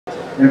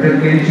Dr.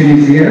 Kampchen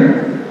is here.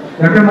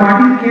 Dr.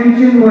 Martin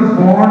Kampchen was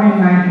born in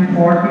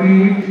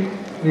 1948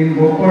 in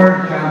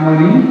Wuppertal,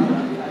 Germany.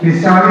 He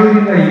studied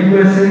in the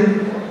USA,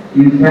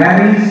 in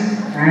Paris,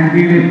 and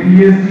did a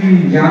PhD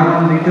in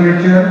German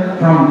literature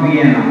from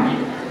Vienna.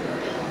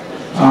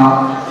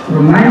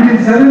 From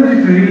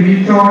 1973, he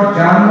taught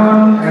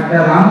German at the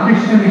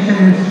Ramakrishna Mission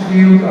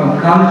Institute of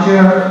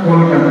Culture,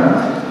 Kolkata.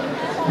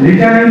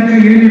 Returning to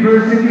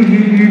university, he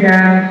did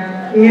an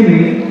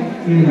MA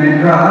in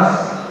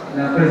Madras,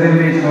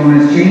 presently is known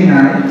as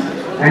Chennai,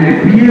 and a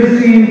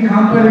PhD in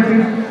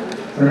comparative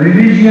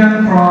religion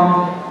from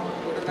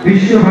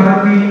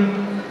Vishwabharati.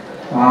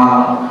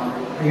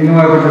 You know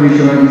about the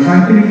Vishwabharati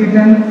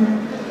Santiniketan,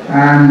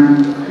 and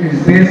it's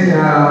based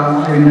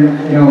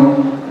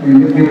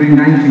during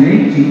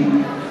 1980,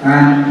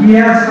 and he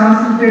has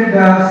translated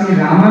the Sri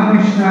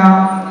Ramakrishna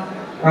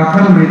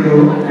Kathamrita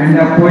and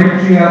the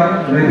poetry of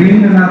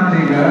Rabindranath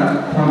Tagore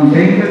from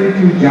Bengali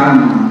to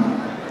German.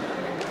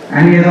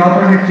 And he has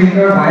authored a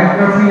Tagore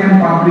biography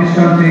and published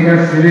on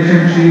Tagore's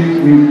relationship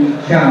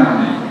with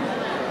Germany.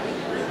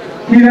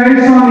 He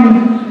writes on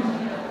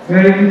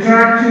very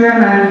intellectual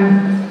and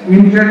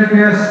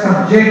intellectual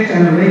subjects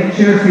and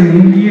lectures in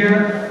India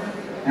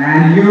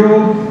and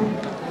Europe.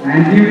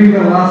 And during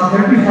the last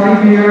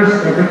 35 years,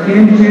 Dr.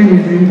 Kampchen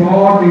is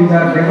involved in the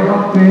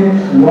development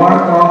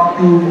work of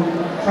 2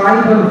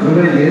 tribal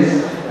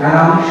villages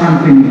around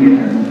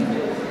Shantiniketan.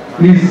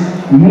 His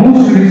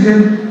most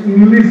recent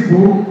English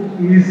book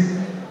is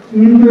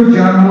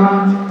Indo-German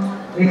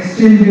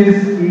Exchanges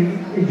in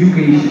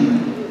Education.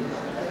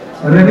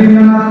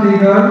 Rabindranath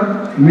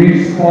Tagore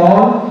meets Paul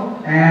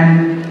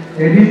and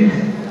Edith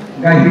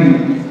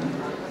Gahini.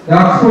 The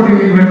Oxford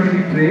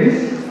University Press,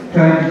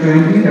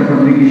 2020, the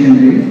publication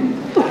date,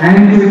 and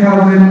in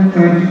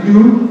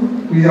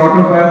 2022, his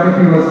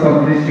autobiography was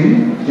published in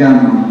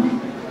German.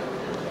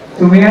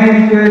 So may I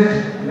request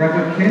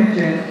Dr.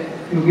 Kampchen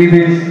to give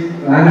his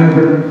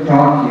valuable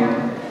talk here.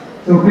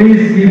 So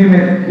please give him a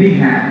big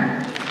hand.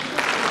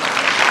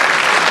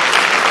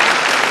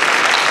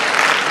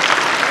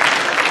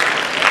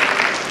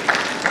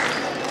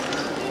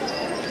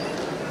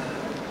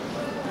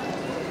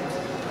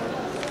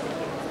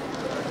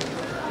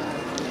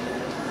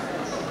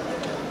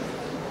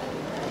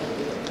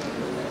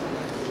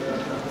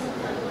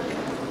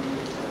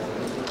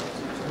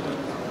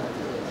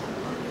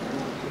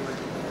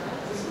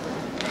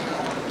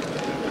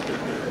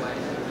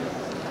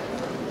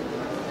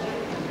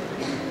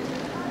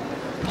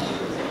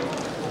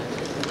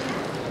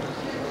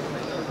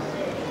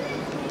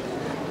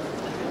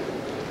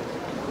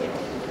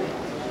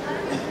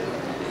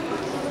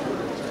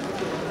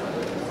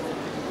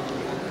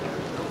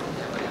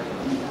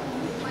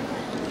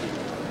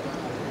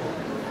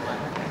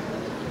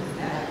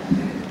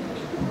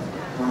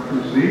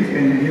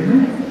 Can you hear me?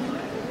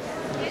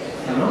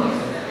 Hello?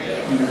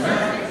 In the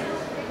back?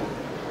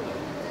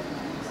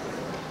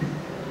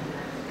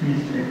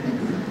 Please let me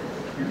do it.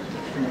 Yes,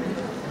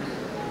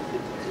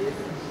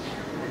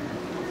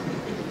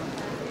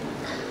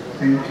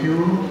 thank you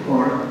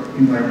for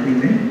inviting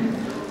me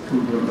to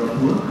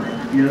Durgapur. I'm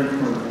here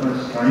for the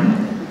first time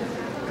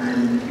and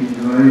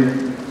enjoy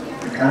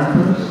the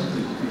campus.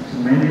 It's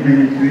many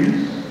trees.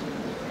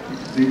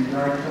 It's big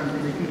like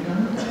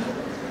Shantiniketan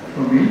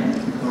for me,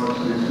 because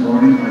this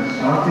morning I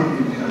started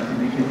in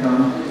Shantiniketan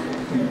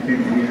and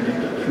came here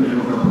to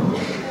Durgapur.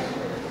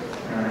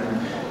 And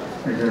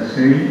as I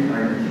say,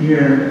 I'm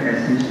here at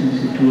this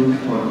institute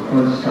for the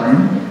first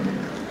time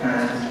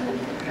and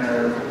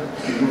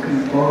looking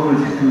forward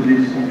to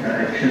this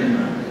interaction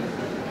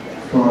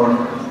for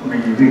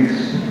many weeks.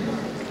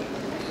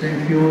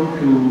 Thank you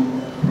to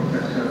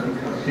Professor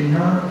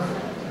Vikasingha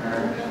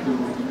and to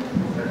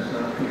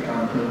Professor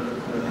Tushanta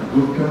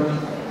Gupta,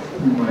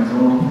 whom I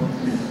know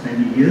since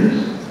many years,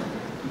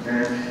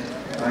 that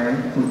I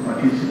could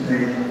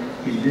participate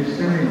in this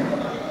seminar.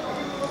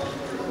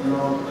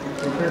 Now,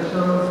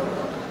 Professor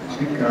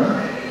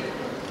Vikash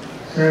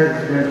said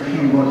that he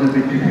was a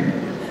bit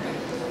difficult,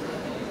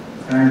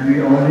 and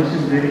we all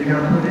listened very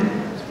carefully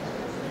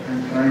and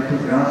tried to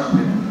grasp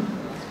him.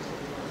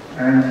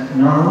 And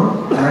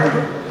now I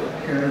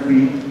shall be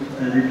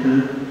a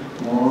little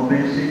more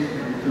basic,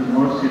 a little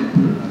more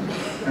simple,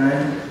 and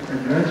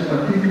address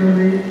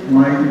particularly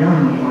my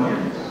young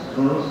audience,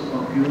 those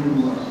of you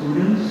who are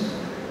students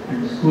and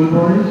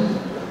schoolboys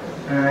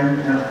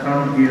and have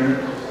come here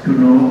to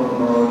know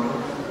about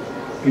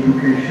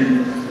education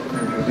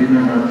and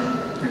Rabindranath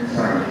and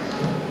science.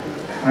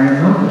 I am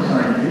not a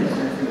scientist,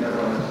 as you have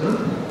understood.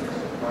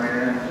 I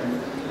am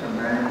a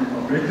man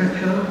of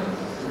literature,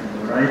 and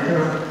a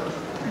writer,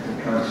 and a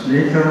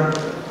translator,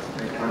 a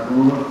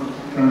Tagore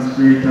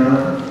translator,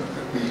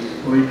 his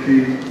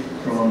poetry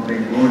from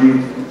Bengali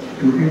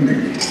to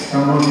English.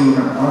 Some of you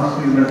have asked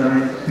me whether I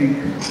speak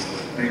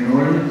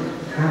Bengali.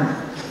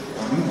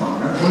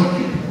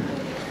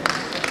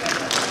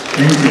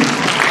 Thank you.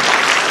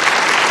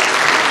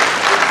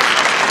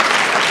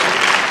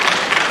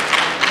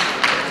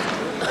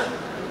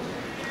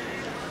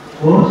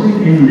 Both in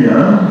India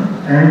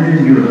and in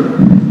Europe,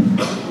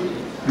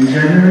 We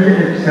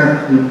generally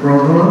accept the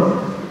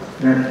proverb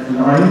that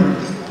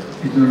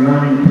life is a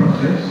learning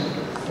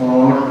process,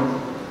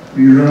 or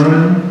we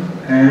learn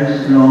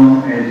as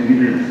long as we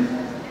live.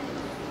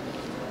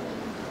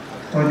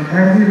 But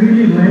have we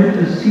really made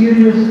a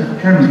serious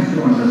attempt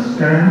to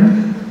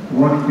understand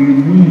what we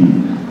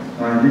mean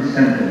by this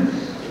sentence?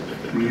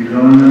 We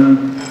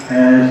learn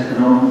as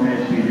long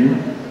as we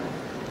live.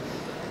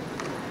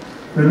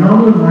 The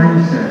normal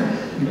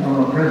mindset in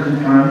our present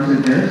time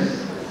suggests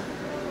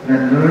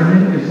that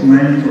learning is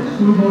meant for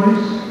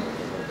schoolboys,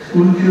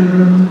 school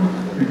children,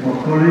 and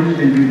for college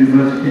and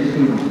university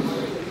students.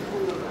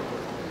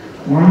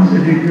 Once a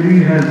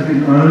degree has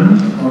been earned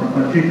or a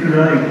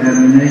particular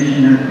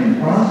examination has been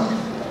passed,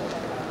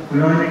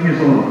 learning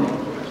is over,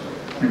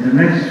 and the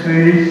next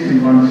phase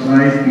in one's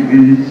life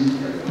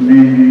begins,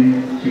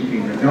 namely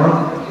seeking a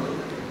job,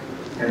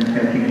 and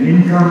getting an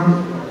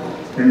income,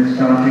 then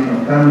starting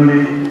a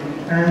family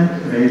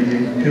and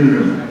raising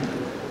children.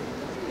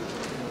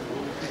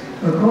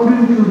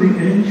 According to the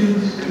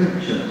ancient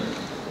scriptures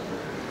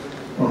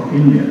of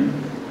India,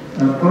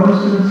 a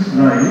person's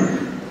life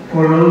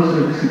follows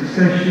a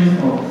succession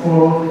of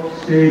 4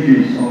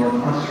 stages or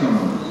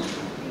ashramas.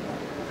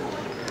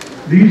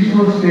 These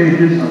 4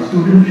 stages are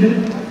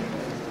studentship,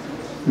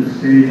 the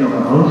stage of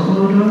a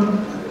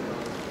householder,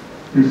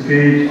 the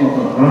stage of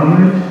a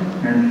hermit,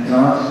 and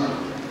last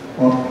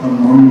of a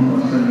monk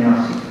or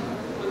sannyasi.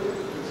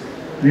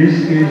 This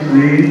is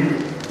the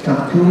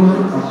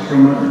Chatur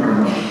Ashrama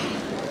Dharma.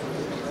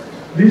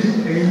 This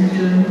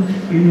ancient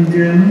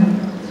Indian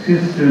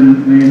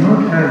system may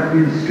not have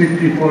been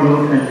strictly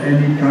followed at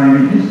any time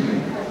in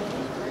history.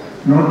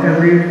 Not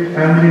every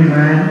family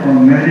man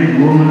or married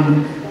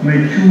woman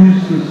may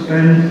choose to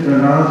spend the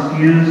last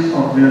years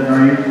of their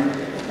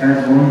life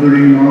as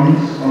wandering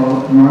monks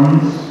or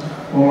nuns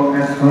or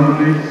as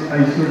hermits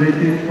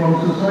isolated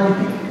from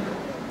society.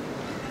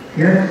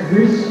 Yet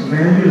this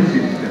value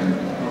system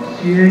of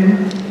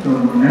seeing the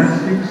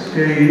monastic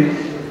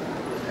stage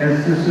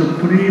as the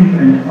supreme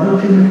and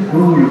ultimate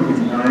goal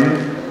in life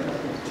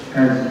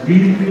has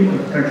deeply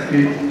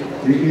affected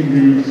the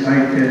Indian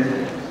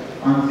psyche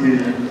until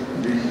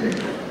this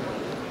day.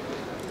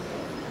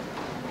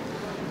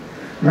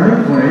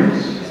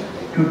 Likewise,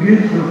 to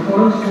give the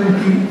first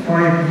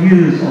 25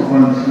 years of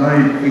one's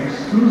life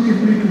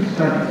exclusively to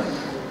studies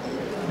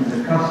in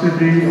the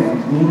custody of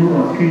a guru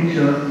or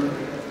teacher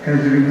has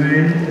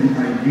remained an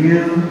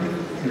ideal,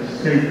 a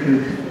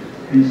sacred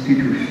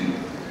institution.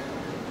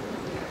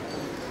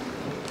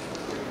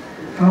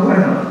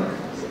 However,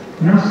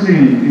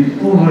 nothing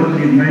is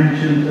overtly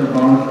mentioned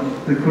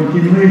about the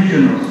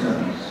continuation of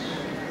studies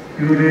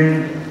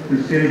during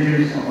the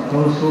stages of a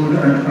householder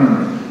and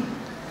hermit.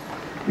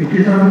 It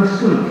is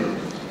understood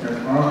that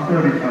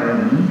after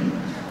retirement,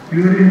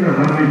 during the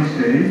hermit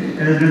stage,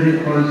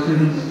 elderly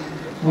persons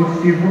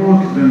would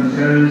devote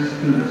themselves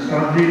to the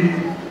study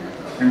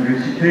and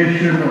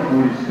recitation of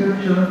Holy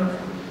Scripture.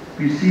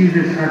 We see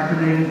this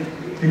happening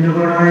in a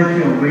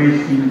variety of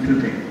ways even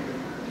today.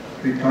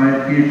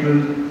 Retired people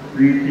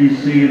read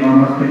the Sri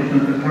Ramakrishna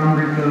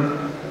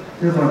Kathamrita,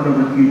 the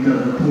Bhagavad Gita,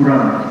 the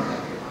Puranas.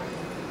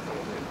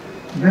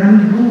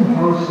 Then do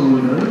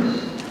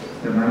householders,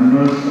 the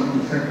members of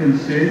the second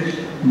stage,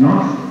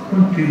 not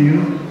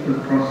continue the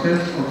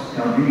process of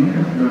studying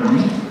and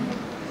learning?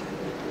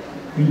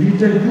 Indeed,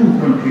 they do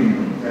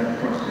continue that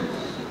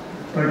process.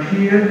 But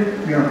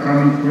here we are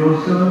coming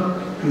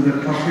closer to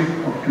the topic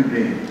of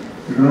today.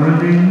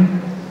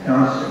 Learning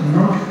does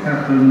not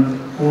happen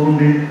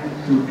only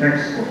through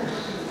textbooks.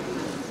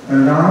 A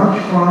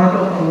large part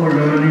of our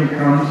learning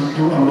comes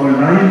through our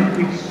life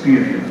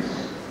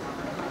experience.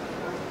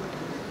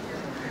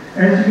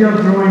 As we are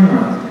growing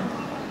up,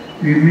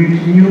 we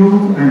meet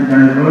new and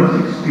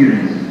diverse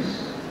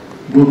experiences.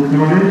 Book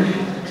knowledge,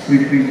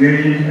 which we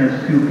gain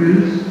as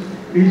pupils,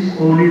 is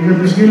only the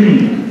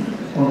beginning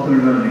of the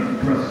learning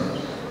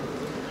process.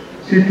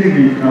 Sitting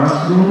in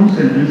classrooms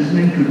and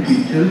listening to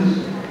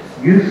teachers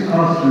gives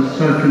us a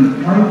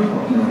certain type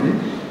of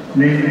knowledge,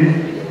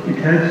 namely, it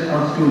helps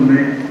us to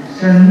make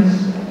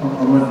sense of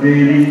our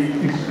daily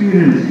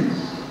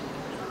experiences.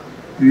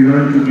 We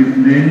learn to give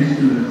names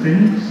to the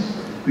things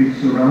which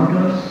surround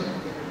us.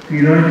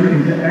 We learn to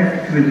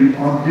interact with the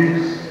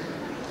objects,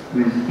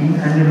 with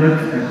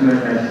inanimate as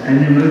well as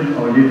animate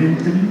or living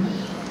things.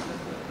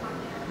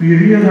 We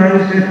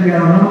realize that we are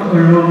not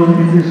alone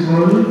in this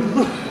world.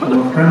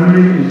 Our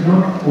family is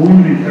not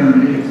only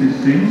family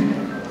existing.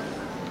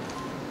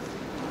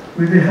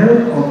 With the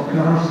help of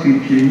class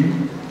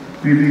teaching,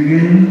 we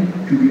begin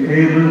to be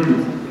able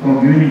to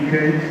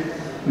communicate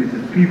with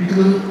the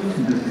people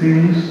and the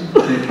things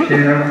that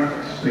share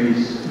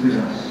space with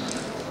us.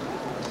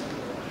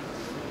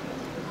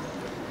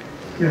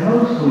 The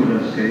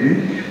householder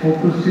stage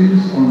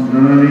focuses on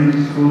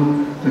learning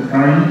through the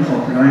kind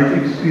of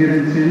life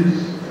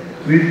experiences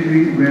which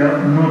we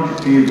were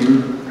not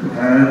able to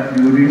have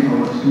during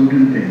our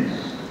student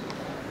days.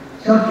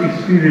 Such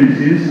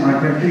experiences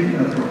are getting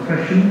a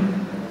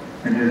profession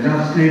and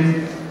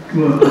adjusting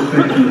to a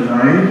professional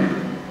life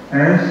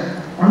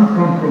as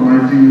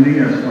uncompromisingly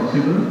as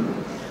possible,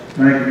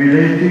 like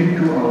relating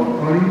to our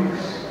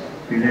colleagues,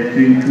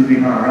 relating to the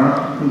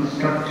hierarchical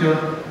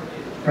structure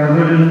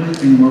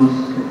prevalent in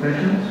most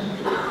professions,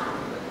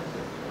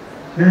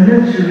 then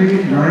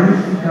naturally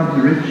life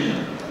becomes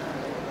richer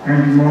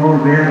and more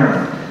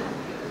varied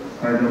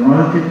by the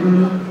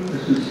multiple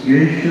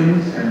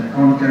associations and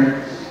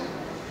contacts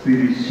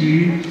we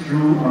receive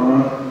through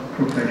our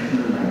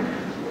professional life.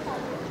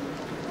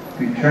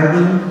 We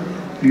travel,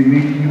 we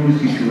meet new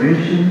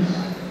situations,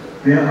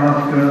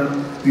 thereafter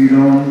we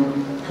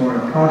long for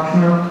a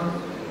partner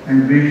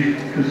and wish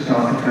to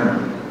start a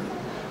family.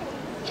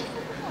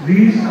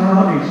 These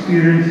are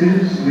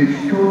experiences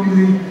which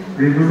totally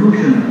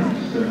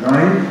revolutionize the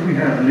life we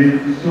have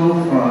lived so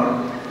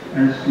far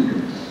as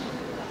students.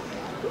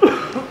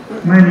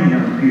 Many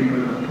young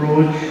people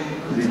approach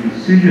the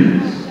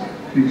decisions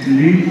which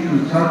lead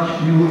to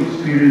such new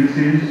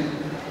experiences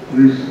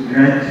with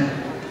dread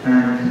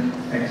and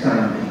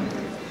anxiety.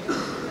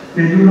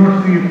 They do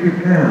not feel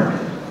prepared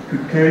to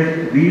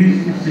take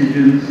these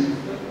decisions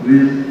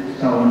with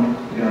sound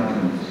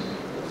judgments.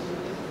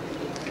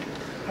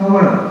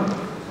 However,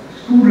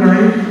 school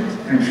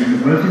life and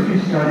university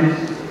studies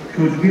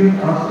should give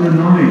us the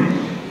knowledge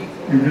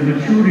and the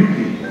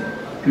maturity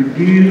to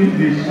deal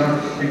with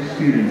such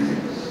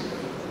experiences.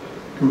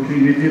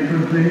 Putting it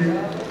differently,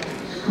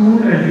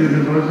 school and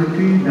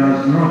university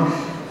does not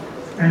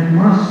and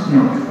must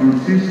not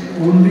consist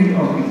only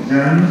of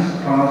exams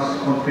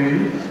passed or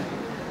failed,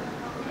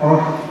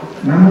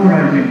 of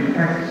memorizing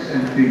facts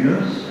and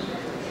figures,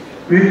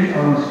 which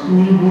our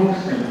school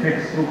books and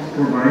textbooks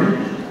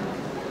provide.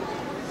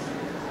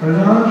 A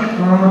large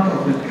part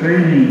of the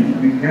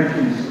training we get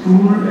in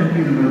school and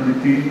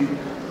university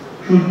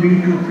should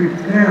be to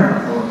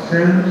prepare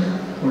ourselves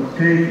for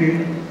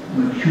taking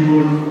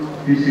mature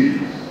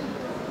decisions.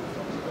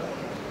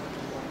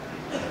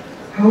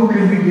 How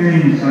can we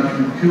gain such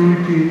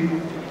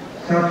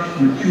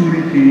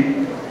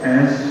maturity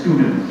as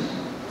students?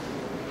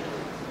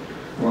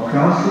 Our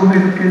classroom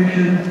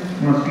education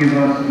must give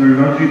us the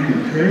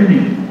logical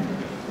training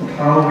of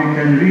how we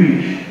can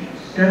reach,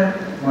 step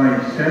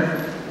by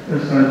step, a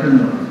certain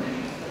knowledge.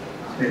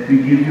 Let me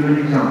give you an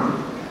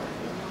example.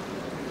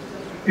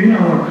 In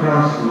our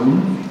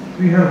classroom,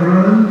 we have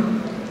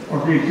learned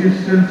of the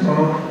existence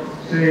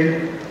of,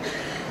 say,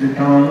 the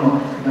town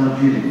of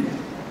Darjeeling.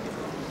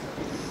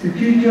 The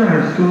teacher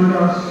has told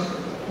us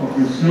of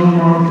the snow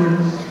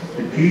mountains,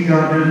 the tea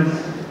gardens,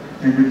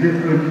 and the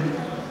different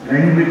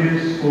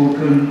languages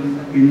spoken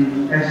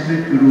in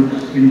ethnic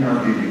groups in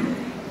Darjeeling.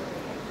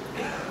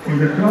 In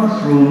the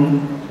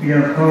classroom, we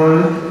have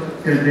heard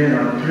that there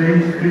are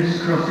trains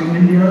crisscrossing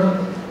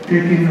India,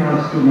 taking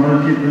us to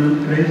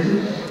multiple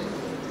places.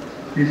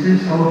 This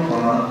is how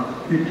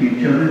far the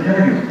teacher will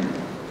tell you.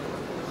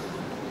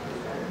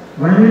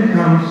 When it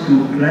comes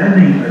to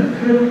planning a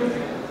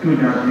trip to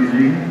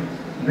Darjeeling,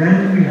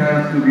 then we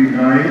have to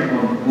rely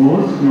on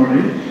both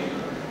knowledge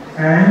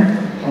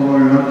and our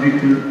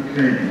logical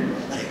training.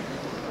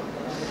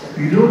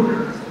 We look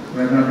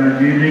whether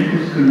Darjeeling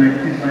is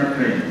connected by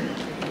train.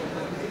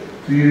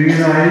 We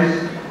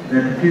realize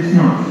that it is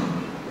not.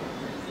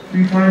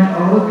 We find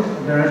out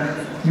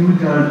that New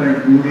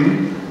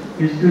Jalpaiguri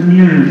is the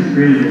nearest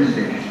railway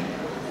station.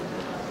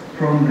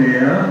 From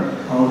there,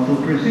 how to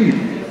proceed.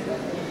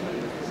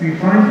 We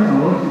find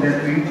out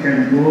that we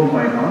can go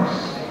by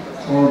bus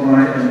or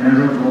by a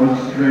narrow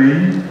gauge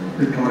train,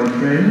 the toy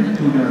train,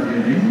 to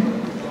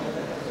Darjeeling.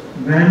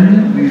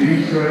 Then we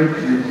research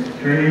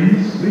with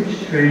trains,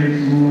 which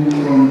trains move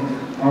from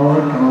our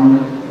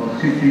town or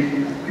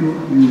city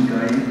to New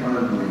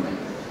Jalpaiguri,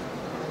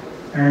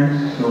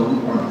 and so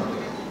on.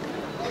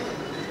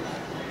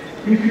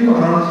 If you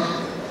ask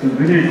a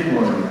village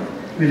boy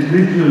with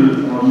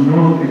little or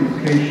no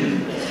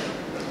education,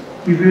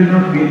 he will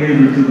not be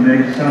able to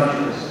make such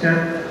a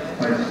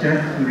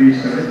step-by-step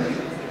research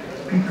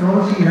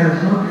because he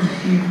has not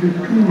received the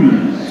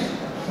tools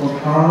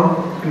of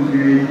how to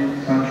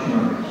gain such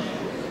knowledge.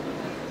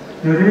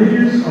 The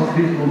radius of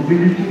his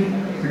mobility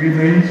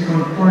remains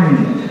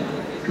confined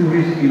to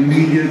his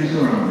immediate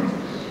surroundings.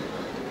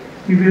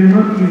 He will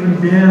not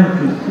even dare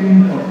to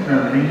think of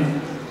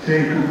traveling,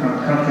 say, to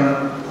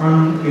Calcutta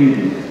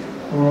unaided,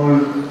 all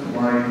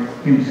by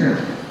himself.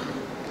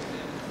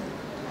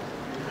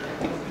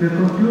 The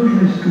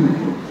conclusion is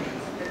twofold.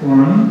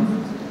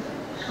 One,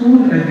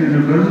 school and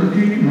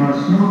university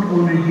must not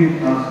only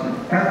give us the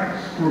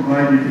facts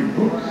provided in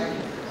books,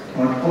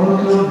 but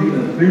also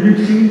the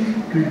ability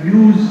to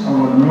use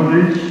our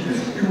knowledge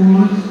as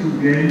tools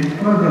to gain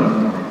further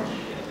knowledge,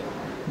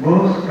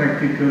 both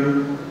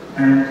practical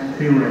and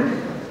theoretical.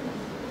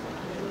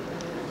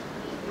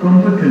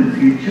 Competent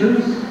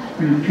teachers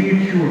will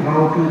teach you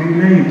how to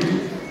relate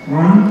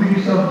one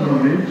piece of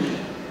knowledge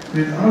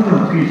with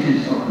other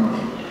pieces of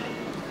knowledge.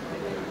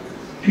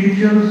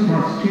 Teachers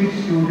must teach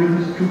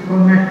students to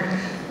connect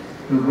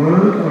the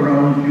world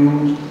around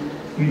you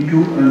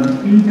into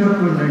an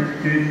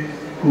interconnected,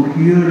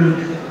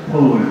 coherent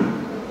whole.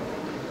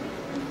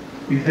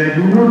 If they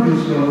do not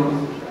do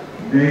so,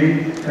 they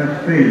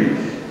have failed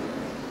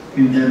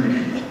in their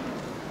mission.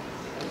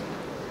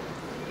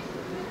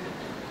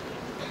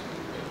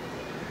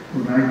 I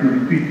would like to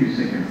repeat this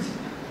again.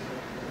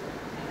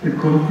 The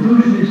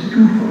conclusion is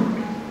twofold.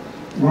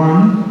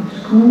 One,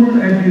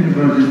 school and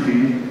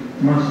university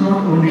must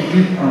not only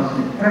give us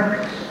the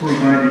facts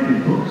provided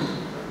in books,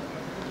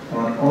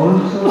 but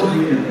also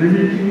the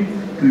ability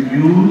to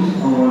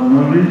use our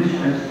knowledge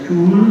as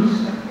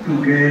tools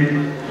to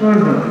gain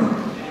further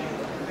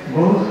knowledge,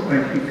 both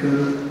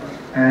practical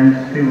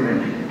and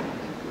theoretical.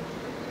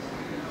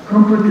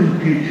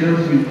 Competent teachers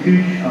will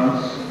teach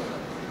us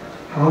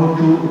how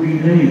to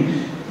relate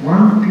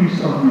one piece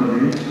of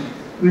knowledge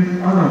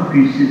with other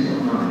pieces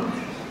of knowledge.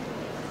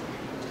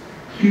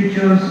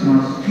 Teachers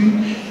must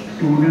teach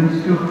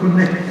students to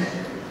connect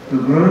the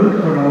world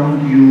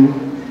around you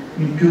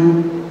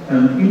into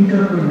an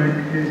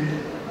interconnected,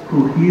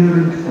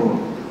 coherent whole.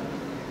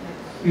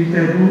 If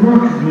they do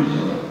not do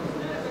so,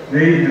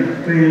 they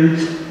have failed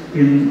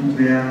in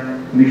their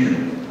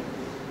mission.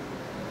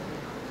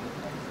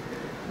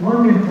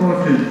 One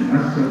important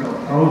method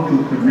of how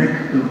to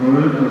connect the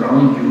world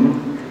around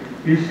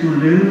you is to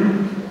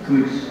live,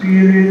 to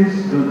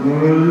experience the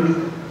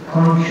world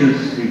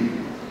consciously.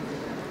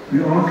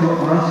 We ought to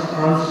ask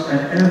us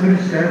at every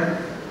step,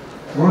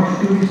 what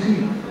do we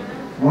see?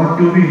 What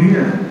do we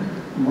hear?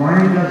 Why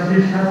does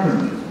this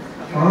happen?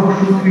 How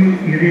should we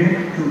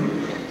react to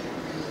it?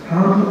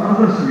 How do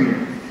others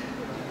react?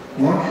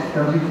 What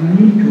does it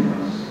mean to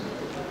us?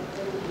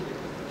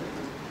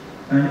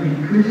 An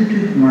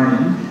inquisitive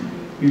mind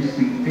is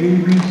the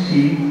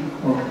ABC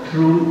of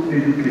true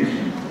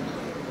education.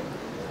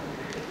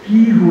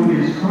 He who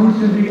is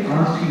constantly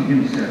asking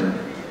himself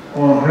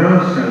or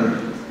herself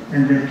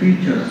and the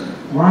teachers,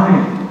 why,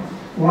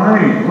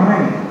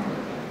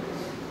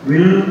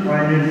 will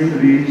finally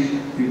reach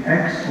the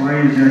X,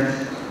 Y, Z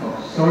of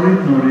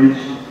solid knowledge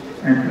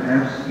and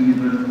perhaps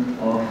even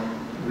of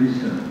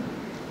wisdom.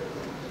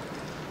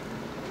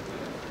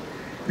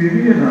 We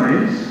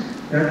realize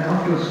that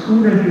after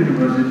school and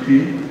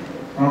university,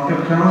 after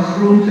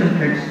classrooms and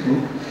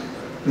textbooks,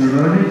 the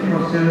learning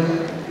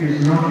process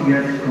is not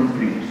yet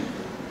complete.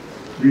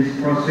 This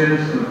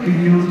process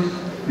continues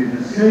with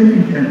the same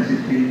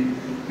intensity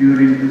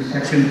during the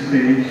second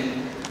stage,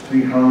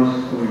 the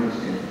householder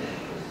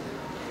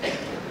stage.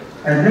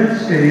 At that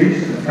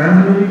stage, the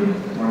family,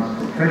 one's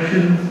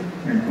profession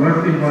and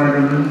work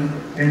environment,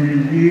 and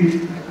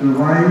indeed the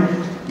wide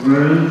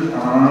world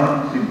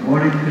are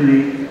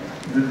symbolically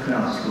the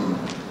classroom.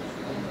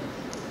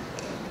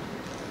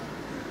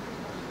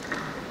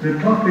 The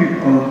topic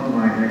of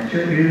my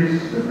lecture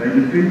is the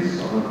benefits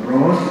of a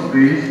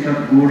broad-based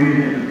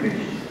Tagorean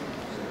education.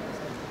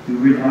 You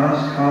will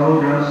ask, how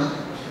does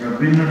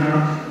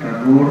Rabindranath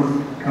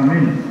Tagore come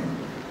in?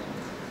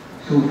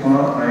 So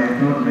far I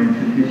have not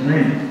mentioned his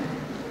name.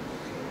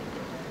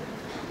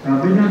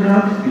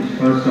 Rabindranath is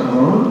first of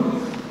all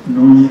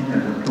known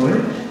as a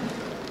poet.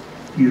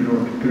 He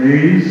wrote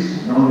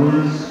plays,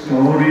 novels,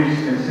 stories,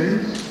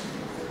 essays,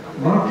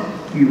 but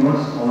he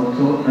was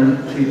also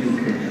an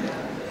educator.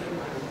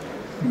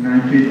 In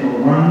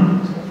 1901,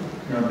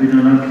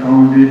 Rabindranath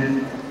founded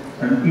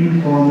an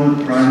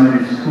informal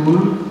primary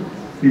school,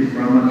 his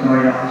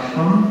Brahmacharya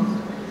ashram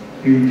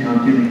in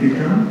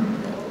Shantiniketan,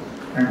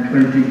 and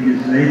 20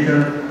 years later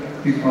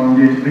he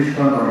founded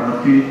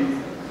Vishwabharati,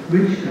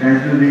 which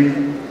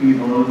gradually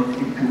evolved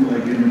into a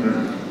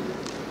university.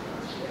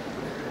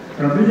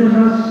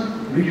 Rabindranath's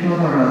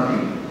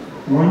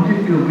Vishwabharati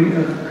wanted to be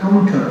a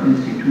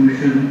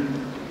counter-institution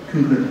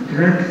to the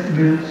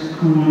treadmill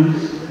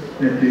schools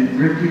that the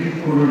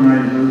British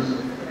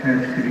colonizers had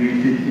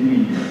created in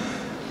India.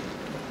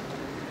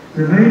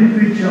 The main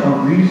feature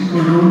of these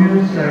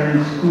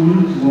colonial-style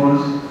schools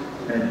was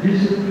a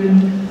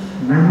disciplined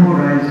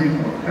memorizing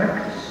of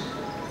facts,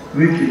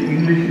 which in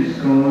English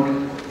is called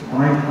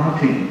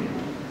by-hearting.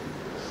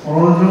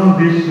 Although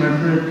this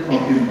method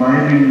of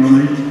imbibing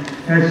knowledge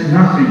has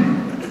nothing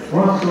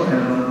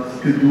whatsoever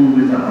to do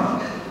with the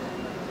heart.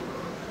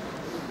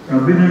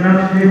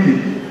 Rabindranath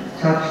hated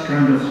such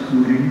kind of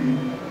schooling.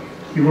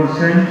 He was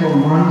sent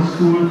from one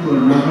school to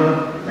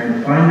another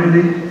and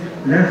finally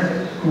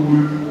left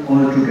school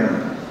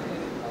altogether.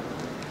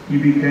 He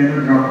became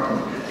a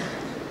dropout.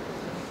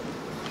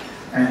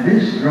 And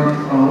this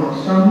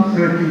dropout, some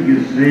 30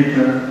 years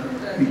later,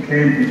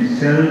 became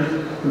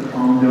himself the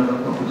founder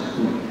of a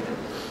school.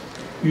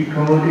 He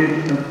called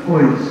it a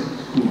poet's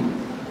school.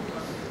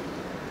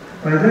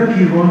 By that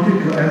he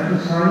wanted to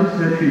emphasize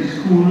that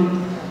his school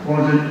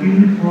was an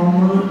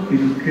informal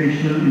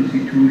educational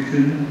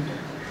institution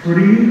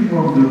free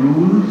from the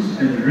rules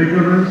and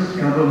rigorous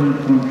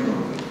government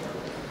control.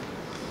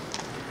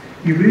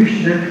 He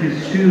wished that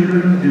his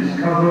children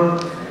discover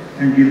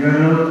and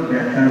develop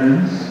their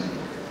talents,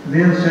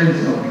 their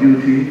sense of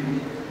beauty,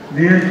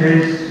 their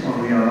taste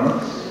of the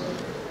arts,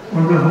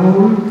 on the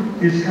whole,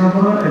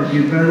 discover and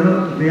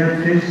develop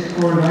their taste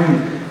for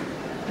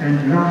life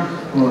and love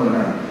for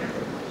life.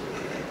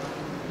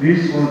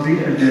 This was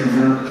the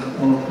agenda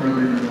of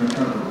Rabindranath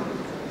Tagore.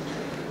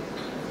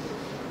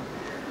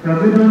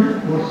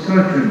 Rabindranath was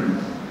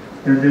certain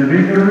that the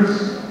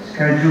rigorous,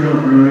 schedule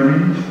of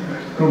learning,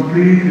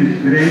 complete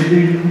with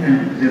grading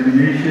and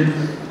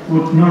examinations,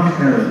 would not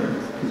help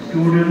the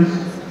students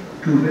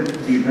to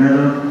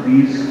develop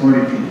these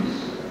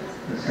qualities: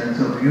 a sense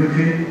of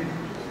beauty,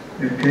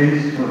 a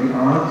taste for the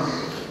arts,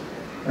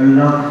 a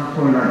love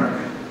for life.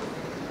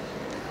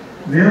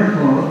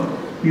 Therefore,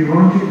 he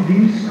wanted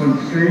these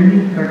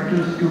constraining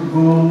factors to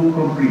go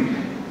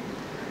completely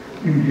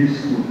in his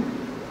school.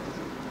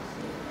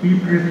 He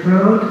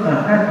preferred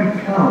a happy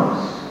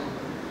chaos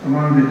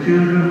among the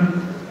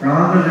children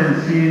rather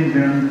than seeing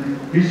them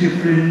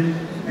disciplined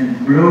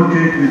and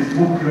bloated with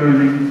book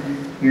learning,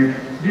 yet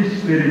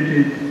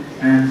dispirited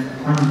and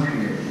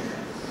uncreative.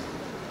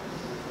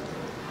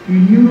 He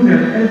knew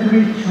that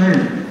every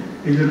child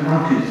is an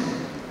artist,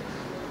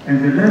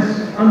 and the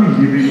less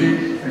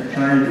uninhibited a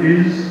child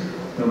is,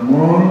 the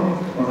more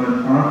of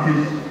an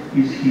artist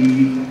is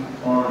he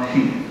or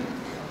she.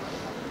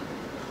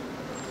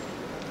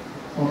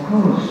 Of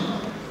course,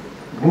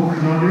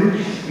 book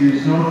knowledge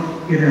is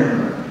not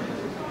irrelevant.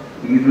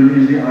 Even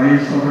in the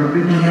eyes of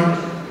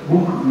Rabindranath,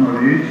 book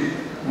knowledge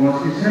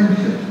was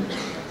essential.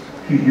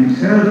 He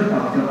himself,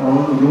 after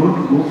all,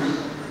 wrote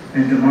books,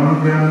 and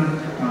among them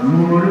are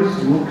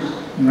numerous books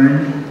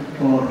meant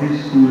for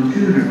his school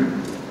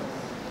children.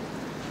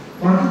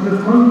 But the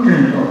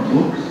content of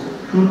books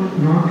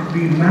should not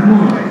be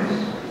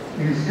memorized.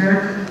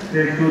 Instead,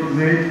 they should be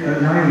made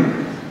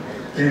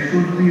alive. They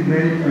should be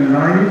made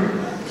alive,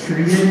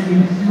 create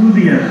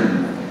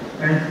enthusiasm,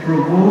 and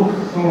provoke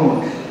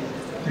thought,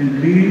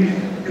 and lead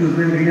to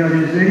the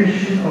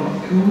realization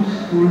of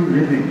truthful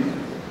living.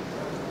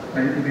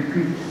 I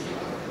repeat,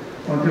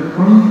 but the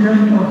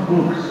content of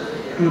books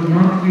should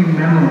not be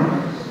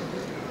memorized.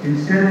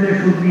 Instead, they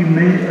should be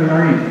made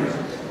alive,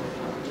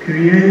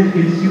 create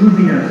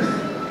enthusiasm,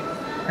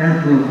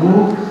 and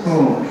provoke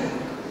thought,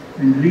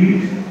 and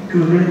lead to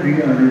the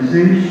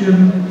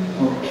realization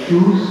of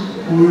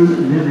truthful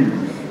living.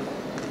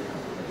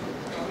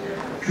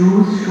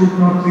 Truth should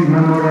not be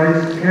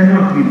memorized,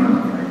 cannot be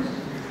memorized,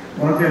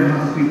 but they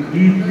must be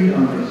deeply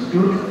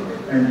understood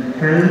and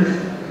felt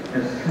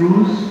as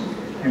truths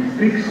and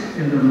fixed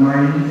in the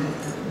mind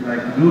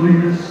like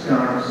luminous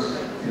stars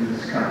in the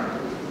sky.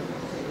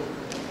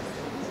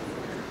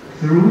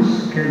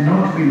 Truths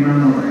cannot be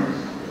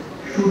memorized,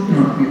 should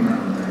not be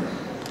memorized,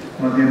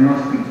 but they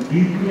must be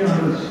deeply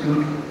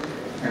understood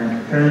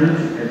and felt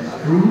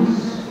as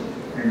truths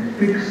and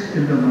fixed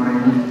in the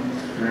mind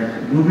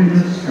like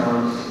luminous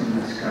stars in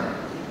the sky.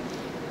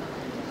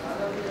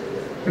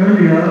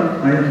 Earlier,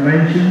 I have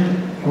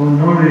mentioned how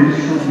knowledge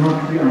should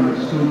not be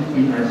understood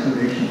in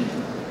isolation,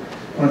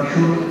 but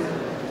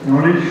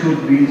knowledge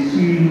should be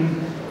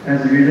seen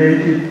as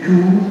related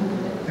to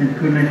and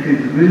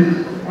connected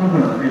with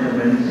other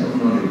elements of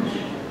knowledge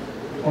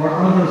or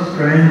other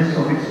strands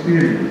of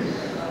experience.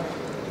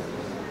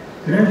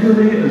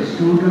 Gradually, a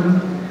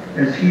student,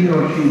 as he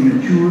or she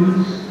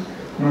matures,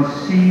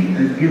 must see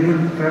a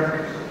given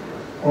fact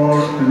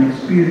or an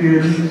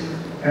experience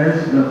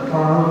as the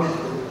part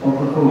of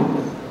the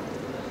whole.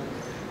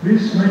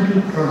 This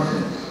mental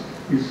process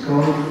is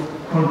called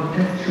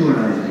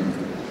contextualizing,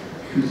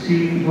 to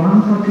see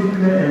one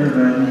particular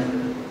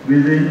element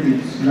within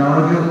its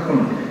larger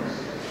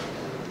context.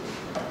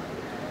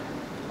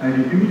 I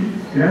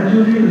repeat,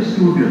 gradually a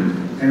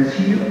student, as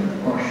he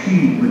or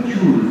she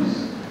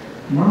matures,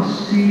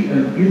 must see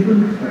a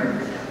given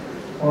fact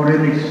or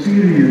an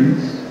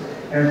experience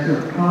as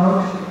a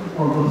part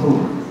of the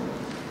whole.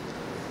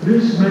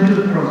 This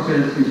mental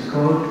process is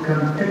called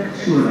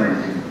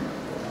contextualizing,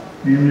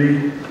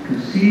 namely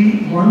to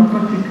see one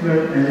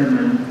particular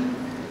element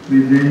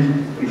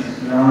within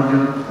its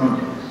larger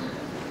context.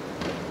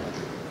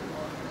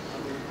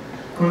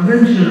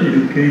 Conventional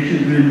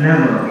education will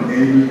never be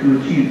able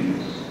to achieve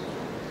this.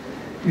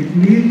 It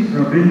needs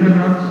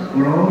Rabindranath's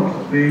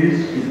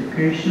broad-based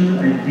educational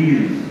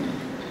ideals,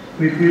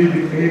 which will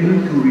be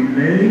able to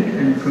relate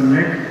and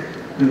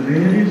connect the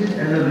various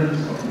elements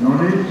of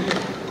knowledge,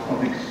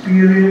 of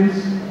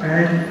experience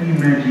and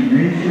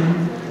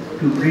imagination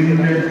to bring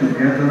them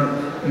together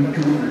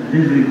into a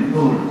living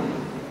whole.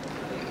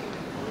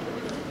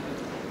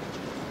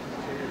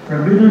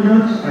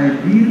 Rabindranath's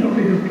ideal of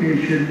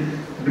education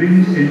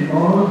brings in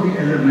all the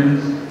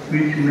elements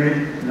which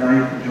make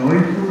life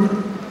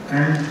joyful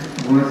and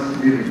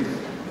worth living.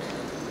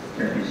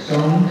 That is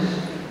songs,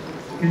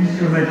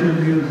 instrumental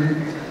music,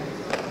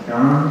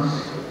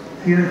 dance,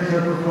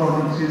 theatre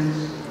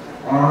performances,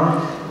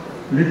 art,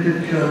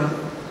 literature,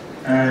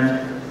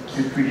 and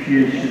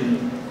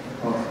appreciation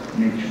of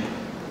nature.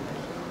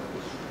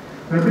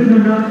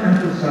 Rabindranath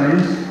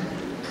emphasized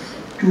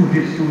to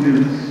his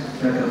students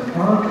that a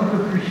part of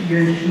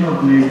appreciation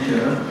of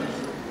nature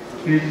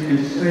is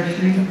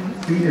especially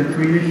the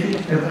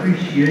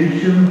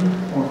appreciation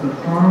of the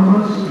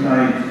farmer's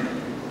life,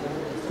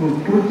 who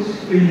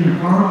puts in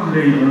hard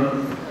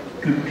labor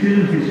to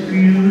till his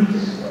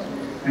fields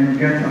and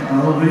get a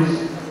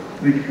harvest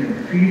which can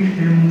feed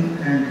him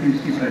and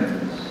his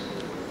dependents.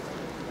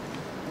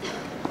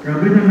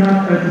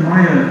 Rabindranath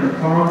admired the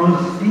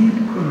farmer's deep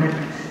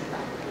connect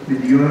with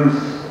the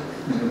earth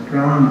and the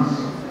plants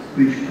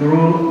which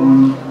grow on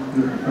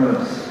the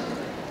earth.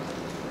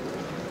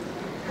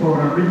 For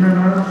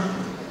Rabindranath,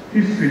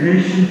 this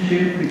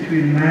relationship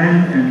between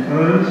man and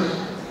earth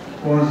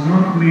was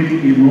not merely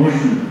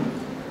emotional,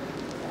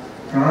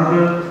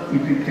 rather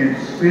it became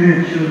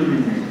spiritual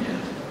in nature.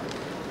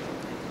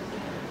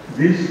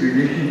 This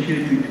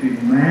relationship between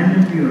man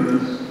and the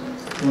earth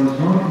was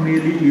not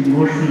merely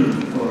emotional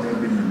for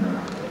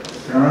Rabindranath,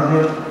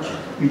 rather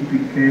it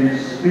became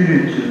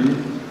spiritual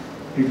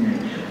in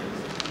nature.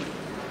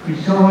 He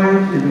saw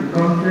it in the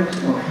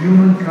context of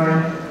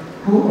humankind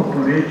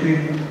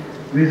cooperating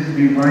with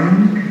divine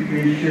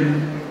creation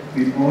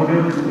in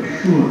order to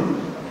assure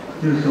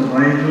the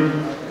survival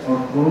of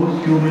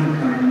both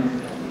humankind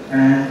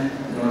and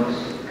God's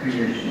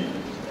creation.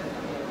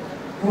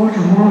 What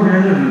more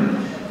relevant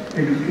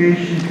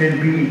education can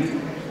be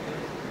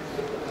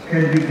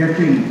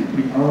getting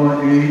in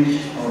our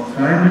age of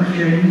climate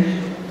change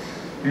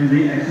and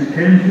the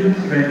existential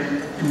threat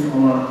to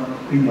our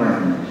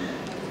environment.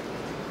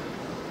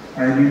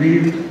 I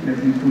believe, let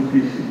me put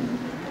this in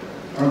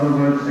other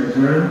words as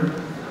well,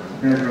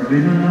 that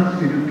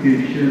Rabindranath's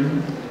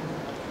education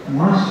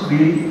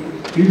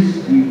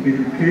is the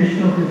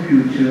education of the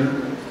future,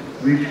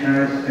 which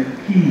has a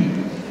key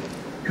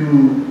to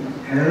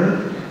help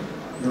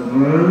the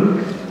world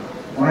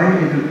by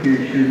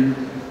education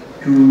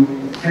to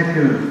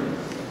tackle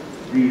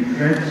the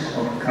threats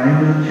of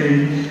climate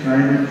change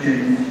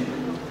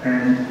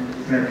and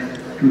threat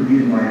to the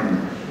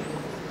environment.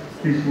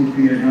 This would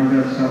be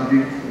another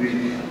subject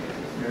which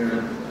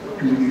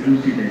to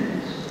elucidate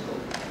this.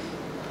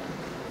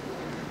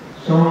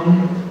 Song,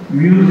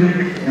 music,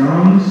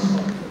 dance,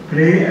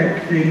 play,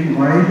 acting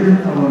widen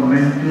our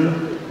mental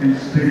and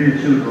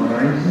spiritual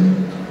horizon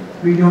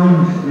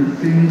beyond the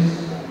things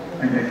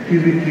and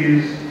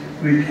activities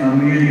which are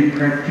merely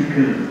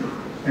practical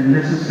and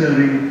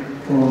necessary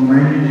for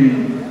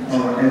managing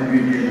our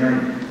everyday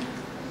life.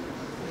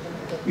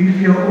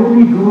 If your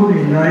only goal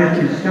in life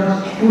is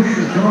just push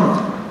a job,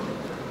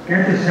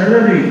 get a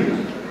salary,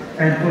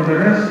 and for the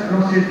rest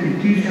gossip in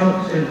tea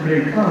shops and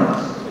play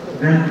cards,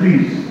 then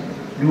please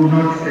do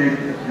not take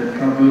the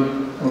trouble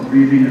of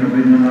reading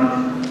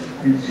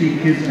Rabindranath and seek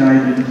his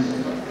guidance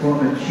for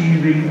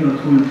achieving a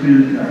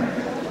fulfilled life.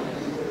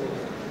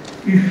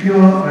 If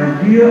your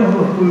idea of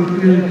a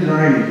fulfilled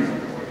life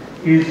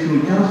is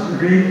to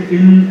just rake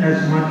in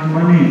as much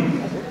money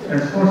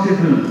as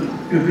possible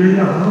to build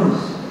a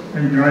house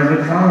and drive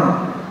a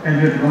car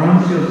and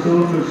advance your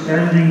social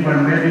standing by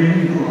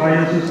marrying into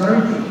higher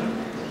society,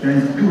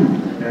 then too,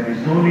 there is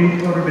no need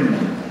for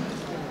Rabindranath.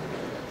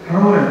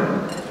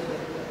 However,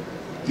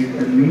 if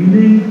the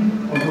meaning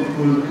of a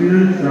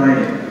fulfilled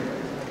life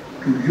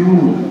to you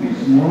is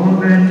more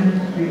than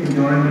the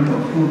enjoyment of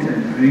food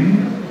and drink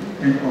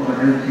and of a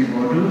healthy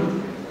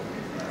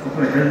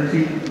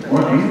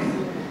body,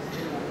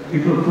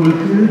 if a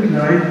fulfilled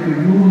life to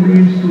you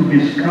means to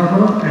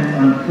discover and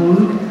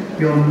unfold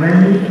your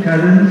many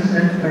talents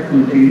and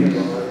faculties,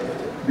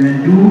 then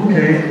do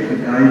take the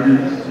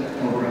guidance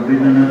of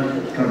Rabindranath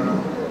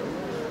Tagore.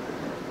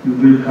 You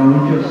will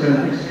count yourself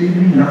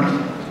extremely lucky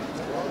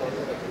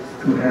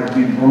to have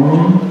been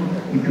born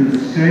into the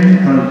same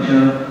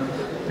culture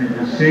and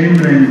the same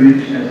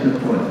language as the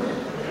poet,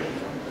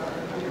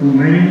 who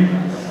many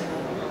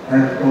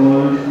have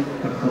called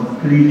a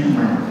complete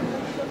man.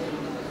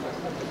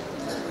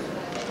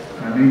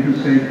 I mean to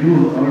say,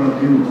 all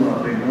of you who are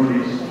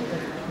Bengalis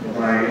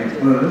by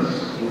birth,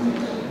 whose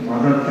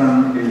mother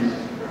tongue is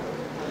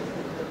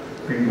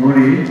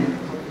Bengali,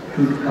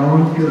 should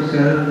count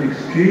yourself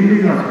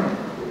extremely lucky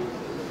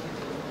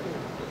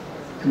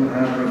to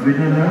have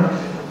Rabindranath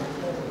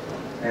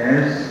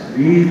as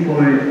the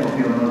poet of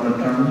your mother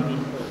tongue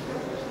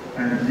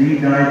and the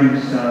guiding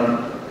star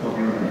of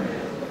your life.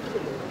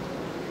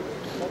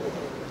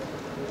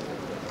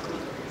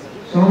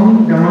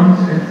 Song, dance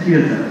and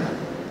theatre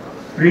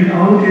bring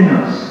out in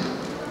us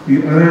the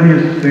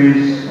earliest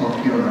phase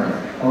of your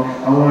life, of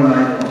our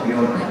life, of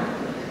your life,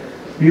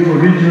 the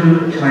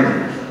original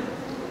child.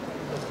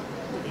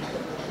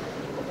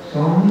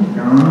 Song,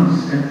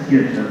 dance and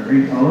theatre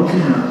bring out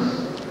in us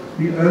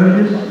the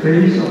earliest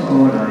phase of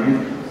our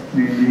life,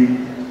 namely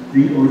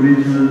the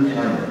original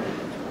child.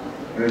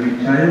 Early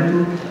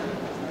childhood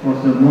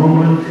was the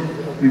moment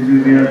when we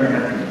were the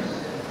happiest.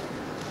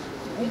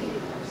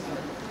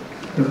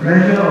 The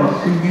pleasure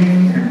of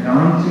singing and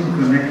dancing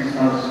connects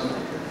us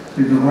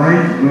with the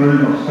wide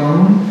world of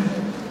sound,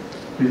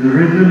 with the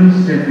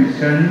rhythms that we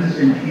sense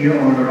and hear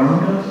all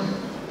around us.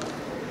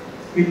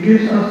 It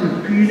gives us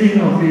a feeling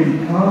of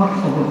being part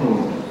of a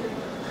whole.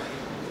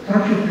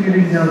 Such a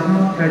feeling does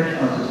not fetch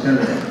us a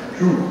salary,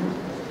 true,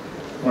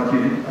 but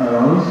it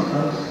allows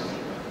us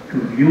to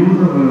view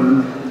the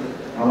world,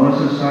 our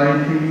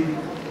society,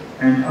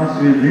 and us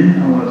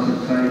within our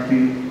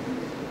society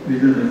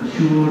with a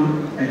mature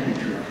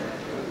attitude.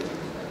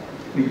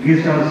 It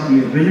gives us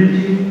the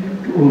ability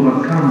to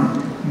overcome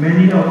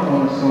many of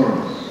our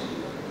sorrows,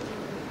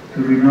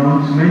 to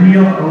renounce many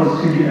of our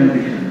silly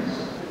ambitions,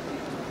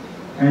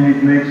 and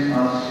it makes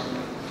us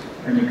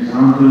an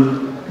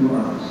example to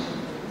others.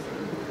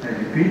 I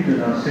repeat the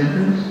last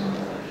sentence.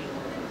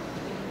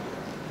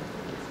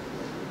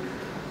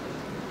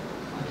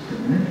 Just a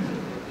minute.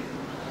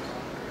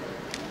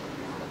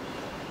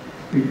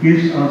 It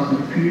gives us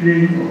the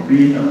feeling of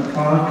being a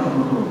part of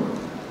a whole.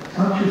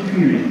 Such a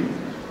feeling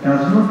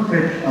does not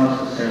fetch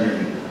us a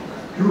salary,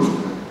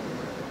 true,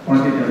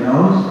 but it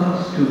allows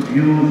us to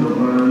view the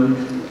world,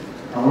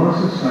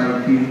 our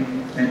society,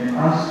 and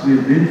us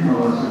within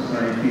our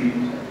society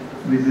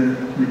with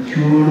a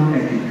mature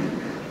attitude.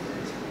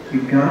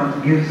 It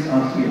gives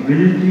us the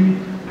ability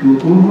to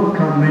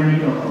overcome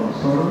many of our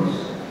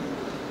sorrows,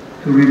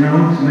 to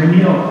renounce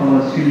many of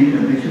our silly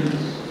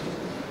ambitions,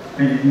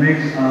 and it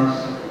makes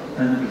us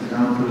an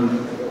example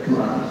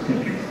to others.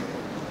 Thank you.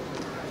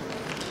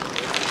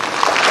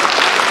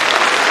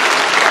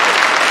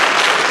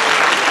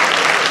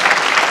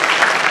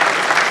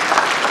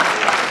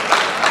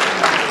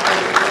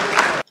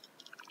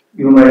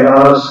 You may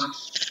ask,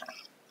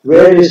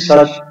 where is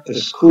such a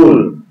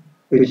school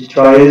which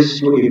tries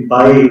to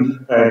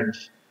imbibe and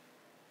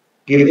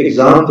give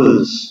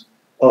examples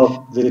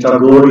of the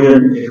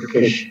Tagorean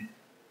education?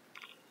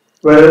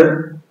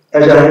 Well,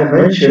 as I have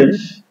mentioned,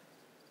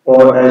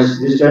 or as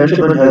this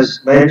gentleman has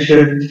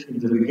mentioned in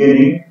the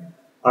beginning,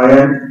 I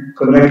am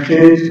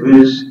connected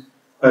with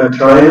a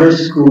trial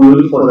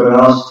school for the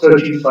last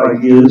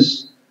 35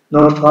 years,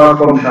 not far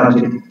from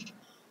Kampchen.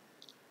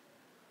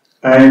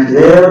 And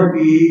there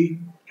we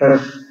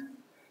have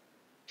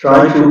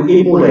tried to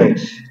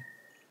emulate,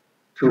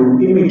 to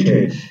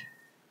imitate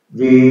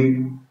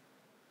the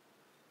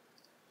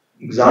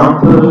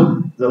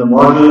example, the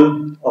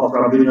model of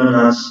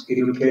Rabindranath's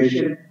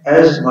education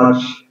as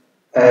much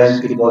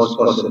as it was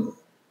possible.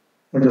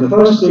 And the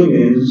first thing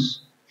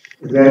is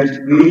that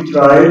we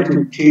try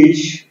to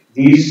teach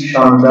these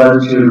Shantal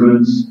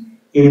children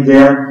in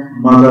their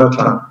mother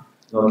tongue,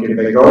 not in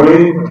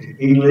Bengali, not in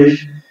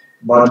English,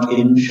 but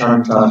in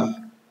Shantal.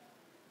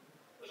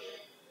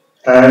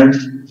 And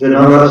the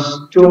number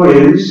two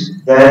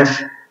is that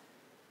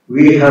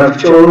we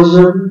have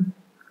chosen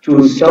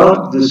to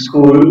start the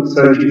school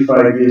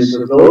 35 years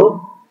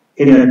ago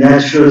in a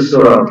natural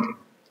surrounding,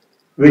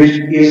 which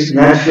is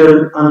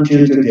natural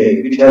until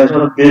today, which has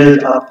not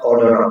built up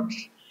all around,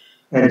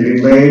 and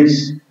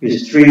remains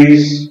with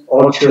trees,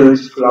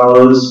 orchards,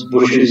 flowers,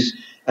 bushes,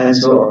 and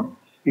so on.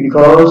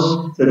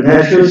 Because the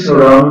natural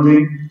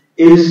surrounding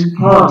is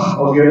part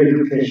of your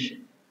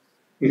education.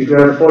 If you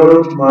have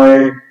followed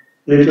my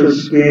little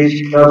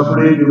speech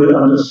carefully, you will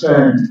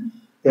understand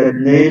that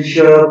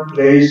nature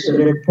plays an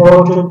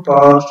important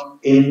part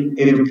in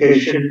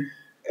education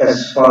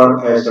as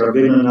far as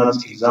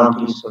Rabindranath's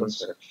example is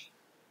concerned.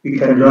 We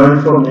can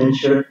learn from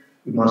nature,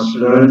 we must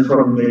learn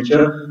from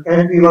nature,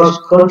 and we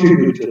must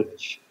contribute to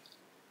nature.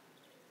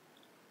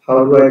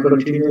 How do I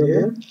continue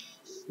here?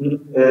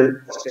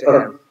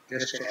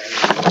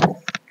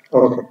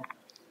 Okay.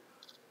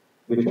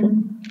 Which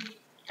one?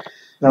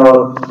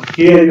 Now,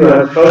 here you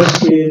have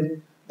first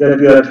seen that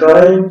we are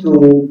trying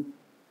to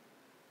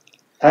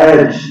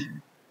add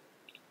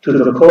to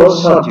the core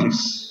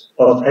subjects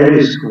of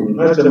any school,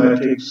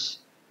 mathematics,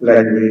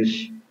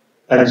 language,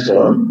 and so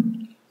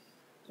on,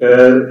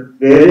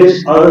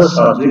 various other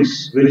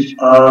subjects which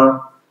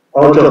are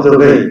out of the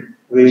way,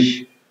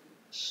 which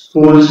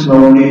schools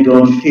normally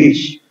don't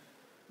teach.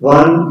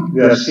 One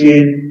we are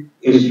seeing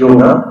is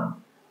yoga,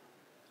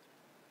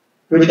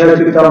 which has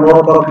become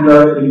more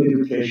popular in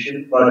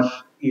education, but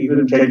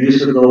even 10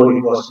 years ago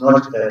it was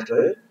not that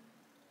way.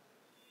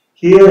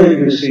 Here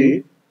you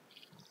see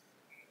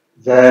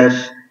that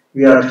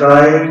we are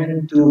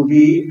trying to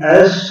be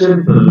as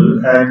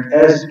simple and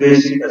as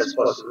basic as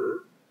possible.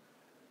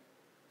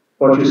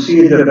 What you see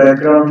in the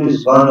background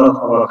is one of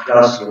our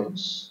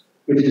classrooms.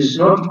 It is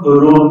not a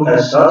room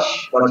as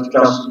such, but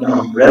just an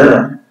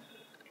umbrella,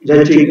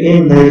 letting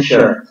in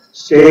nature,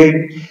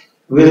 staying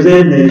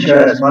within nature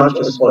as much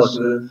as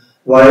possible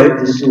while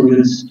the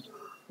students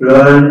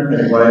learn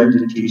and while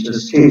the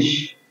teachers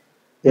teach.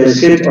 They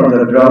sit on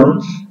the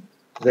ground,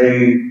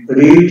 they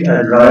read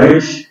and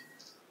write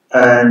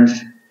and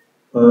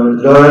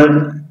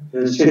learn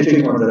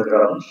sitting on the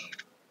ground.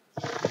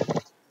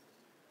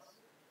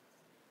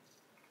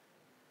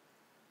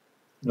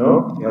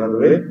 No, the other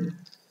way.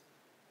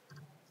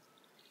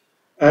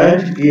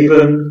 And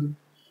even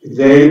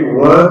they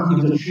work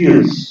in the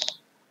fields.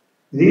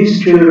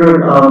 These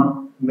children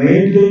are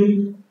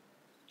mainly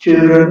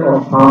children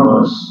of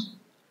farmers,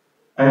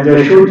 and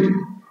they should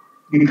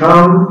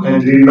become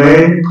and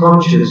remain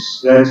conscious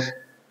that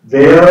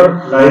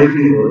their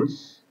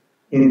livelihoods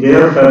in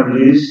their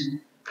families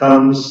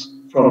comes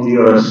from the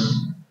earth,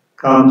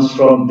 comes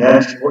from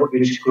that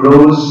which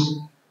grows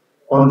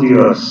on the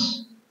earth.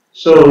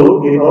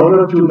 So, in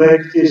order to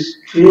make this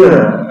clear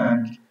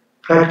and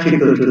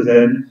practical to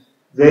them,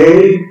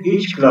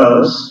 each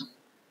class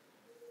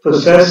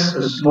possess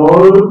a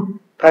small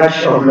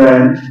patch of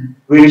land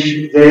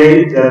which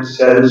they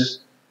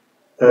themselves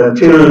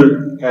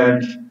till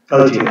and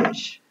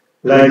cultivate.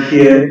 Like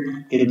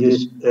here in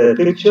this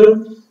picture,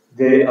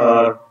 they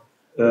are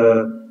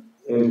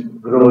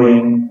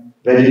growing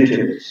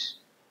vegetables.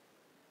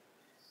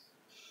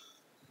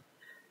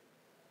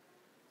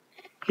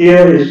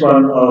 Here is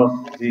one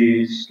of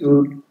the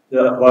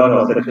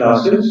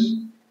classes.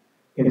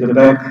 In the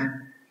back,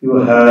 you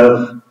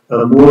have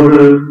a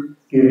mural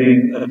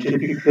giving a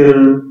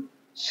typical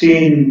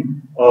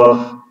scene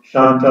of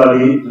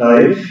Shantali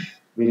life,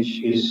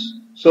 which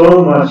is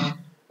so much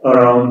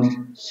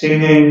around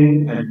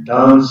singing and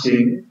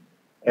dancing,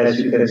 as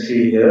you can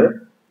see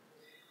here.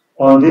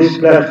 On this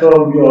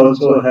platform, we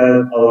also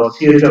have our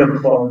theatre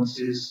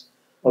performances,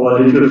 our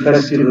little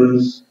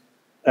festivals,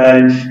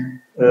 and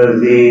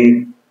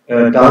the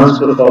dance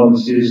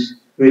performances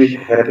which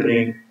are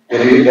happening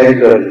very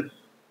regularly.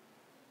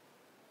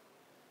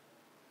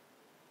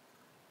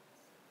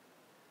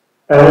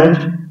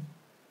 And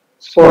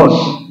sports.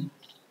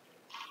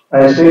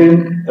 I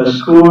think a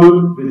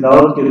school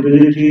without the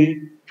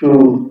ability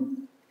to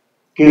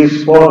give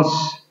sports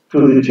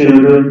to the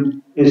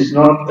children is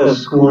not a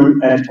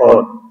school at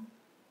all.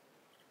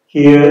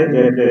 Here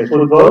they play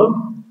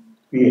football.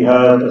 We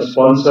have a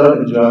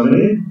sponsor in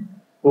Germany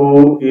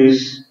who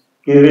is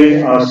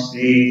giving us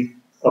the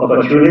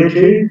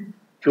opportunity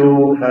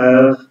to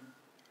have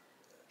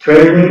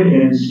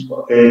training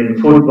in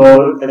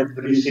football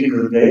every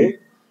single day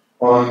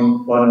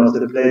on one of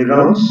the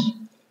playgrounds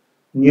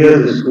near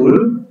the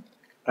school,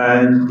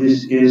 and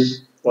this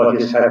is what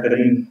is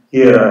happening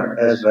here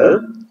as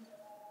well.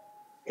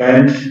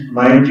 And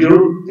mind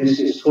you, this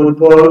is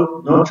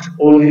football not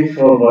only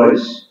for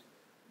boys,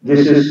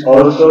 this is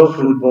also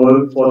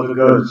football for the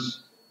girls.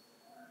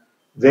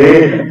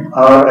 They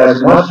are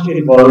as much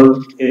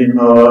involved in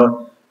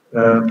our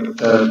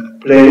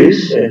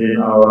plays and in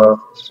our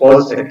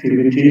sports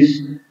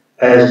activities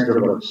as the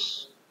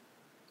boys.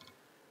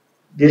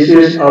 This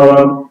is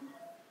our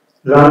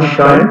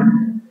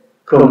lunchtime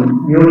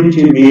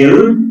community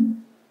meal,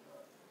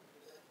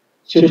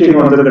 sitting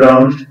on the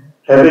ground,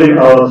 having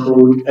our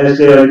food as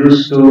they are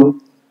used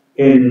to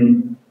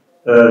in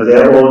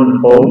their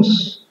own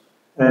homes.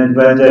 And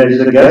when there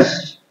is a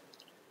guest,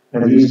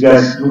 and these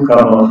guests do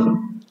come often,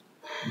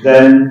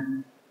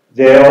 then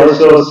they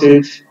also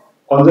sit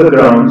on the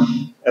ground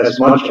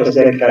as much as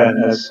they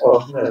can, as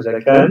often as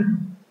they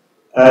can,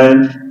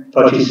 and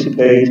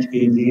participate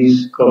in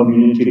these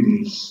community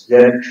meals.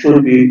 There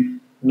should be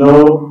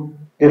no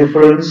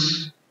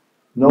difference,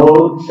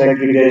 no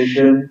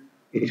segregation.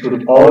 It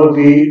should all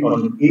be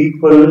on an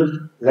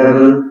equal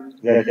level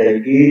that they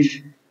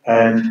eat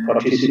and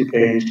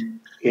participate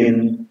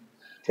in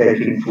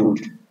taking food.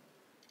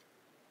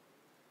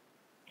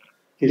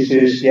 This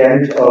is the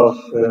end of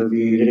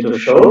the little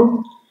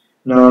show.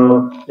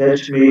 Now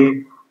let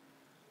me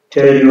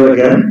tell you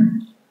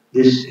again,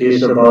 this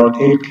is about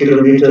 8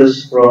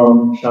 kilometers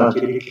from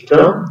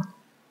Shantiniketa,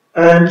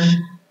 and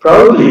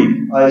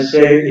proudly I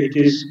say it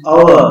is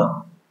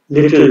our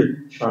little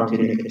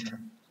Shantiniketa.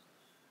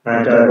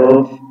 And I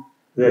hope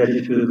that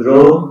it will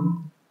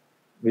grow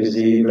with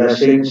the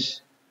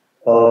blessings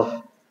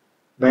of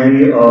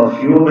many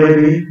of you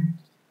maybe,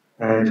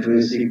 and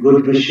with the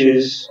good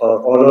wishes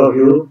of all of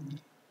you,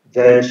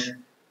 that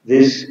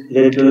this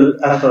little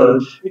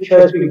effort, which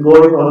has been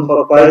going on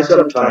for quite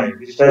some time,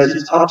 which has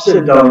its ups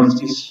and downs,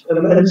 its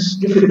immense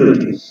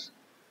difficulties,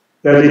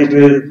 that it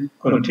will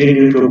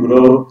continue to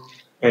grow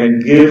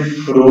and give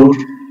fruit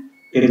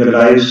in the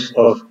lives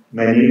of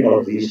many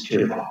of these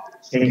children.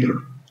 Thank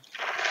you.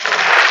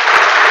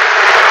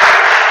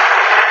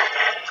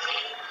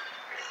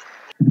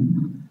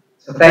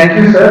 So thank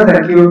you, sir.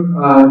 Thank you,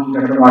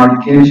 Dr. Martin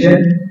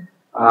Kampchen,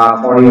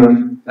 for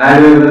your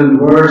valuable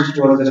words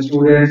towards the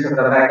students and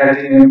the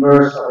faculty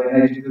members of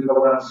Nit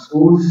Durgapur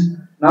schools.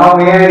 Now,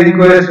 may I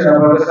request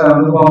Professor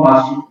Anupam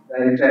Basu,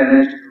 Director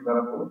Nit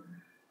Durgapur,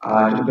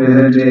 to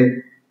present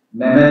a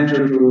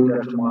memento to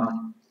Dr. Martin.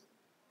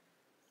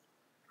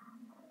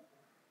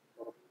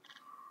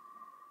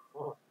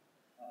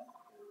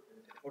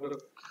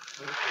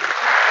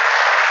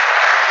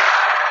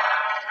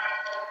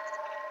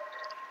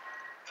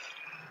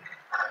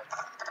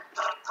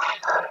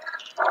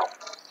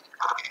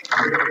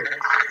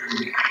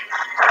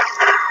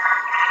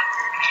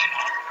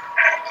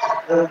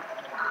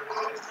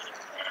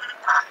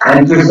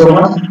 Thank you so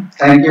much.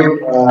 Thank you,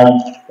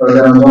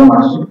 Professor Anupam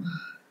Basu.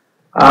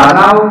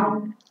 Now,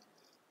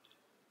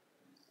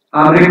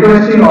 I'm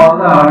requesting all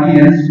the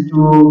audience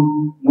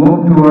to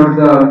move towards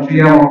the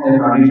atrium of the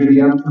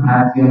auditorium to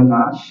have their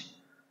lunch.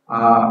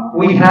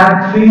 We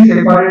have three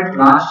separate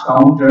lunch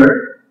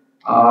counter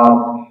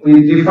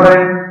with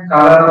different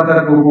color of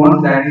the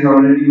coupons that is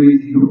already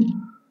with you.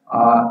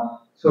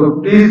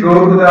 So please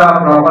go to the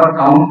proper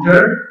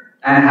counter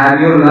and have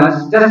your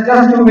lunch. Just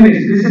 2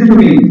 minutes. Listen to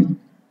me.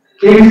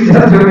 Kids,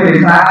 just 2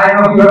 minutes. I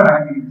know you are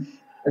happy.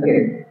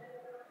 Okay.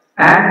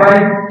 And by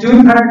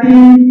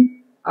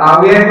 2:30,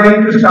 we are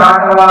going to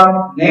start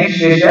our next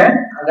session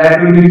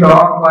that will be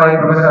taught by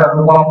Professor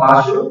Anupam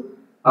Basu.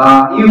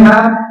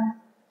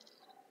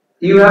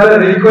 You have a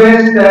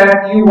request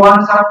that you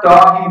want some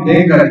talk in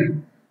Bengali.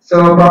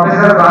 So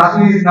Professor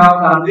Basu is now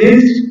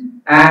convinced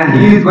and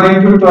he is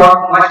going to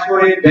talk much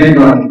more in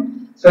Bengali.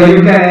 So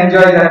you can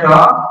enjoy the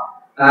talk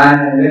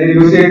and very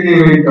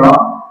lucidly we will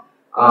talk.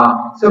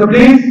 So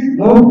please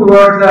move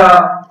towards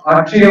the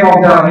atrium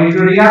of the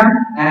auditorium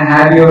and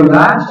have your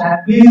lunch,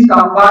 and please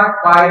come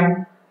back by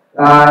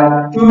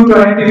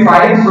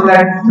 2:25 so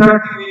that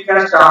 2:30 we can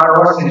start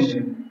our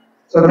session.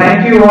 So thank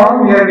you all.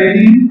 We are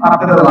waiting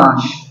after the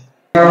lunch.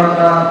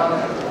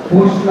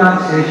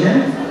 Post-lunch session.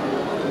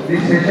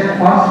 This session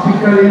first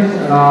speaker is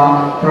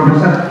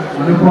Professor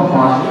Anupam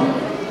Basu.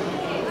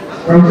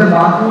 Professor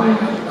Basu is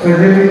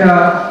presently the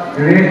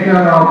director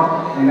of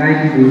Nit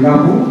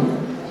Durgapur.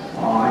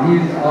 He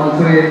is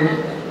also a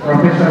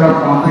professor of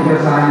computer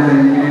science and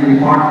engineering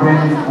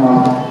department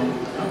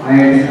at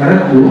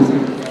Kharagpur.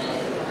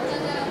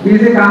 He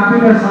is a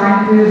computer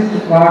scientist,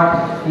 but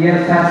he has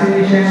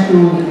fascination to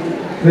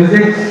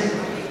physics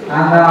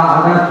and the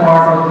other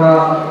part of the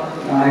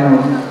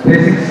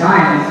basic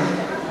science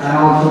and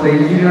also the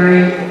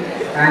engineering,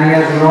 and he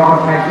has a lot of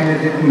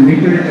fascination to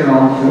literature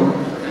also.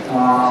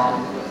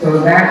 So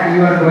that you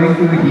are going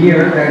to hear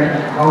that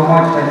how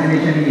much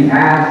fascination he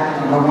has,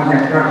 how much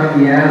attraction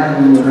he has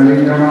to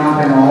Rabindranath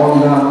and all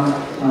the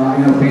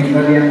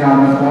Bengali and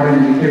other foreign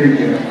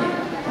literature.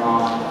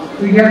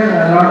 So he has a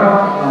lot of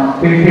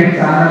patents.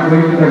 I am not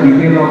going to the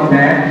detail of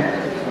that.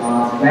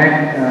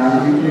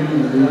 We will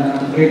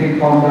get it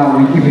from the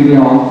Wikipedia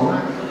also.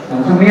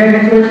 So may I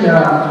request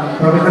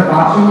Professor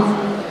Basu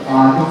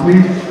to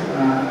please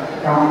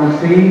come on the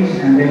stage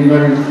and deliver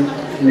his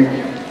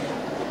lecture.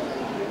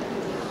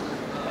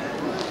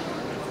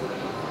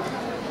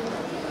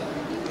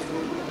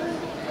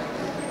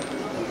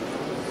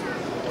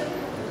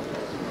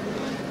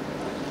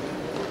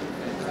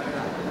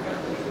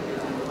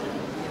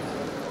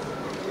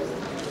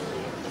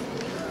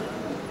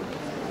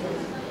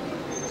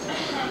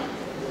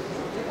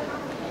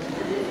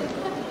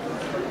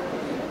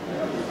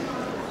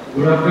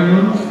 Good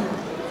afternoon.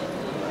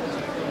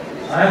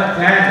 I have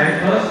planned, I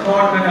first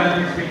thought that I will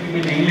be speaking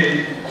in English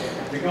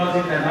because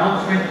in the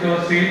announcement it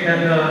was said that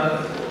the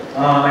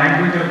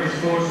language of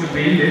discourse should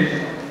be English.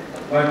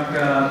 But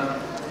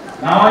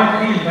now I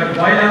feel that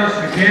while I was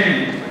preparing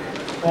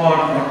for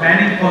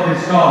planning for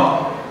this talk,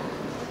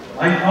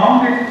 I found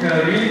it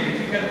really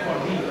difficult for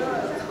me, a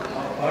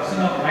person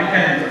of my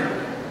caliber,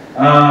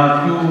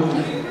 to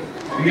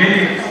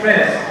really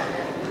express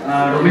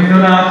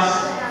Rabindranath's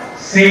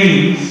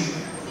sayings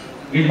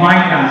in my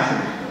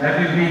translation. That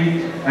will be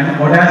an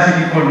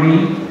audacity for me.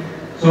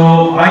 So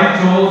I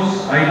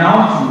now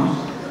choose,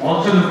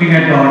 also looking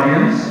at the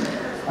audience,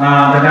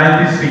 that I will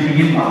be speaking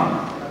in Bangla.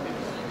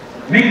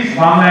 Mixed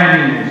Bangla and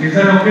English. Is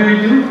that okay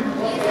with you?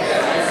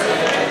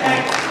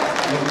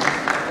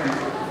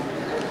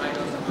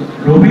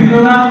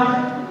 Rabindranath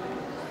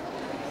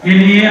কে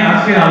নিয়ে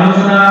আজকের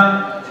আলোচনা,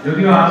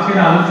 যদিও আজকের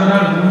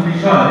আলোচনার মূল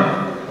বিষয়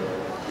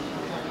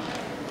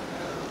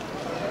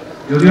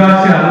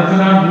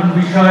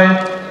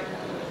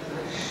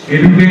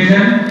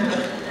education,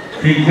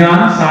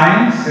 বিজ্ঞান,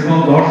 science এবং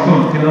দর্শন,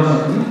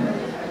 ফিলোসফি,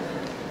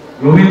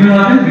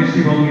 রবীন্দ্রনাথের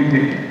দৃষ্টিভঙ্গি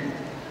থেকে।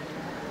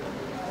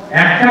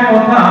 একটা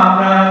কথা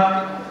আমরা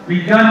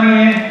বিজ্ঞান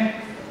নিয়ে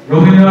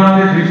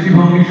রবীন্দ্রনাথের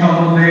দৃষ্টিভঙ্গি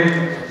সম্বন্ধে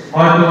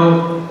হয়তো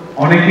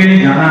অনেকেরই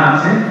জানা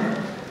আছে।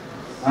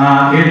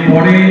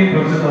 এরপরে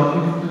প্রফেসর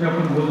দত্তগুপ্ত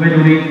যখন বলবেন,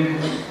 উনি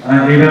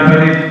এই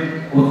ব্যাপারে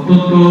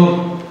অত্যন্ত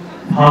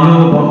ভালো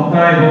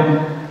বক্তা এবং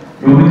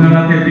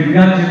রবীন্দ্রনাথের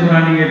বিজ্ঞান চেতনা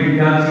নিয়ে,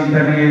 বিজ্ঞান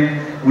চিন্তা নিয়ে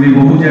উনি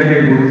বহু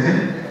জায়গায় বলেছেন।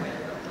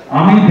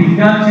 আমি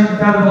বিজ্ঞান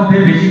চিন্তার মধ্যে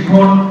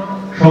বেশিক্ষণ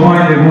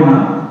সময় দেব না,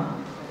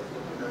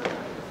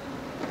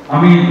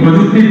 আমি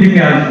প্রযুক্তির দিকে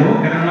আসবো।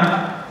 কেননা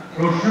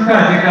প্রশ্নটা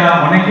যেটা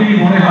অনেকেরই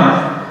মনে হয়,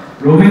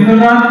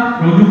 রবীন্দ্রনাথ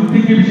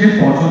প্রযুক্তিকে বিশেষ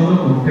পছন্দ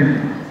করতেন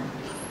না।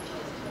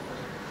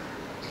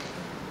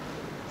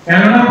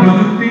 কেননা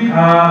প্রযুক্তি,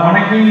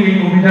 অনেকেই এই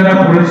কবিতাটা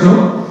পড়েছ,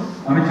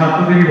 আমি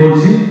ছাত্রদেরই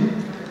বলছি,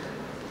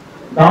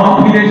 দাও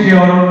ফিরে সে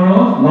অরণ্য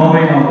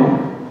নবে নগর।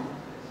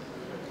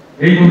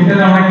 এই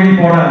কবিতাটা অনেকেরই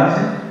পড়া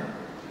আছে,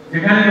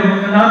 যেখানে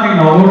রবীন্দ্রনাথ এই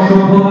নগর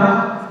সভ্যতা,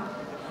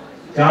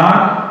 যার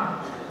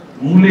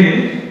মূলে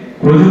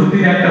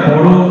প্রযুক্তির একটা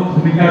বড়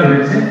ভূমিকা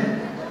রয়েছে,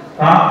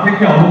 তার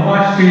থেকে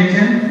অবকাশ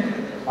চেয়েছেন,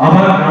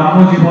 আবার গ্রাম্য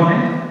জীবনে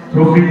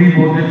প্রকৃতির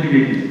মধ্যে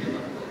ফিরে গিয়েছে।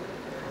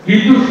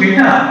 কিন্তু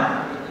সেটা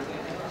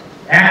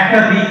একটা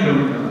দিক।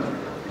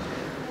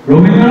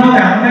 রবীন্দ্রনাথ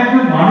এমন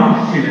একজন মানুষ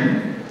ছিলেন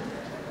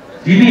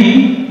যিনি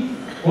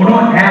কোনো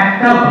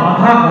একটা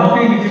বাধা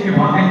পথে নিজেকে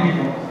বাঁধেননি।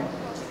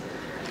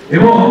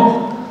 এবং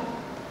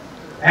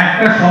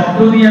একটা শব্দ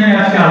দিয়ে আমি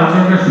আজকে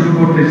আলোচনাটা শুরু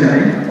করতে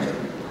চাই,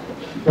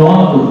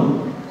 দ্বন্দ্ব।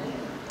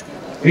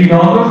 এই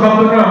দ্বন্দ্ব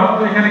শব্দটার অর্থ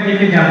এখানে কে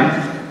কে জানে?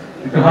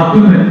 একটু হাত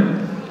তুলবেন।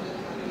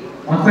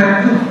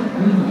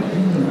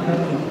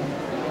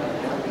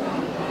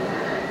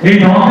 এই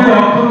দ্বন্দ্বের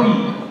অর্থ কি?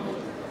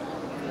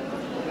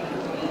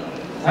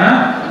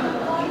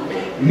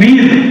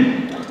 মিল।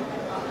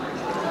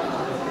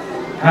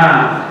 হ্যাঁ,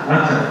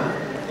 আচ্ছা,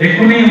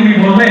 এক্ষুনি উনি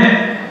বললেন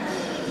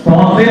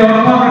দ্বন্দ্বের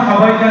অর্থ আমরা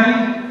সবাই জানি।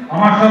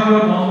 আমার সঙ্গে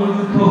ওর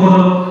দ্বন্দ্বযুদ্ধ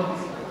হলো,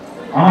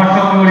 আমার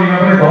সঙ্গে ওর এই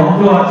ব্যাপারে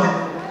দ্বন্দ্ব আছে।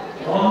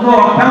 দ্বন্দ্ব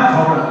অর্থাৎ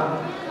ঝগড়া।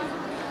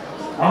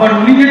 আবার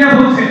উনি যেটা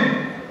বলছেন,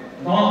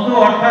 দ্বন্দ্ব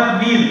অর্থাৎ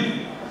মিল।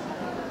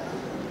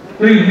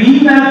 তো এই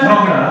মিল আর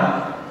ঝগড়া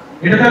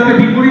এটা তো একটা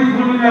বিপরীত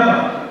ধর্মী ব্যাপার,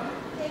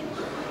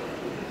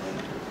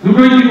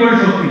 দুটোই কি করে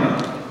সত্যি হয়?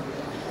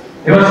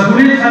 এবার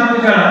স্কুলের ছাত্র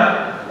যারা,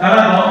 তারা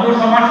দ্বন্দ্ব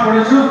সমাস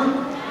পড়েছো?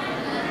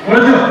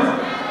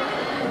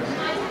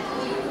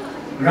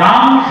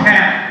 রাম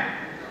শ্যাম,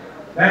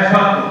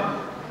 ব্যাসবাক্য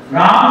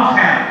রাম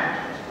শ্যাম,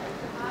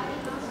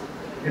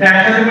 এটা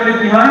একসাথে বলে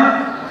কি হয়?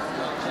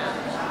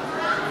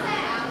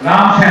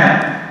 রাম শ্যাম।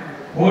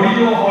 হরি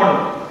ও হর,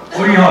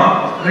 হরিহর,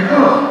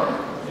 দেখো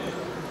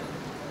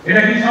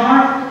এটা কি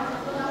সমাস?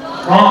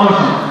 দ্বন্দ্ব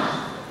সমাস।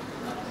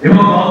 এবং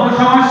দ্বন্দ্ব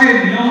সমাসের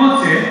নিয়ম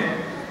হচ্ছে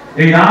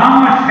এই রাম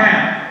আর শ্যাম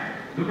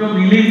দুটো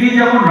মিলে গিয়ে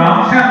যখন রাম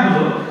শ্যাম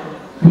হলো,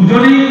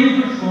 দুজনেই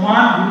কিন্তু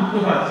সমান গুরুত্ব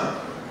পাচ্ছে,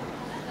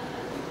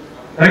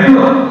 তাই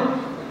তো?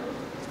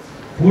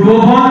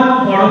 পূর্বপদ এবং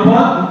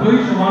পরপদ দুটোই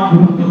সমান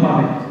গুরুত্ব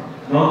পাবে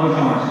দ্বন্দ্ব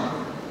সমাসে,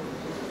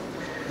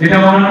 যেটা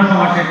অন্যান্য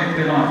সমাসের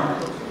ক্ষেত্রে নয়।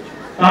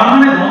 তার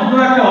মানে দ্বন্দ্ব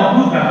একটা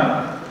অদ্ভুত ব্যাপার।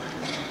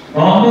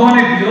 দ্বন্দ্ব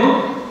মানে বিয়োগ,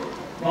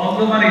 দ্বন্দ্ব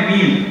মানে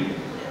মিল,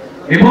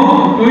 এবং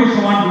দুটোই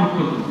সমান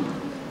গুরুত্বপূর্ণ।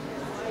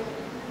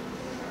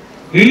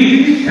 এই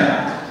জিনিসটা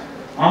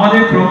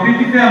আমাদের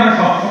প্রকৃতিতে আমরা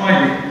সবসময়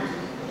দেখি।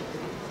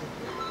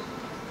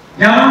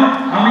 যেমন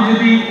আমি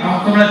যদি,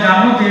 তোমরা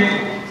জানো যে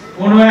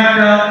কোনো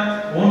একটা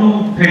অণু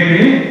থেকে,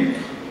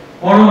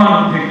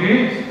 পরমাণু থেকে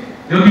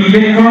যদি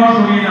ইলেকট্রন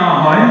সরিয়ে নেওয়া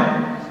হয়,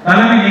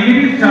 তাহলে আমি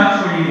নেগেটিভ চার্জ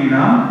সরিয়ে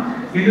নিলাম,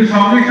 কিন্তু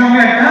সঙ্গে সঙ্গে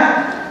একটা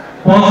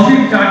পজিটিভ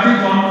চার্জের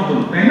জন্ম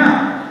হলো, তাই না?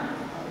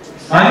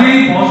 আগে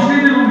এই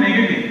পজিটিভ এবং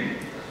নেগেটিভ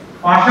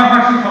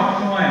পাশাপাশি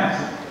সবসময়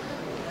আছে।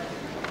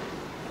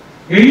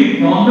 এই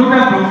দ্বন্দ্বটা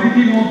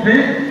প্রকৃতির মধ্যে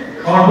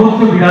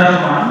সর্বত্র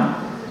বিরাজমান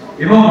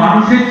এবং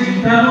মানুষের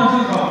চিন্তার মধ্যে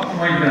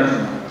সবসময়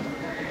বিরাজমান।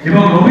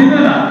 এবং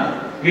রবীন্দ্রনাথ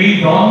এই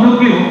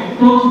দ্বন্দ্বকে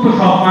অত্যন্ত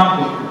সম্মান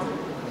করতেন।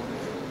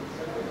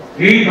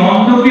 এই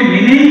দ্বন্দ্বকে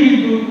মেনেই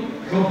কিন্তু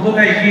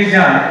সভ্যতা এগিয়ে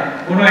যায়।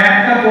 কোনো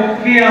একটা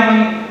পক্ষে আমি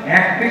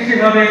একটা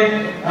সেভাবে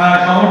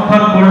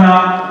সমর্থন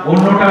করলাম,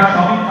 অন্যটা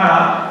সবই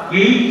খারাপ,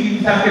 এই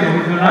চিন্তাকে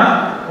রবীন্দ্রনাথ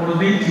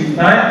কোনোদিন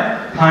চিন্তায়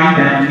ঠাঁই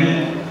দেননি।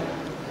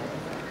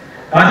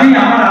 কাজেই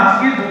আমার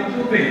আজকের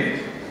বক্তব্যে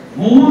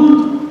মূল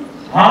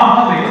ভাব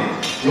হবে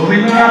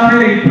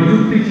রবীন্দ্রনাথের এই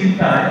প্রযুক্তি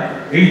চিন্তায়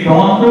এই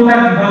দ্বন্দ্বটা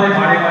কিভাবে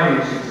বারে বারে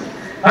এসেছে।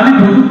 খালি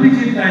প্রযুক্তি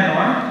চিন্তায়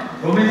নয়,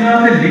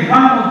 রবীন্দ্রনাথের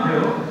লেখার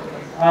মধ্যেও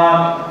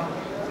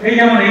এই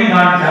যেমন এই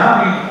গানটা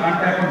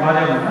এখন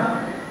বাজাবো না,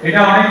 এটা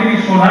অনেকেরই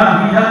শোনা,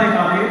 দুই হাতে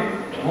কাঁধে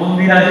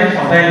মন্দিরাজে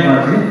সদাই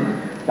বাজে,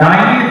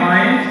 ডাইনের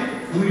মায়ের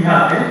দুই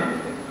হাতে।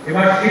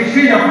 এবার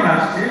শেষে যখন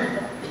আসছে,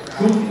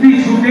 শুক্তি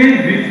ছুটে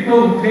নৃত্য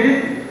উঠে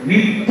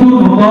নিত্য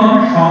নূতন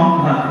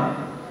সংঘাত।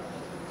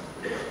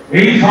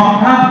 এই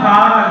সংঘাত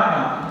কার আর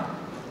কার?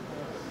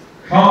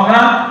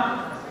 সংঘাত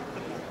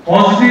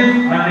পজিটিভ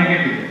আর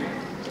নেগেটিভ,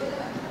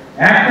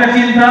 একটা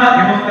চিন্তা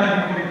এবং তার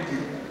বিপরীত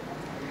চিন্তা,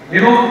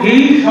 এবং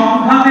এই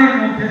সংঘাতের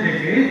মধ্যে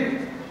থেকে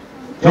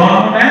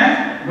জন্ম নেয়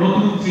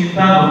নতুন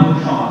চিন্তা, নতুন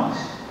সমাজ।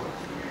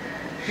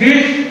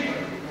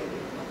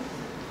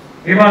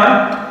 এবার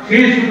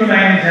শেষ দুটো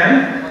লাইনে যাই।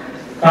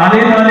 তালে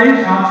তালে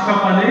সাত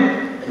সকালে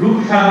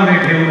রূপসাগরে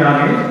ঢেউ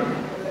লাগে,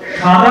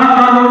 সাদা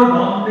কালোর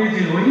দ্বন্দ্বে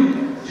যে ওই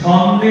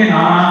ছন্দে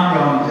নানান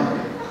রং যাবে।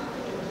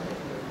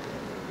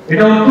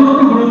 এটা অত্যন্ত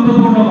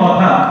গুরুত্বপূর্ণ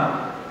কথা।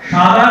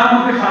 সাদার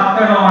মধ্যে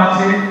সাতটা রং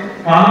আছে,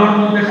 কালোর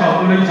মধ্যে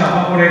সবগুলোই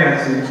চাপা পড়ে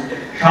গেছে।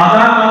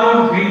 সাদা কালোর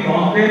এই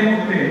দ্বন্দ্বের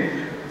মধ্যে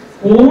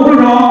কোন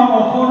রং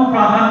কখন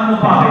প্রাধান্য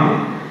পাবে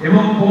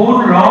এবং কোন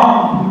রং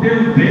ফুটে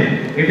উঠবে,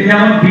 এটা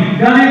যেমন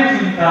বিজ্ঞানের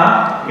চিন্তা,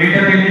 এটা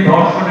তেমনি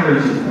দর্শনের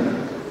চিন্তা।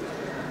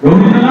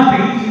 রবীন্দ্রনাথ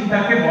এই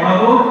চিন্তাকে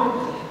বরাবর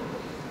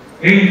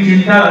এই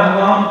চিন্তা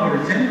অবগাহন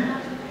করেছেন।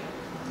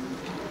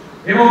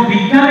 এবং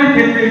বিজ্ঞানের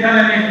ক্ষেত্রে এখানে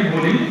আমি একটু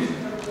বলি,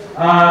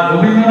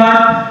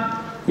 রবীন্দ্রনাথ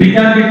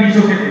বিজ্ঞানকে কি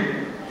চোখে দেখেন?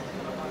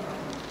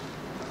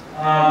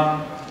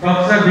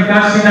 প্রফেসর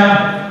বিকাশ সিনহার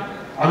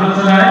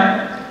আলোচনায়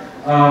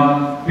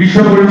বিশ্ব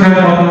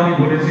পরিচয়ের কথা উনি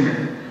বলেছিলেন।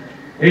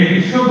 এই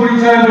বিশ্ব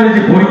পরিচয় বলে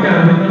যে বইটা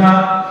রবীন্দ্রনাথ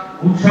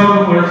উৎসর্গ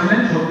করেছিলেন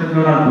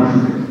সত্যেন্দ্রনাথ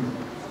বসুকে,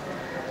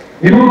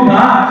 এবং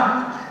তার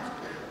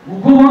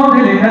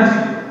মুখবন্ধে লেখা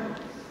ছিল,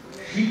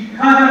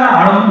 শিক্ষা যারা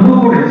আরম্ভ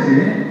করেছে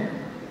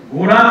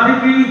গোড়া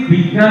থেকেই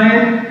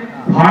বিজ্ঞানের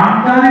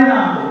ভান্ডারে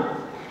নামো,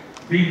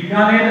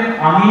 বিজ্ঞানের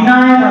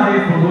আঙিনায় তাদের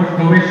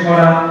প্রবেশ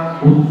করা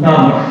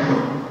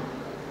অত্যাবশ্যক।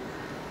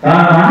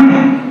 তার মানে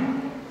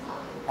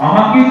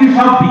আমাকে যে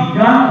সব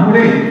বিজ্ঞান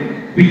পড়ে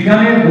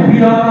বিজ্ঞানের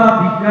গভীরতা,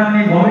 বিজ্ঞান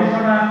নিয়ে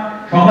গবেষণা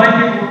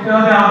সবাইকে করতে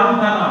হবে আদৌ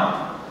তা নয়,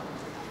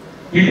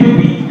 কিন্তু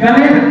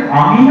বিজ্ঞানের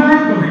আঙিনায়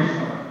প্রবেশ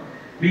করা,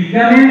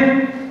 বিজ্ঞানের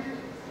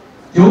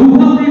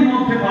চৌহদ্দির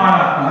মধ্যে পা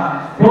রাখা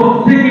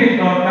প্রত্যেকের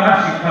দরকার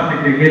শিক্ষা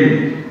পেতে গেলে।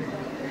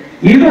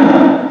 এবং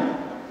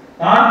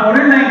তারপরে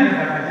লাইনে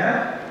দেখা যায়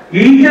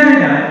এই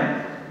জায়গায়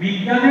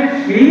বিজ্ঞানের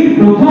সেই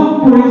প্রথম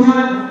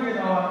পরিচয় ঢুকিয়ে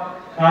দেওয়া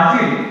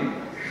কাজে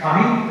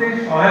সাহিত্যের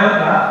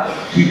সহায়তা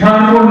স্বীকার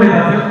করলে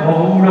তাতে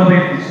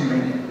অগৌরবের কিছু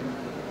নেই।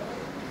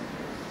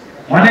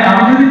 মানে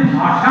আমি যদি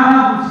ভাষা না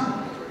বুঝি,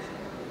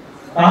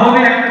 তাহলে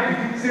একটা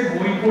ফিজিক্সের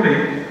বই পড়ে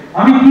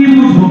আমি কি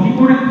বুঝবো, কি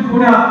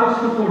করে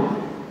আত্মস্থ করবো?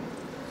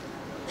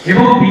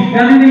 এবং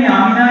বিজ্ঞানের এই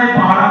আঙিনায়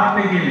পা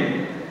রাখতে গেলে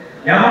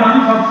যেমন আমি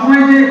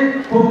সবসময় যে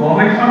খুব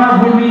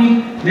গবেষণাধর্মী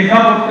লেখা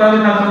পড়তে হবে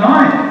তা তো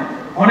নয়,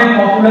 অনেক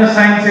পপুলার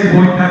সায়েন্সের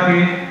বই থাকে,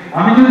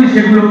 আমি যদি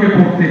সেগুলোকে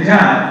পড়তে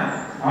চাই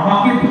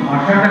আমাকে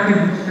ভাষাটাকে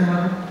বুঝতে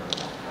হবে,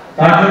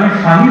 তার জন্য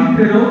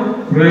সাহিত্যেরও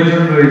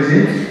প্রয়োজন রয়েছে।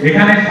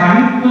 এখানে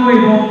সাহিত্য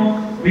এবং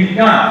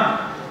বিজ্ঞান,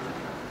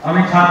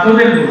 আমি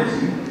ছাত্রদের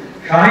বলছি,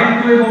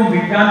 সাহিত্য এবং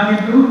বিজ্ঞান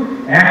কিন্তু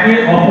একে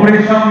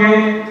অপরের সঙ্গে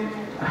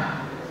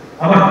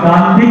আবার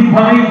গান্ধিক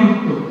ভাবেই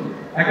যুক্ত।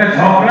 একটা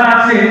ঝগড়া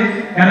আছে,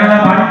 কেননা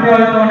বাড়িতে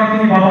হয়তো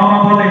অনেকেই বাবা মা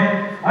বলে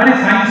আরে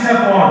সায়েন্সটা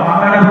পড়,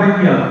 বাংলাটা বই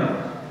কি হবে,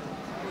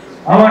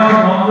 আবার সে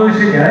বন্ধ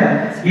এসে যায়।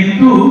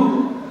 কিন্তু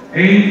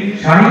এই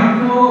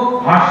সাহিত্য,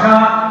 ভাষা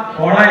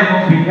পড়া এবং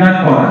বিজ্ঞান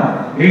পড়া,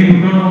 এই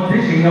দুটোর মধ্যে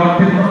সেই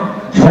অর্থে কোনো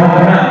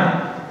ঝগড়া নেই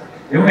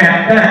এবং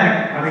একটা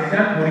আরেকটা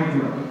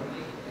পরিপূরক।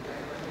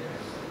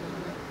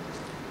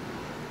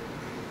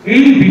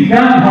 এই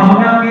বিজ্ঞান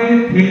ভাবনাকে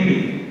থেকে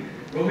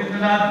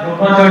রবীন্দ্রনাথ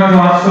ব্রহ্মচর্য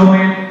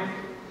আশ্রমের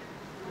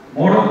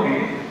মোড়কে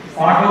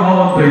পাঠভবন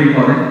তৈরি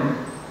করেন।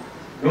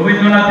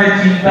 রবীন্দ্রনাথের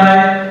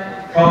চিন্তায়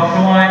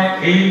সবসময়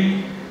এই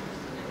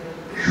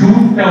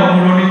সুরটা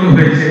অনুরণিত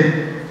হয়েছে,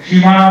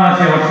 সীমার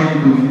মাঝে অসীম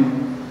তুমি।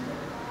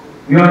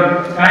 You are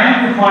trying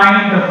to find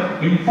the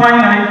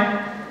infinite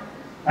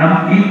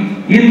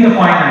in the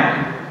finite.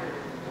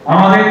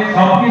 আমাদের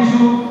সবকিছু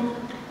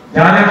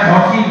যা যা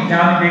সসীম, যা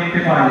আমি দেখতে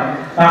পাই,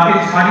 তাকে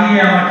ছাড়িয়ে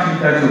আমার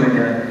চিন্তা চলে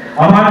যায়।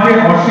 আমার যে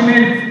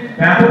অসীমের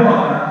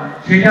ব্যাপকতা,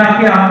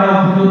 সেটাকে আমরা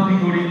উপলব্ধি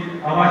করি,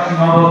 আবার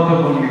সীমাবদ্ধ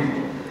করি,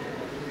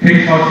 সেই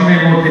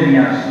সসীমের মধ্যে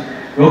নিয়ে আসি।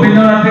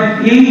 রবীন্দ্রনাথের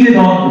এই যে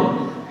দ্বন্দ্ব,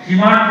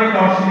 সীমার থেকে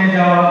অসীমে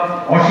যাওয়া,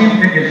 অসীম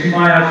থেকে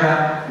সীমায় আসা,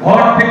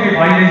 ঘর থেকে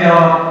বাইরে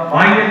যাওয়া,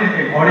 বাইরে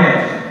থেকে ঘরে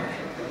আসা,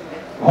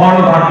 ঘর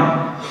বাড়ি,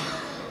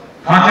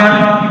 খাঁচার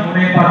পাখি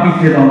মনের পাখির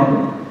যে দ্বন্দ্ব,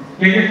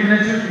 কে কে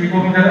শুনেছো এই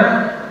কবিতাটা?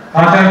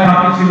 খাঁচার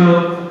পাখি ছিল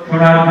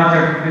সোনার খাঁচা,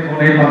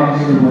 মনের পাখি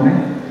ছিল মনে,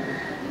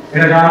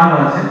 এটা গানও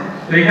আছে।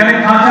 তো এখানে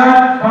খাঁচার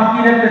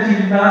পাখির একটা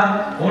চিন্তা,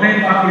 মনের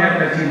পাখির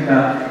একটা চিন্তা,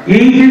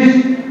 এই যে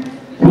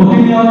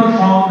প্রতিনিয়ত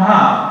সংখ্যা,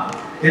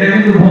 এটা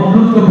কিন্তু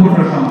বন্ধুত্বপূর্ণ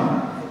সংখ্যা।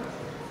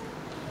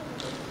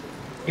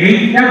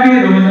 এইটাকে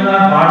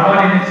রবীন্দ্রনাথ বারবার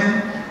এনেছেন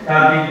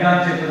তার বিজ্ঞান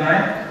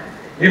চেতনায়,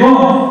 এবং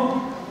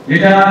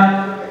যেটা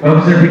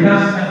প্রফেসর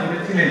বিকাশ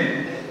বলেছিলেন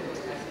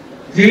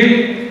যে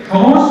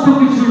সমস্ত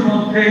কিছুর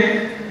মধ্যে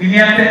তিনি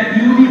একটা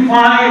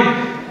ইউনিফাইড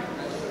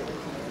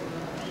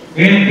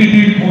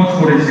এন্টিটির খোঁজ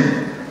করেছেন।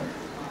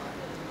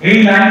 এই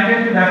লাইনটা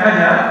একটু দেখা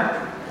যায়,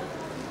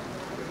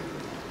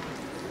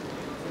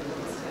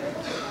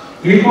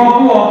 একক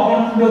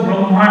অখণ্ড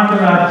ব্রহ্মাণ্ড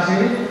রাজ্যে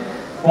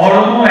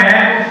পরম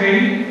এক সেই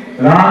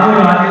রাজ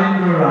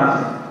রাজেন্দ্র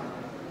রাজে,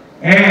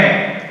 এক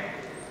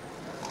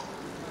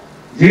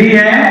যে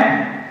এক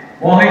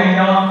বহে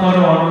নিরন্তর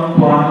অনন্ত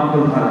আনন্দ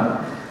ধারা,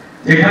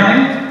 যেখানে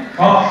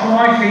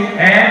সবসময় সেই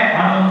এক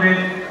আনন্দের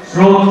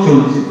স্রোত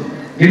চলছে,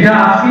 যেটা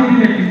আজকের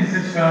দিনে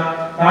ফিজিসিস্টরা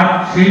তার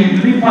সেই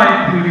ইউনিফাইড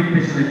থিওরির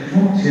পেছনে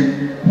ছুটছেন,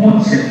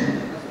 খুঁজছেন,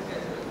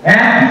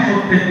 একই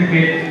সত্যের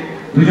দিকে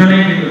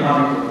দুজনেই কিন্তু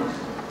ধাবিত হচ্ছে।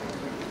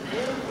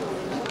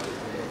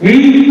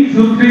 এই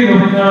সূত্রেই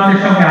রবীন্দ্রনাথের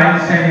সঙ্গে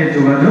আইনস্টাইনের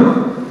যোগাযোগ।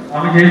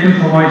 আমি যেহেতু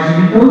সময়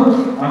সীমিত,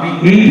 আমি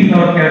এই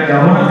বিতর্কে আর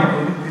যাব না, আমি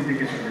প্রযুক্তির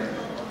দিকে চলে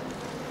আসবো।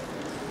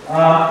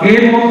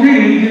 এর মধ্যে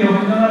এই যে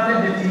রবীন্দ্রনাথের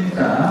যে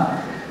চিন্তা,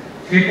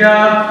 সেটা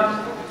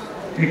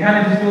এখানে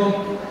দুটো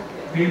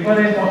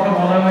পেপারের কথা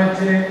বলা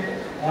হয়েছে,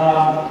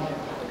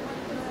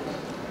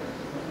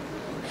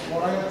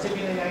 পড়া যাচ্ছে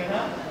কিনা জানি না,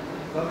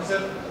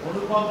 প্রফেসর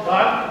অনুপম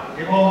গার্গ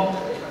এবং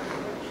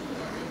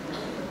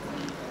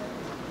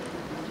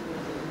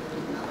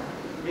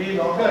এই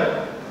লকার,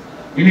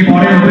 ইনি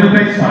পরে নোবেল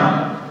প্রাইজ পান।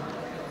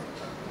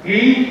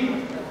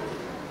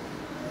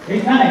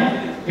 এইখানে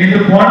কিন্তু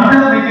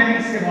কোয়ান্টাম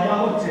মেকানিক্সকে বলা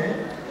হচ্ছে,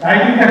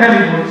 টাইপিংটা খালি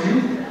বলছি,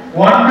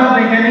 quantum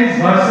mechanics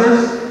versus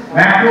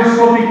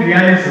macroscopic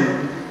realism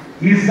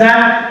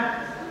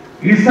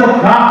is the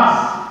flux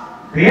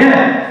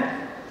there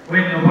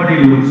when nobody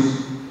looks.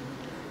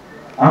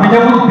 আমি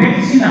যখন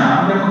দেখছি না,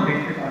 আমি যখন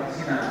দেখতে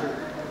পাচ্ছি না,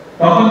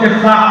 তখন যে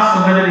ফ্লাক্স,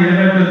 তোমাদের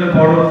 11-12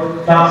 বড়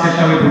ফ্লাক্সের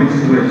সঙ্গে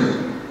পরিচিত হয়েছে,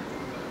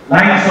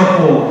 লাইনস অফ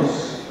ফোর্স,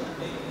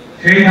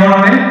 সেই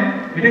ধরনের,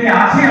 এটাকে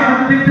আছে, আমরা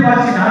তো দেখতে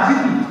পাচ্ছি না, আছে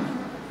কি?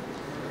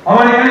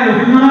 আবার এখানে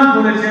রবীন্দ্রনাথ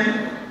বলেছেন,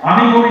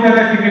 আমি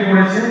কবিতাটা থেকে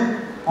পড়েছে,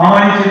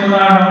 আমার এই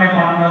চেতনার রঙে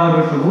পান্না হলো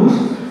সবুজ,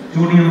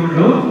 চুনি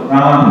উঠলো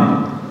রাঙানো।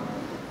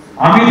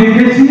 আমি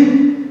দেখেছি,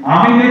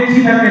 আমি দেখছি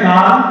তাকে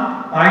লাল,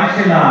 তাই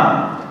সে লাল,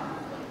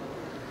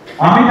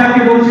 আমি তাকে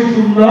বলছি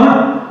সুন্দর,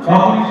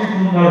 তখনই সে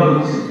সুন্দর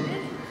হচ্ছে।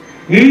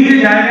 এই যে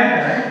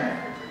জায়গাটায়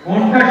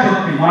কোনটা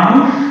সত্যি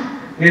মানুষ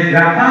এর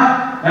দেখা,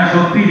 না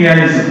সত্যি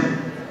রিয়ালিজম,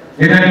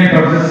 যেটা নিয়ে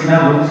প্রফেসর সিনহা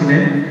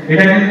বলছিলেন,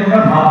 এটা কিন্তু তোমরা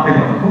ভাবতে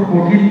পারো, খুব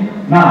কঠিন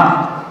না।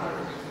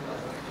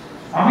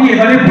 আমি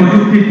এবারে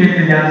প্রযুক্তির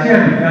ক্ষেত্রে যাচ্ছি,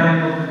 আর বিজ্ঞানের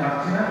মধ্যে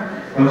যাচ্ছি না,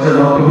 প্রফেসর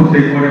দত্তগুপ্ত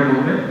এরপরে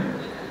বলবেন।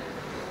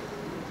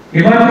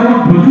 এবার যখন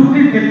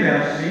প্রযুক্তির ক্ষেত্রে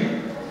আসছি,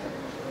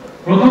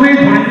 প্রথমেই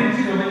ধরে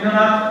নিচ্ছি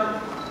রবীন্দ্রনাথ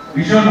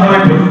ভীষণভাবে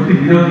প্রযুক্তি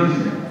বিরোধী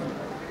ছিলেন,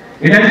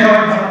 এটাই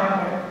সবাই ধারণা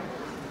করে।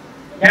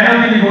 কেন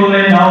তিনি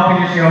বললেন নাও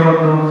ফিরে সে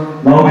অরণ্য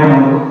লবে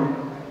নব,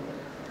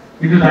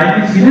 কিন্তু তাই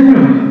কি ছিলেন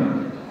রবীন্দ্রনাথ?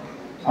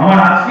 আমার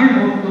আজকের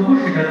বক্তব্য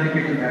সেটার দিকে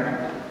একটু দেখা।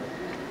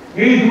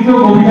 এই দুটো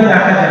কবিতা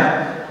দেখা যায়।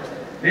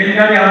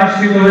 রেলগাড়ি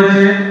আবিষ্কৃত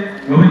হয়েছে,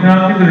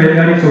 রবীন্দ্রনাথ কিন্তু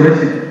রেলগাড়ি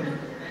চড়েছে।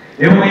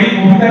 এবং এই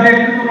কবিতাটা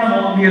একটু তোমরা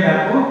মন দিয়ে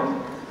দেখো,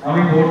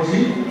 আমি পড়ছি।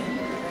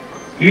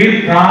 এর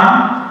প্রাণ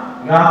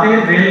রাতে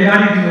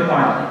রেলগাড়ি দিল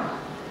পায়,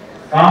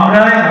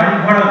 কামরায় গাড়ি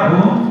ভরা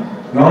ঘুম,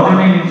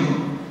 রজনী নিঝুম।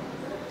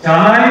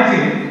 চালায় যে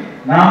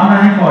নাম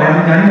নাহি কয়,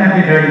 আমি জানি না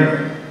কে ড্রাইভার,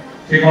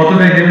 সে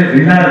কতটা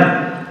রিলায়েবল।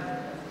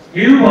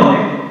 কেউ বলে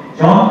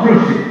যন্ত্র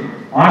সে,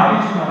 আর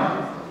কিছু নয়,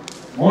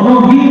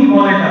 মনোহীন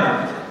বলে তারা,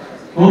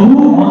 তবু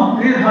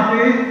মন্ত্রের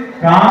হাতে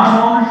প্রাণ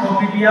মন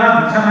সঁপি দিয়া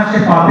বিছানা সে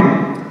পাবে।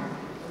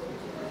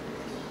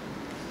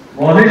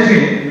 বলে সে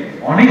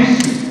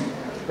অনিশ্চিত,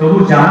 তবু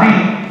জানে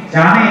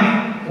জানে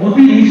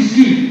অতি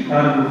নিশ্চিত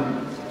তার গতি।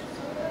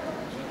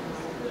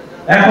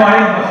 দেখো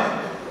আরেকবার,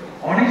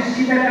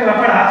 অনিশ্চিত একটা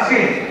ব্যাপার আছে,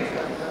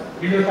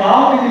 কিন্তু তাও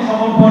তিনি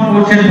সমর্পণ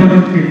করছেন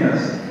প্রযুক্তির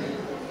কাছে।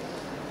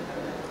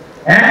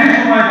 একই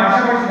সময়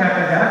পাশাপাশি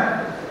দেখা যায়,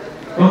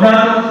 তোমরা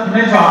তো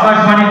শুনেছ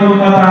আকাশবাণী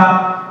কলকাতা।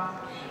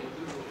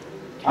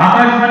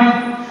 আকাশবাণী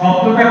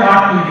শব্দটা কার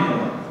তৈরি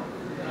করা?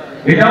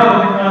 এটাও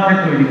রবীন্দ্রনাথের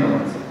তৈরি করা।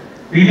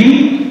 তিনি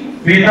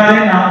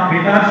বেতারের নাম,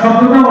 বেতার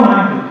শব্দটাও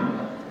ওনারই তৈরি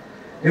করা।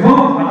 এবং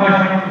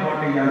আকাশবাণী তো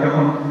বটেই,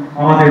 যখন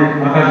আমাদের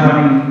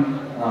আকাশবাণী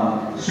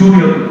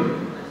স্টুডিও,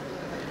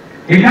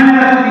 এখানে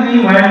তিনি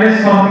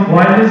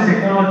ওয়্যারলেস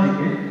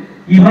টেকনোলজিকে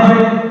কিভাবে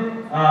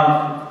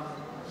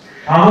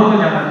স্বাগত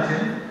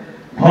জানাচ্ছেন।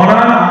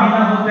 ধরার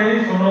আমিনা হতে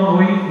শোনো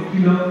ওই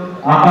উঠিল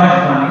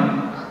আকাশবাণী,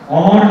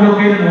 অমর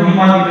লোকের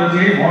মহিমা দিল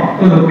যে মর্ত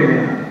লোকের।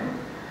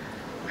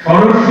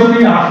 সরস্বতী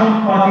আসন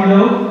পাতিল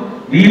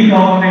নীল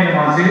গগনের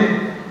মাঝে,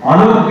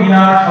 আলোক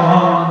বিনার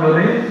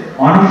সভামণ্ডলে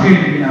মানুষের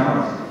বিনা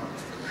বাজে।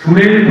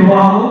 সুরের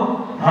প্রবাহ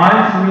ধার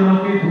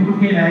সুরলোকে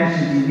দুর্গে নেয়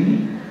সে যিনি,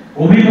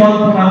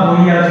 অভিকল্পনা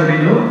বহিয়া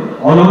চলিল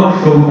অলোক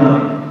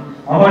সৌদামী।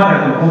 আবার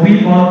দেখো,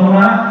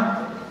 অভিকল্পনা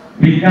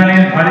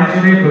বিজ্ঞানের ধারে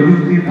চড়ে,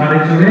 প্রযুক্তির ধারে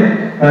চড়ে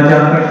তার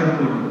যাত্রা শুরু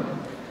করল।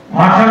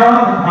 ভাষারথ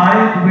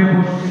ধারে পূবে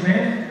পশ্চিমে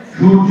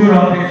সূর্য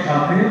রথের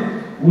সাথে,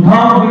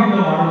 উধাও হইল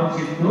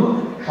মানবচিত্ত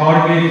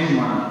স্বর্গের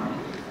সীমানা।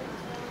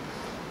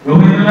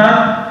 রবীন্দ্রনাথ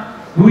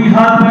দুই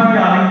হাত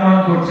ভাঙিয়ে আলিঙ্গন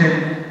করছেন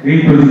এই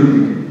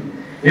প্রযুক্তিকে,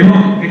 এবং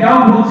এটাও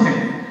বলছেন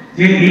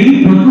যে এই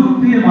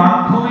প্রযুক্তির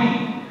মাধ্যমে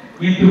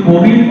কিন্তু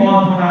কবির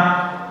কল্পনা,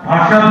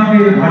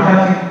 ভাষাবিদের ভাষা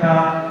চিন্তা,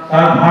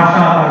 তার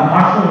ভাষা, তার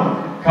ভাষণ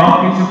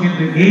সবকিছু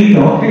কিন্তু এই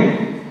রথে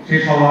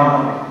শেষ হওয়ার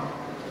হবে।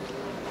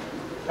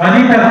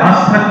 কাজেই তার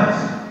আস্থা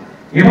আছে।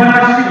 এবার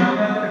আসছি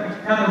রবীন্দ্রনাথের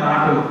বিখ্যাত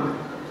নাটক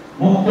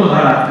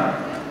মুক্তধারা।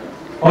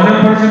 কজন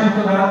পড়েছে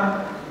মুক্তধারা?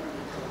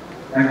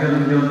 একজন,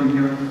 দুজন,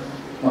 তিনজন,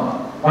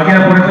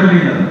 বাকিরা পড়ে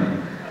ফেললেই যাবে।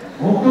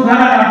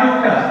 মুক্তধারা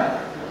নাটকটা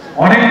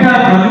অনেকটা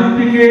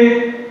প্রযুক্তিকে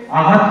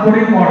আঘাত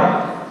করে পড়া,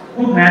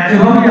 খুব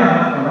ন্যায্যভাবেই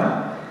আঘাত করা।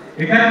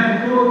 এখানে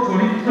দুটো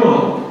চরিত্র,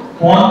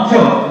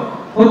 পঞ্চক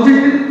হচ্ছে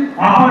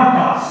আপার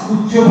কাজ,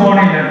 উচ্চ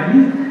বর্ণের আর কি।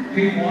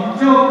 সেই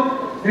পঞ্চক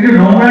একটু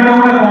নোংরা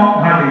নোংরা কম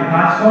ঘাটে,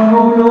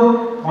 কাজকর্মগুলো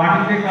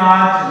মাটিতে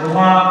কাজ,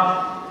 লোহা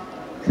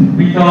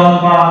পিতল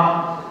বা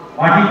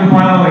মাটি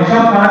কোপানো,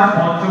 এসব কাজ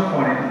পঞ্চক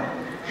করে না।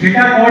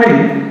 সেটা করে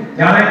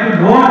যারা একটু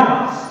লোয়ার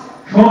কাজ,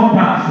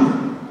 সোমপ্রাংশু।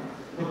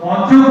 তো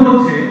পঞ্চক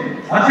বলছে,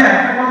 আচ্ছা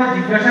একটা কথা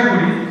জিজ্ঞাসা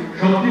করি,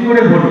 সত্যি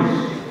করে বলিস,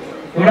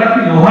 তোরা কি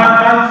লোহার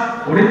কাজ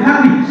করে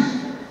থাকিস?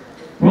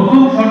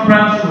 প্রথম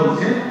সোমপ্রাংশু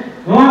বলছে,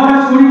 লোহার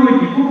কাজ করি, ওই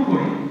কি খুব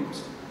করি।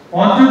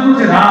 পঞ্চক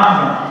বলছে, না,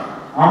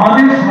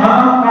 আমাদের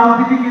সনাতন কাল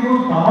থেকে কেবল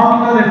তামা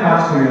পিতলের কাজ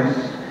করে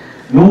আসছে,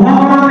 লোহা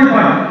করাতে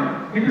পারি,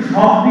 কিন্তু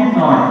সব দিন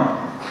নয়।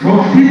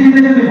 ষষ্ঠীর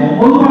দিনে যদি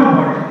মঙ্গলবার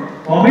পড়ে,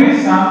 তবেই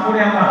স্নান করে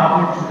আমরা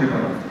হাবড় ছুতে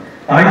পারি।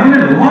 তাই বলে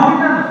লোহা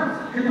পিতা না,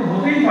 কিন্তু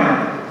হতেই পারে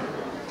না।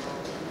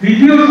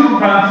 তৃতীয়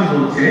সোমপ্রাংশু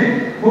বলছে,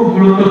 খুব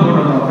গুরুত্বপূর্ণ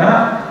কথা,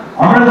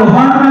 আমরা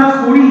লোহার কাজ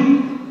করি,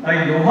 তাই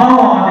লোহাও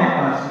আমাদের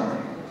কাজ করে।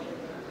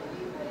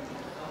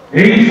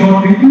 এই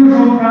তৃতীয়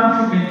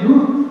সোমপ্রাংশু কিন্তু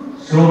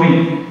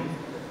শ্রমিক।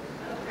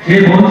 সে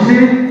বলছে,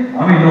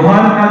 আমি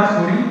লোহার কাজ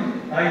করি,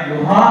 তাই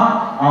লোহা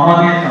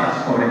আমাদের কাজ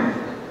করে।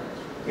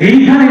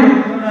 এইখানে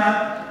রবীন্দ্রনাথ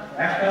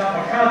একটা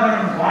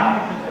অসাধারণ গান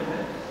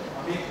লিখেছেন,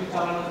 আমি একটু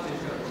চালানোর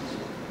চেষ্টা করছি।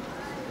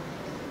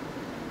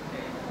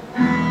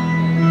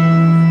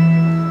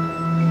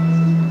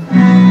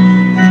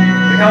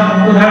 এটা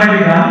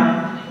মুক্তধারারই গান।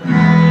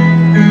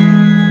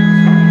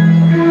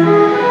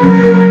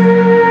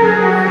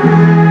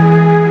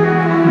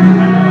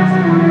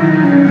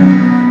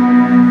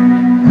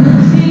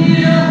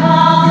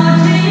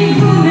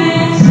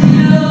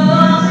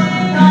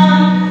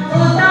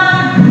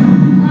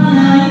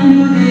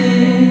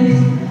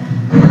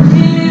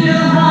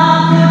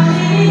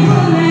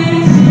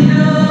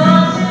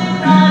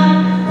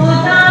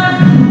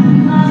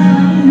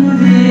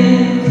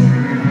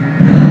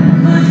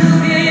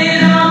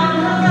 যুগের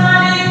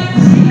অন্ধকারে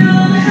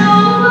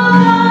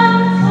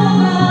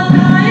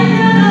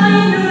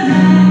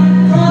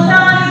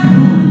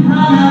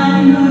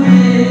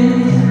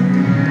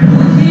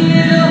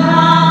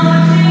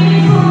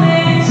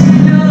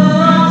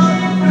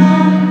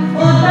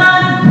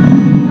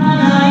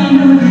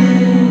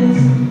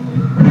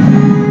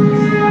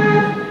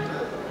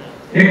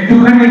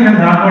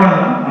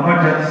করালাম, আবার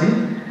যাচ্ছি।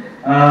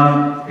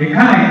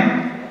 এখানে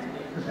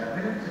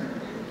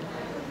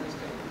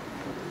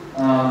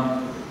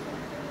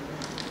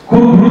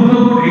খুব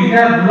গুরুত্বপূর্ণ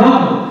এইটা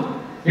মূলত,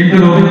 কিন্তু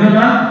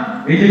রবীন্দ্রনাথ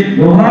এই যে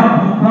লোহার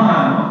মুখ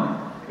ভাঙানো,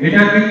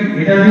 এটা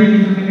দিয়ে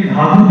কিন্তু তিনি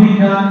ধাতু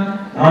বিজ্ঞান,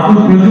 ধাতু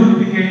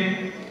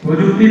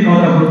প্রযুক্তির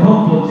কথা প্রথম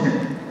বলছেন,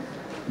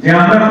 যে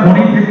আমরা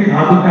খনি থেকে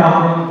ধাতুকে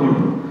আহরণ করব,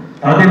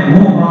 তাদের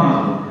মুখ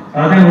ভাঙাবো,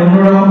 তাদের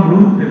অন্যরকম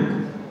রূপ দেব,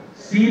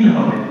 স্টিল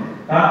হবে,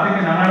 তার থেকে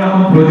নানা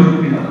রকম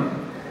প্রযুক্তি হবে।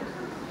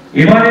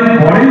 এবারে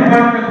পরের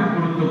পার্টটা খুব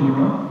গুরুত্বপূর্ণ।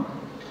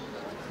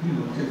 কি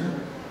হচ্ছে না?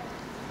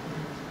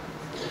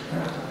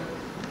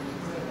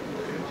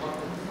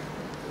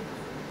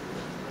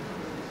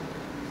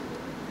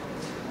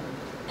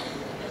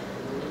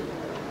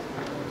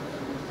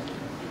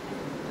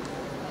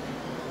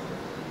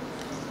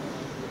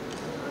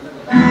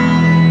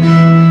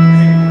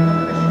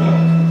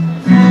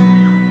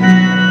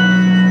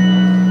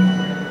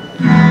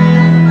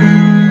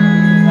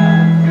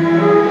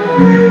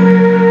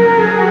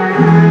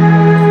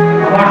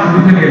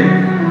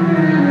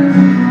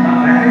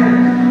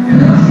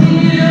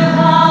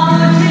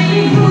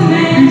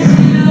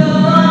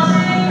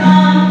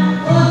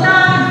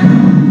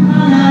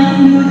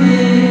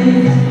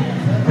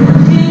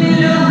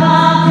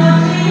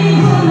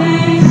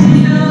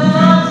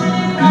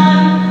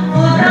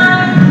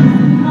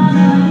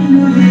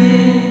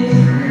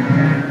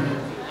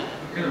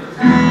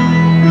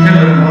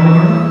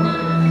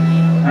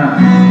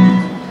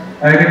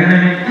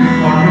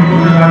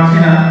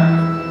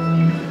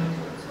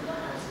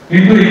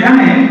 কিন্তু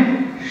এখানে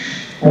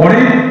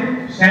পরে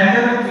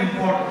স্ট্যান্ডার্ড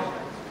ইম্পর্টেন্ট,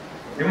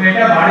 এবং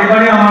এটা বারে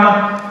বারে আমার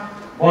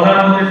বলার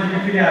মধ্যে ফিরে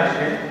ফিরে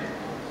আসে।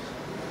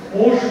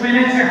 পোষ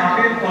মেনেছে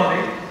হাতের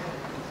তলে,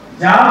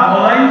 যা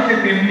বলাই সে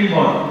তেমনি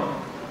বলে।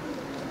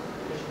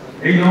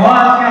 এই নোয়া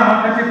আজকে আমার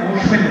কাছে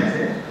পোষ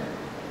মেনেছে।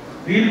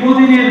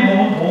 দীর্ঘদিনের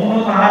মৌন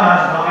তাহার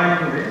আজ বাগাই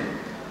করে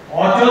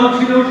অচল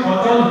ছিল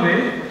সচল হয়ে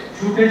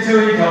ছুটেছে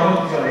ওই জগৎ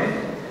জলে।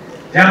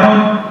 যেমন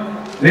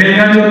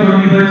রেলগাড়িও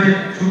তৈরি হয়েছে,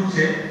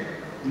 ছুটছে,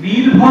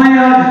 নির্ভয়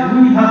আজ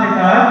দুই হাতে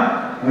তার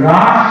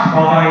রাস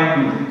বাগাই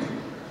করে।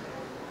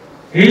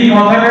 এই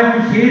কথাটা একটু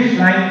শেষ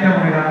লাইনটা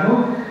মনে রাখো,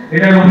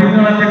 এটা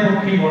রবীন্দ্রনাথের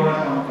পক্ষেই বলা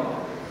সম্ভব।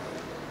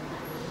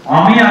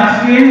 আমি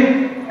আজকে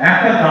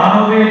একটা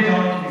দানবের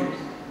জন্ম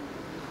দিয়েছি,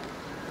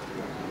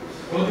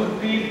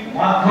 প্রযুক্তির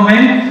মাধ্যমে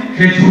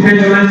সে ছুটে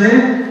চলেছে,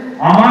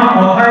 আমার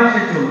কথায়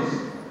সে চলছে।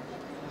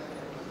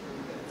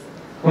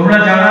 তোমরা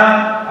যারা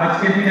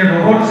আজকে দিনে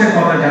রোবটসের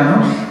কথা জানো,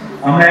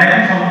 আমরা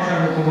একই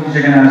সমস্যার মুখোমুখি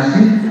সেখানে আসছি,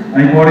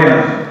 আমি পরে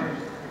আসি।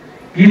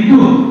 কিন্তু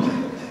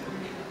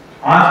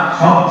আজ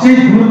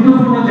সবচেয়ে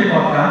গুরুত্বপূর্ণ যে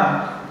কথা,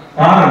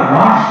 তার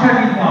রাসটা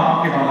কিন্তু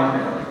আমাকে বাগাতে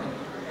হবে।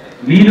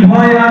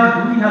 নির্ভয় আজ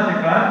দুই হাতে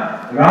তার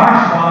রাস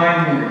বাগাই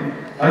করে।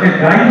 তাহলে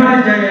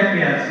ড্রাইভারের জায়গায়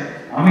কে আছে?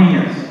 আমিই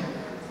আছি,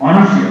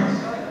 মানুষই আছে।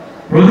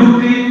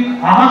 প্রযুক্তি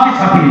আমাকে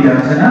ছাপিয়ে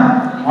যাচ্ছে না,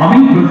 আমি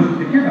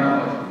প্রযুক্তিকে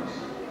ব্যবহার করছি।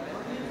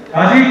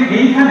 কাজে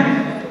এইখানে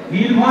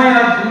নির্ভয়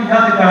আজ দুই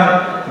হাতে তার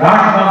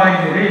রাস বাগাই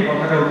করে, এই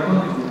কথাটা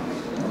অত্যন্ত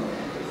গুরুত্বপূর্ণ।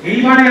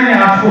 এইবারে আমি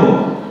আসবো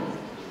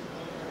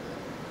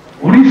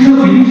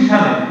 1930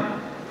 সালে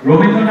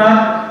রবীন্দ্রনাথ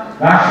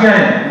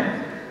রাশিয়ায়,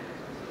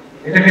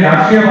 এটাকে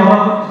রাশিয়া বাবা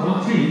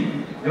বলছি,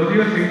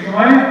 যদিও সেই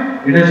সময়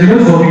এটা ছিল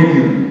সোভিয়েত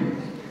ইউনিয়ন।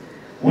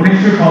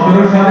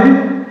 1917 সালে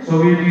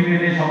সোভিয়েত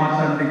ইউনিয়নে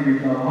সমাজতান্ত্রিক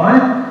বিপ্লব হয়,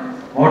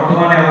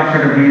 বর্তমানে আবার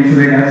সেটা ভেঙে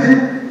চলে গেছে।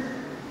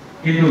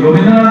 কিন্তু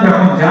রবীন্দ্রনাথ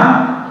যখন যান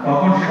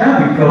তখন সেটা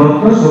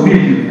বিপ্লবোত্তর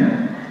সোভিয়েত ইউনিয়ন,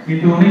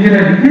 কিন্তু উনি যেটা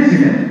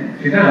লিখেছিলেন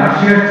সেটা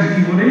রাশিয়ার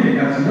চিঠি বলেই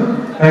লেখা ছিল,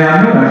 তাই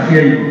আমিও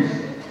রাশিয়াই বলছি।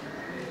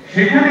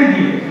 সেখানে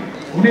গিয়ে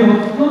উনি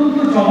অত্যন্ত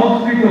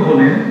চমৎকৃত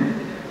হলেন।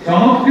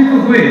 চমৎকৃত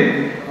হয়ে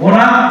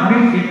উনি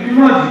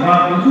টেকনোলজি বা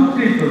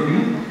প্রযুক্তির প্রতি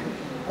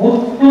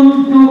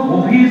অত্যন্ত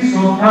গভীর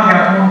শ্রদ্ধা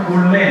জ্ঞাপন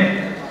করলেন।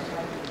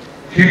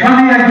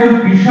 সেখানে একজন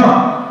কৃষক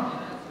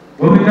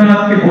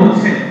রবীন্দ্রনাথকে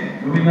বলছেন,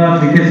 রবীন্দ্রনাথ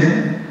লিখেছেন,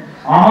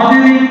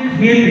 আমাদের এই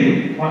ক্ষেতে,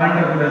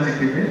 বানানটা ভুল আছে,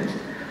 ক্ষেতে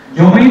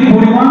জমির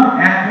পরিমাণ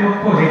 1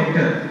 লক্ষ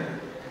হেক্টর।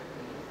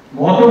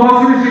 গত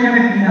বছরে সেখানে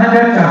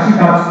 3000 চাষি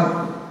কাজ করত।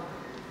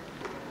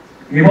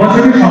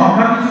 এবছরের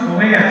সংখ্যা কিছু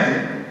কমে গেছে,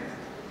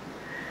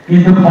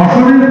 কিন্তু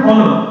ফসলের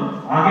ফলন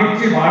আগের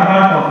চেয়ে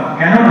বারবার কথা।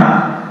 কেননা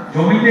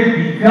জমিতে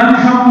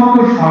বিজ্ঞানসম্মত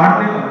সার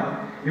দেওয়া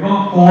এবং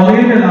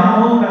কলের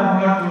লাঙল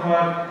ব্যবহার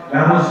করবার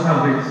ব্যবস্থা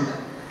হয়েছে।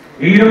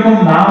 এইরকম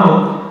লাঙল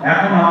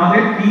এখন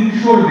আমাদের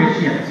 300-র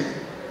বেশি আছে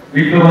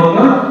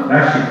বিপ্লবোত্তর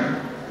রাশিয়া।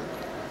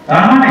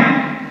 তার মানে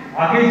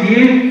আগে যে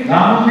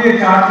লাঙল দিয়ে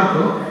চাষ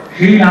হতো,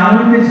 সেই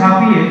লাঙলকে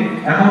ছাপিয়ে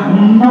এখন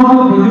উন্নত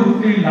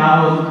প্রযুক্তির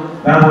লাঙল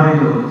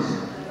ব্যবহৃত হচ্ছে,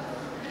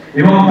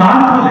 এবং তার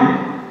ফলে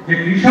যে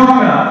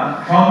কৃষকরা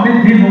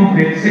সমৃদ্ধির মুখ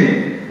দেখছে,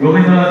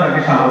 রবীন্দ্রনাথ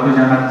তাকে স্বাগত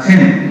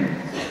জানাচ্ছেন।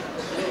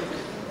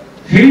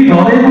 সেই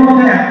দলের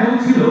মধ্যে একজন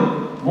ছিল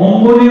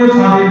মঙ্গলীয়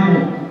ছাদের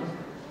মুখ।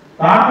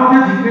 তার কথা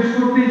জিজ্ঞেস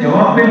করতে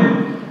জবাব পেল,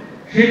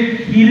 সে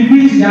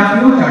কিরগিজ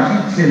জাতীয়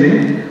চাষির ছেলে,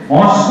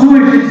 মস্কো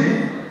এসেছে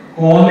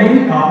কলে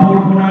কাপড়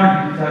বোনার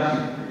বিদ্যা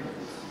শিখতে।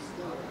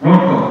 নোট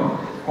করো,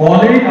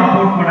 কলে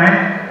কাপড় বোনায়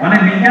মানে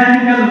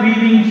মেকানিক্যাল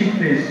উইভিং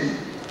শিখতে এসেছে।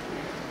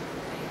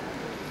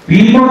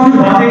 3 বছর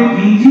বাদে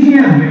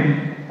ইঞ্জিনিয়ার হয়ে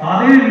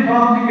তাদের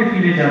রিপাবলিকে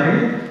ফিরে যাবে।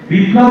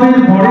 বিপ্লবের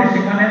পরে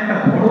সেখানে একটা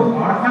বড়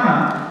কারখানা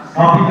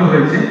স্থাপিত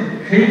হয়েছে,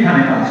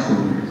 সেইখানে কাজ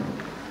করবে।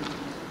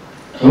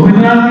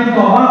 রবীন্দ্রনাথ কিন্তু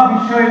অবাক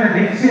বিষয় এটা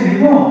দেখছেন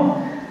এবং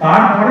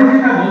তারপরে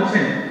যেটা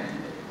বলছেন,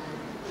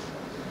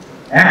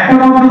 একটা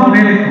কথা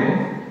মনে রেখো,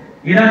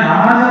 এরা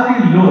নানা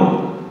জাতির লোক।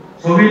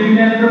 সোভিয়েত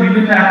ইউনিয়ন তো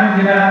বিভিন্ন এখন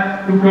যেটা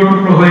টুকরো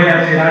টুকরো হয়ে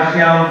গেছে,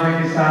 রাশিয়া,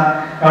 উজবেকিস্তান,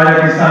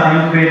 কাজাকিস্তান,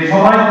 ইউক্রেন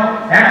সবাই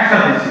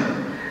একসাথে ছিল।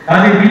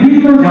 কাজে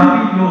বিভিন্ন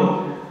জাতির লোক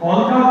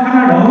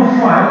কলকারখানার রহস্য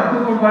আয়ত্ত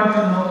করবার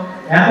জন্য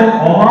এত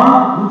অবাক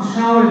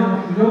উৎসাহ এবং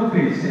সুযোগ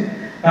পেয়েছে,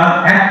 তার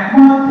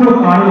একমাত্র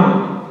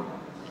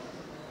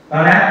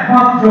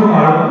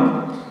কারণ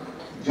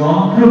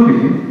যন্ত্রকে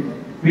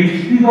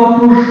ব্যক্তিগত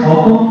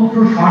স্বতন্ত্র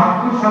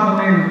স্বার্থ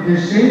সাধনের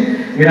উদ্দেশ্যে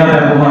এরা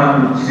ব্যবহার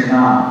করছে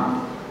না।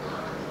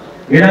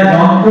 এরা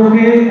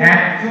যন্ত্রকে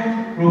একজন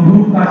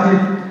প্রভুর কাছে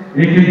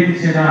রেখে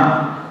দিচ্ছে না।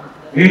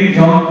 এই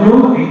যন্ত্র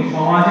এই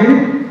সমাজে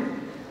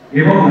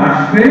এবং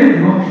রাষ্ট্রে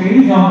এবং সেই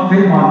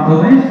যন্ত্রের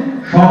মাধ্যমে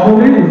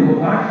সকলের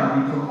উপকার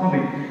সাধিত হবে।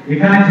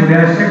 এখানে চলে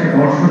আসছে একটা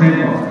দর্শনের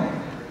কথা।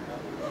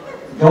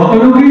 যত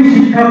লোকেই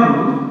শিক্ষা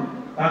করুক,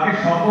 তাকে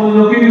সকল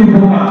লোকেরই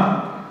উপকার,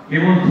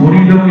 কেবল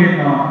ধনী লোকের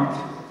নয়।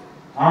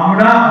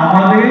 আমরা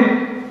আমাদের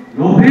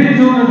লোভের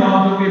জন্য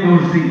যন্ত্রকে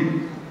দোষ দিই,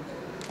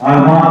 আর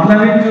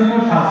মাতলামের জন্য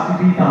শাস্তি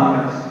দিই তাল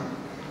গাছে।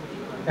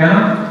 কেন?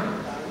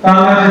 তাল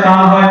গাছে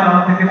তাল হয়, তাল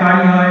থেকে তাই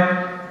হয়।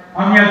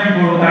 আমি আর কি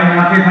করবো, তাই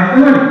না খেয়ে থাকতে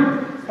পারি,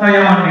 তাই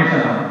আমার নেশা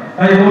হয়,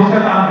 তাই দোষটা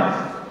তাল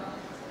গাছে।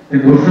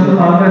 দোষটা তো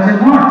তাল গাছে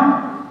নয়।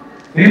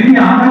 তেমনি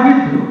আমরা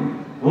কিন্তু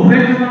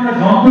লোভের জন্য আমরা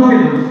যন্ত্রকে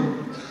দোষ,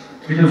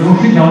 কিন্তু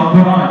দোষী যন্ত্র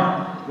নয়,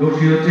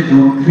 দোষী হচ্ছে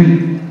যন্ত্রী।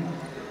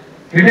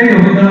 এটাই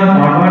রবীন্দ্রনাথ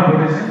বারবার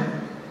বলেছেন।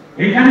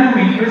 এখানে খুব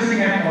ইন্টারেস্টিং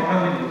একটা কথা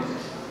বলছে,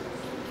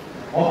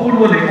 অপূর্ব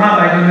লেখা,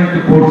 তাই জন্য একটু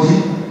পড়ছি।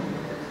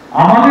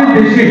 আমাদের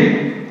দেশে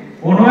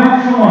কোনো এক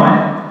সময়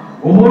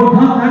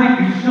গোবর্ধনধারী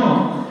কৃষ্ণ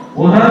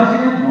বোধা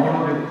ছিলেন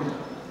নরদেব।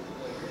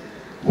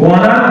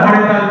 গোয়ালার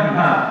ঘরে তার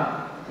বিহার,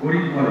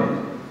 গরিব ঘরে।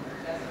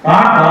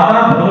 তার দাদা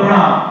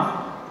বলরাম,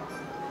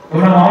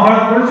 তোমরা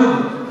মহাভারত পড়েছো তো?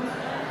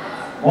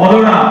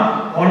 বলরাম,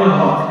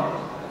 বলধর।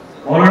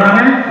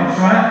 বলরামের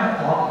সবসময়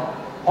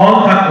ফল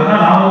থাকতো না,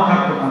 লাভও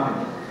থাকতো না।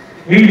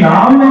 এই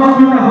লাভ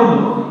লক্ষণটা হলো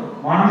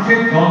মানুষের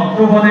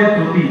যন্ত্রবলের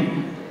প্রতি।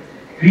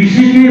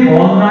 কৃষিকে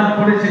বলদান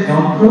করেছে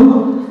যন্ত্র।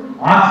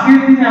 আজকের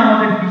দিনে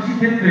আমাদের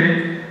কৃষিক্ষেত্রে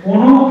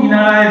কোনো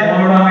কিনারায়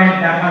বলরামের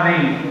দেখা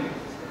নেই,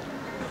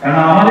 কারণ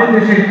আমাদের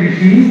দেশের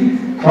কৃষি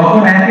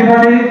তখন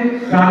একেবারে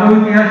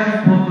প্রাগৈতিহাসিক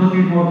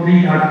পদ্ধতির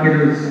মধ্যেই আটকে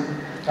রয়েছে।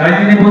 তাই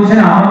তিনি বলছেন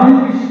আমাদের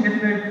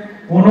কৃষিক্ষেত্রে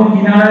কোনো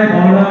কিনারায়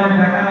বলরামের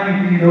দেখা নেই।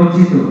 তিনি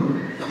লজ্জিত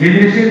যে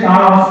দেশে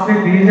তার অস্ত্রে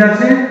তেজ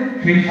আছে,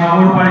 সেই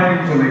সাগর পাড়ে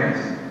তিনি চলে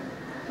গেছে।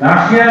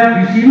 রাশিয়ার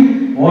কৃষি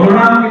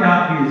বলরামকে ডাক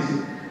দিয়েছে।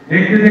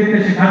 দেখতে দেখতে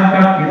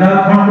সেখানকার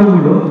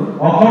কেদারখণ্ডগুলো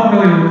অখণ্ড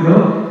হয়ে উঠল,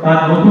 তার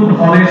নতুন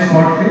ফলের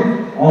স্পর্শে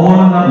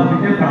অবনতা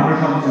ভূমিতে প্রাণ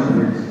সঞ্চার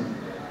হয়েছে।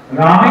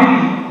 রামেরই,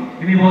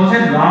 তিনি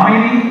বলছেন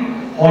রামেরই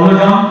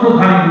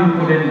ফলযন্ত্রধারী রূপ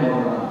হলেন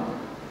বলরাম।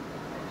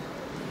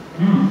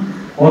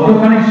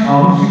 কতখানি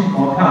সাহসিক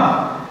কথা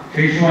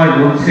সেই সময়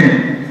বলছেন।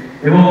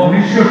 এবং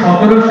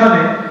 1917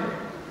 সালে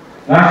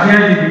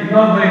রাশিয়ায় যে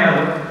বিপ্লব হয়ে গেল,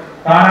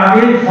 তার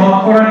আগে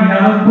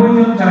 99%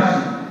 জন চাষি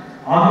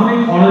আধুনিক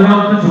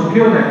ফলযন্ত্র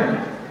চোখেও দেখে।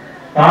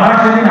 তারা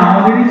সেদিন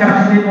আমাদেরই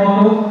চাষিদের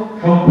মতো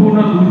সম্পূর্ণ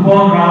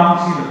দুর্বল গ্রাম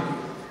ছিল,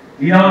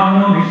 নিরন্ন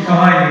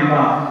নিঃসহায়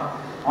নির্বাক।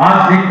 আজ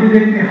দেখতে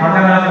দেখতে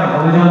হাজার হাজার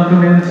ফলযন্ত্র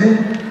মেলছে।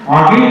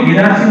 আগে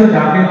এরা ছিল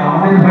যাকে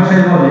আমাদের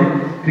ভাষায় বলে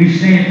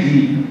কৃষ্ণের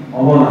জীব,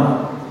 অবলা।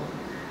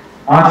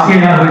 আজকে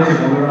এরা হয়েছে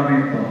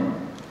বলরামের দল।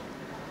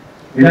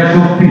 এরা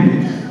শক্তি,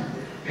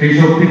 সেই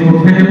শক্তি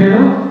কোথেকে পেল?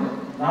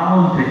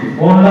 লাঙল থেকে।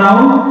 কোন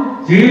লাঙল?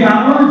 যে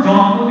লাঙল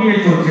যন্ত্র দিয়ে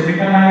চলছে,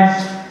 মেকানাইজড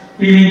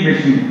টিলিং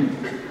মেশিন,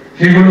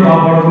 সেগুলো বা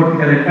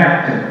পরবর্তীকালে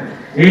ট্রাক্টর,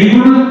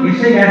 এইগুলো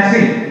এসে গেছে।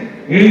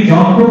 এই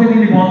যন্ত্রকে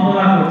তিনি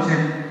বন্দনা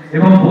করছেন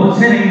এবং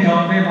বলছেন এই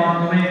যন্ত্রের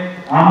মাধ্যমে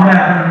আমরা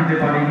এখনো নিতে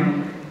পারিনি,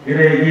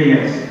 এরা এগিয়ে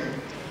গেছে।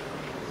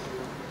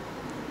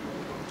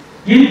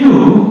 কিন্তু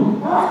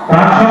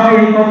তার সঙ্গে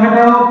এই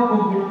কথাটাও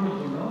খুব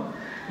গুরুত্বপূর্ণ,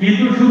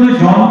 কিন্তু শুধু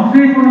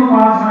যন্ত্রে কোনো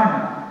কাজ হয়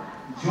না।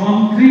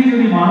 যন্ত্রী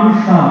যদি মানুষ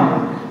না হয়,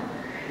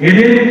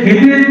 এদের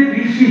ক্ষেতের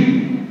কৃষি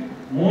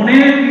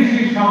মনের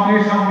কৃষির সঙ্গে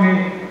সঙ্গে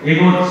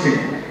এগোচ্ছে।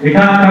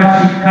 এখানকার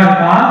শিক্ষার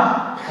কাজ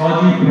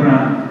সজীব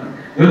প্রণালী।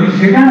 যদি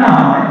সেটা না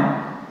হয়,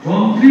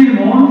 যন্ত্রীর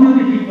মন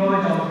যদি ঠিকভাবে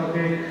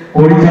যন্ত্রকে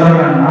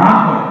পরিচালনা না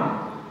করে,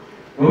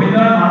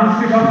 রবীন্দ্রনাথ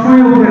মানুষকে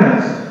সবসময় উপরে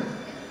রাখছে,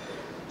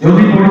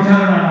 যদি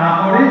পরিচালনা না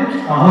করে,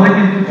 তাহলে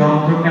কিন্তু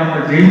যন্ত্রকে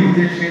আমরা যেই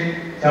উদ্দেশ্যে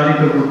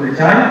চালিত করতে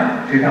চাই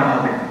সেটা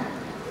হবে।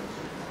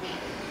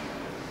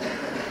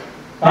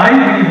 তাই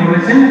তিনি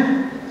বলেছেন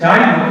চাই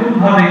নতুন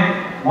ভাবে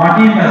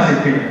মাটির কাছে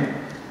ফেরা।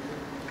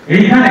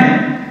 এইখানে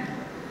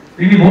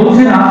তিনি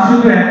বলছেন আজ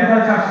শুধু একটা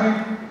চাষি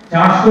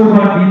চাষ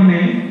করবার দিন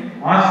নেই,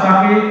 আজ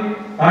তাকে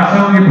তার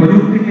সঙ্গে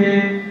প্রযুক্তিকে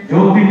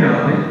যোগ দিতে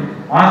হবে।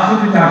 আজ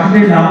শুধু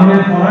চাষিদের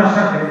লাঙ্গলের ফলার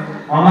সাথে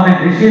আমাদের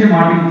দেশের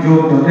মাটির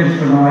যোগ যথেষ্ট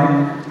নয়,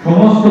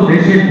 সমস্ত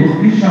দেশের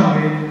বুদ্ধির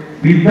সঙ্গে,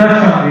 বিদ্যার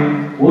সঙ্গে,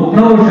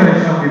 অধ্যবসায়ের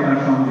সঙ্গে তার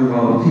সংযোগ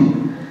হওয়া উচিত।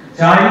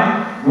 চাই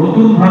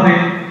নতুন ভাবে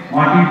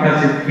মাটির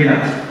কাছে ফেরা।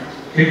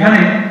 সেখানে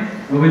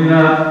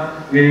রবীন্দ্রনাথ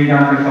এই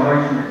গানটা সবাই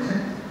শুনেছে।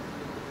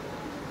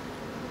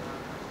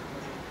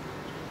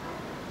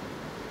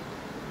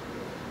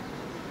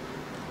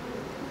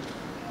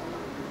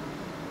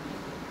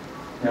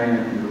 জানি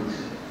না কি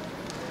হচ্ছে,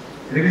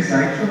 এটা কি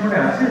স্লাইড শো মোডে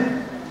আছে?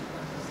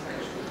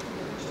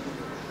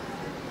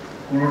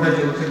 কোনটা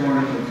চলছে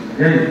কোনটা চলছে না,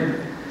 যাই।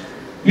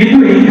 কিন্তু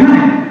এইখানে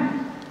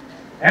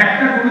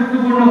একটা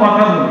গুরুত্বপূর্ণ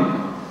কথা বলি,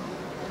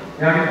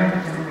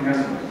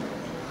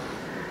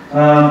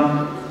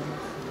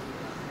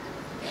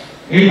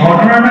 এই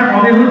ঘটনাটা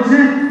কবে হচ্ছে?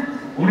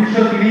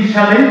 1930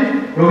 সালে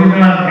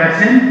রবীন্দ্রনাথ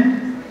গেছেন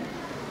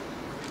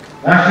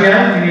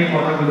রাশিয়ায়, তিনি এই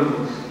কথাগুলো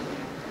বলছেন।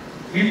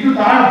 কিন্তু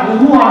তার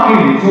বহু আগে,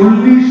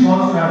 40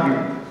 বছর আগে,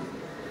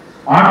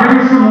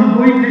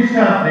 1890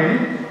 খ্রিস্টাব্দে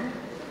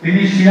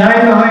তিনি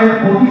শিলাইদহের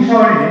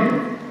প্রতিশহরে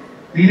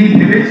তিনি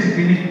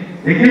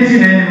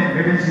দেখেছিলেন এবং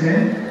ভেবেছিলেন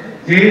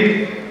যে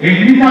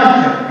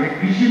এগ্রিকালচার,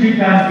 কৃষি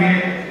বিজ্ঞানকে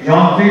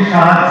যন্ত্রের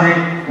সাহায্যে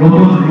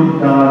নতুন রূপ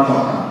দেওয়ার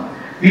কথা।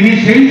 তিনি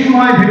সেই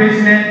সময়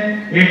ভেবেছিলেন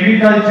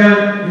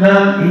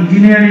এগ্রিকালচারাল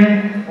ইঞ্জিনিয়ারিং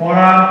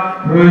পড়ার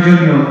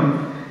প্রয়োজনীয়।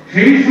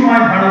 সেই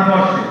সময়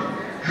ভারতবর্ষে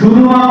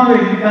শুধুমাত্র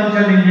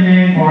এগ্রিকালচারাল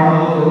ইঞ্জিনিয়ারিং পড়ানো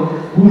হতো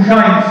পুষা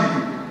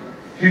ইনস্টিটিউট,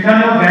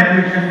 সেখানেও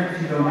গ্র্যাজুয়েশন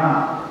ছিল না।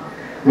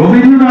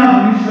 রবীন্দ্রনাথ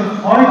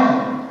 1906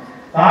 সালে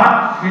তার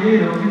ছেলে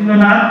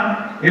রবীন্দ্রনাথ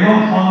এবং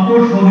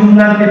সন্তোষ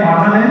মজুমদারকে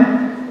পাঠালেন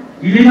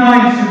ইলিনয়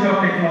ইনস্টিটিউট অফ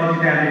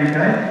টেকনোলজিতে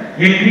আমেরিকায়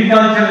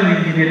এগ্রিকালচারাল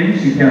ইঞ্জিনিয়ারিং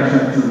শিখে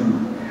আসার জন্য।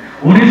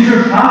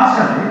 1907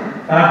 সালে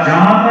তার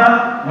জামাতা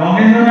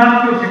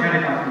নগেন্দ্রনাথকেও সেখানে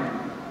পাঠালেন।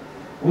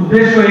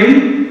 উদ্দেশ্য এই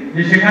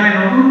যে সেখানে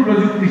নতুন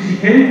প্রযুক্তি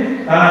শিখে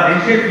তারা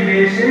দেশে ফিরে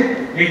এসে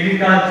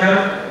এগ্রিকালচার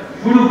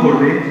শুরু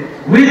করবে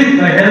with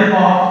the help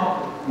of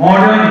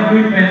modern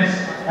equipments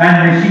and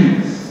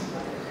machines.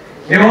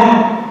 এবং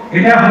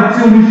এটা হচ্ছে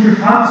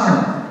 1907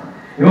 সালে।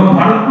 এবং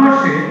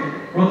ভারতবর্ষে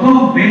প্রথম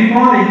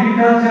বেঙ্গল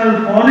এগ্রিকালচারাল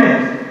কলেজ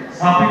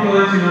স্থাপিত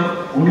হয়েছিল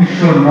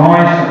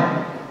 1909 সালে।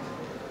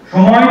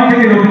 সময়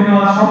থেকে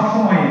রবীন্দ্রনাথ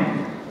সবসময়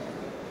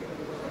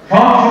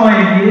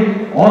এগিয়ে,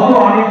 অত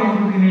আগে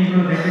কিন্তু তিনি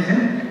এগুলো দেখেছেন,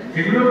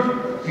 সেগুলো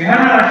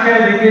চেহারা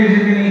রাশিয়ায় দেখে এসে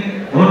তিনি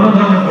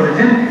ধন্য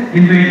করেছেন,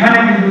 কিন্তু এখানে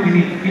কিন্তু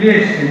তিনি ফিরে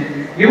এসেছেন।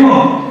 এবং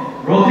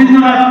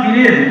রবীন্দ্রনাথ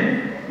ফিরে এলেন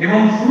এবং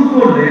শুরু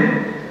করলেন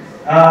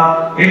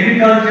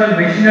এগ্রিকালচারাল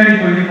মেশিনারি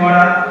তৈরি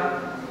করা,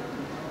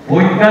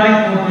 বৈজ্ঞানিক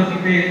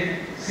পদ্ধতিতে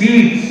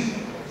সিডস,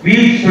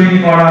 বীজ তৈরি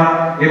করা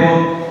এবং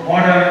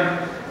মডার্ন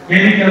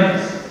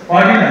কেমিক্যালস,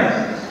 ফার্টিলাইজার্স,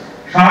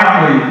 সার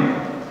তৈরি।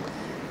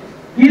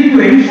 কিন্তু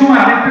এই সময়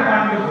আরেকটা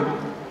কাণ্ড হলো।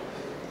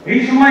 এই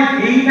সময়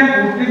এইটা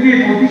করতে গিয়ে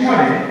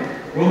প্রতিশরে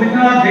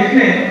রবীন্দ্রনাথ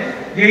দেখলেন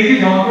যে এই যে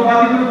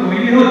যন্ত্রপাতিগুলো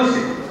তৈরি হচ্ছে,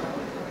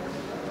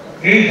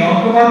 এই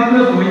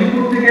যন্ত্রপাতিগুলো তৈরি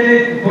করতে গেলে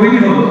তৈরি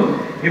হলো,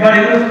 এবার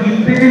এগুলো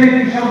কিনতে গেলে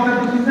কৃষকরা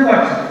তো কিনতে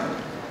পারছে না,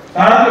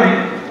 তাড়াতাড়ি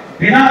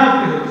দেনা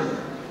করতে হচ্ছে,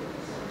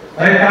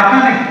 তাই টাকা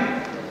নেই।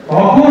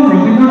 তখন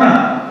রবীন্দ্রনাথ,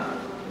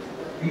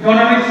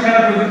 ইকোনমিক্স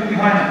ছাড়া প্রযুক্তি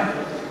হয় না,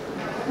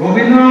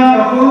 রবীন্দ্রনাথ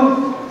তখন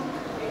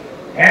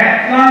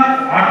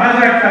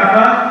 1,08,000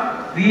 টাকা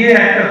দিয়ে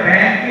একটা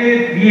ব্যাংকে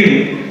দিয়ে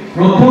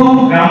প্রথম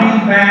গ্রামীণ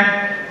ব্যাংক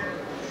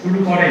শুরু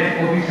করে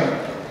প্রতিশোধ।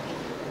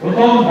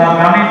 প্রথম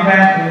গ্রামীণ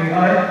ব্যাংক তৈরি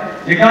হয়,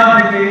 যেখান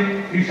থেকে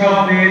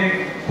কৃষকদের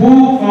খুব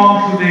কম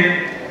সুদে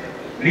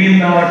ঋণ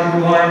দেওয়া শুরু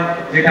হয়,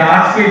 যেটা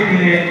আজকের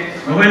দিনে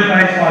নোবেল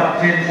প্রাইজ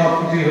পাচ্ছেন,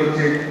 সবকিছুই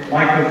হচ্ছে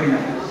মাইক্রো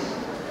ফিন্যান্স।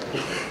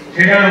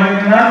 সেটা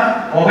রবীন্দ্রনাথ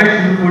কবে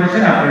শুরু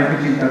করেছেন আপনারা একটু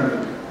চিন্তা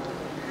করুন।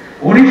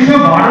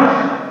 1912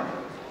 সালে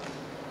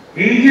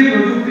এই যে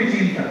প্রযুক্তি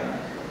চিন্তা,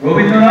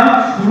 রবীন্দ্রনাথ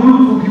শুরুর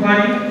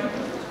পুঁথিবাড়ি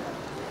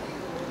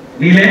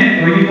নিলেন,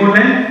 তৈরি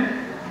করলেন।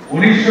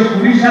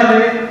 1920 সালে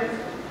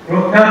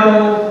প্রখ্যাত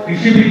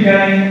কৃষি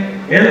বিজ্ঞানী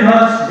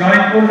এলভাস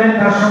জয়েন করলেন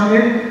তার সঙ্গে।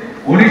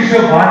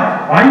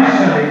 1922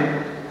 সালে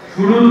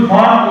শুরুর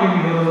ফার্ম তৈরি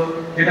হলো,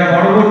 যেটা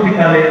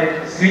পরবর্তীকালে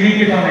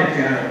শ্রীনিকেতনের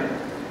চেহারা।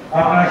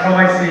 আপনারা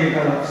সবাই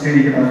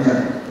শ্রীনিকেতন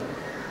জানেন।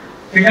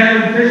 সেখানে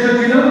উদ্দেশ্য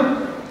ছিল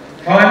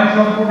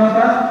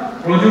স্বয়ংসম্পূর্ণতা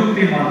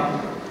প্রযুক্তির মাধ্যমে।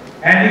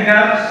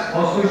 হ্যান্ডিক্রাফটস,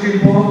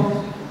 হস্তশিল্প,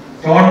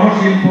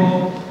 চর্মশিল্প,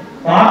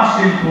 তাঁত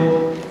শিল্প,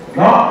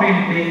 ব্লক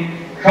প্রিন্টিং,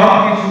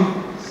 সবকিছু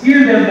স্কিল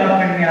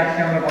ডেভেলপমেন্ট নিয়ে আজকে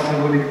আমরা কথা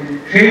বলি।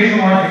 সেই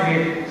সময় থেকে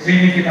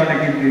শ্রীনিকেতনে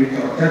কিন্তু এই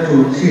চর্চা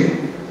চলছে।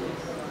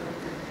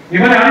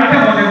 এবার আরেকটা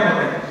মজার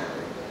কথা,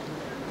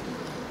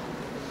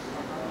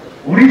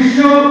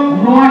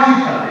 1979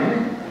 সালে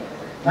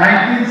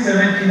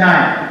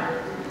 1979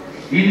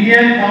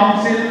 Indian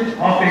council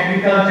of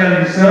agriculture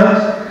research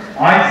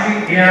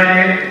ICAR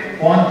এর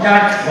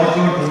 50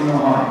 বছর পূর্ণ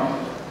হয়।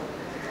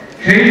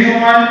 সেই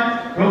সময়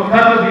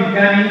প্রখ্যাত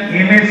বিজ্ঞানী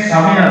MS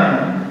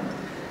স্বামীনাথন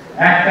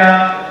একটা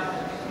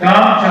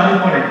টার্ম চালু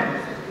করেন,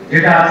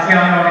 যেটা আজকে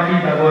আমরা অনেকেই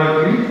ব্যবহার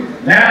করি,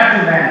 lab two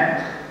land.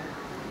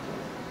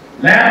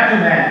 Lab two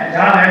land,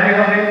 যা ল্যাবে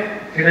হবে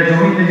সেটা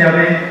জমিতে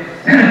যাবে,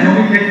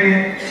 জমি থেকে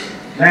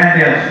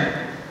ল্যান্ডে আসবে।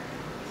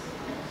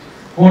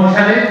 কোন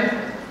সালে?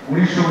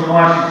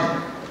 1979 সালে,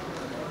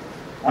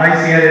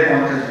 আইসিআর এর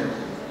 50 বছর।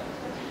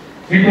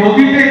 কিন্তু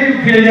অতীতে একটু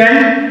ফিরে যাই,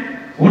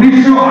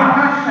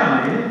 1928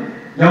 সালে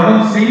যখন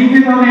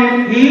শ্রীনিকেতনের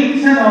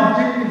এইমস এন্ড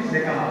অবজেক্টিভস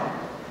লেখা হয়,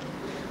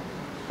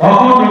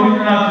 তখন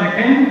রবীন্দ্রনাথ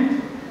লেখেন,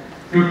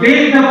 to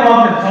take the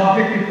problems,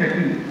 objectives are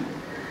key,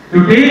 to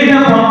take the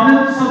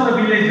problems of the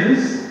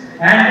villages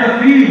and the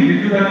field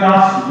into the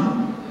classroom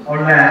or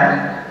lab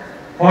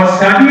for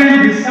study and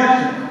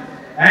discussion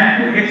and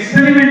to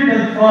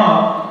experimental form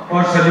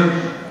for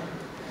solution,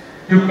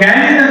 to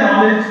carry the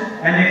knowledge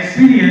and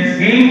experience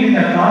gained in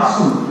the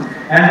classroom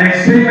and the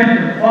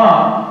experimental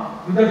farm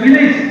to the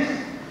villages,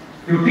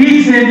 to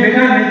teach them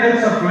better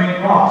methods of growing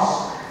crops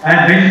and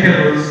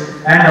vegetables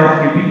and of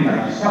keeping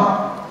livestock.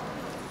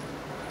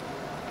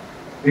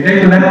 এটাই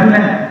তো lab two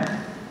land,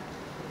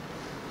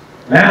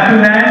 lab two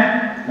land,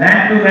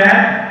 land to lab.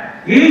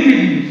 এই যে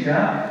জিনিসটা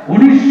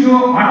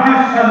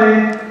 1928 সালে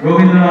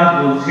রবীন্দ্রনাথ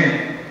বলছেন,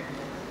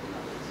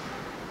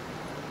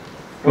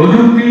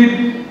 প্রযুক্তির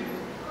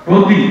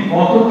প্রতি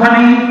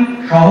কতখানি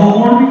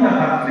সহমর্মিতা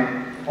থাকলে,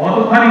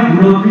 কতখানি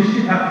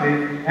দূরদৃষ্টি থাকলে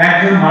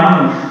একজন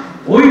মানুষ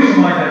ওই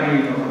সময় দাঁড়িয়ে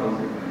এই কথা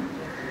বলতে পারে।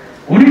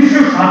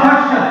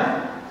 1927 সালে,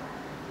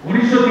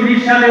 1930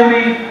 সালে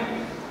উনি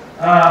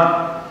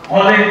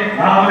হলে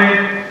লাঙলের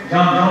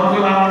যন্ত্র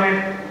লাঙলের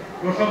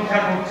প্রশংসা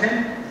করছেন।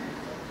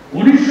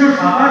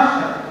 1927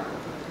 সালে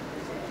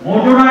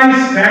মোটরাইজ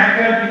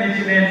ট্র্যাক্টর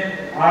কিনেছিলেন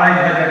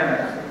 2,500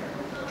 টাকা,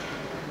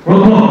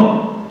 প্রথম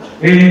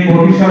এই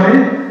পরিসরে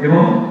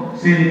এবং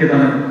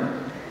শ্রীনিকেতনে।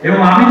 এবং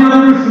আমি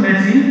যতদূর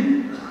শুনেছি,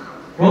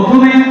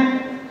 প্রথমে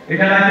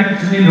এটা নাকি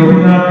কিছুদিন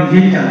রবীন্দ্রনাথ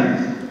নিজেই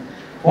চালিয়েছেন,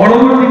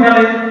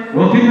 পরবর্তীকালে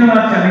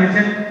রবীন্দ্রনাথ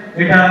চালিয়েছেন,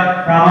 এটা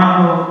প্রামাণ্য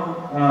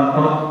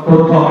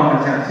তথ্য আমার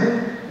কাছে আছে,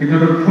 কিন্তু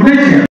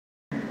শুনেছি,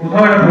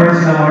 কোথাও এটা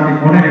পড়েছিলাম, আমার ঠিক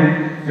মনে নেই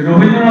যে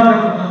রবীন্দ্রনাথের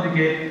প্রথম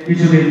দিকে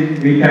কিছুদিন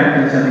এই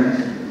ট্র্যাক্টর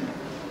চালিয়েছেন।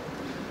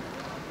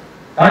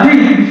 কাজেই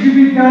কৃষি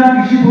বিজ্ঞান,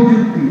 কৃষি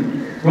প্রযুক্তি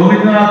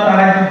রবীন্দ্রনাথ তার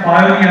একজন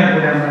পায়োনিয়ার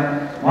বলে আমরা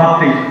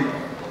ভাবতেই।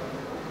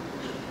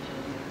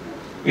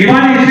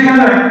 এবারে এসে গেল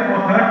একটা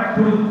কথা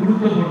খুব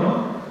গুরুত্বপূর্ণ,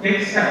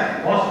 টেক্সটাইল,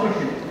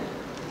 বস্ত্রশিল্প।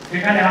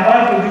 সেখানে আবার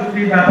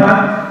প্রযুক্তির ব্যাপার,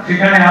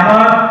 সেখানে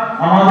আবার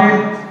আমাদের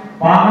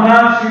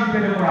বাংলার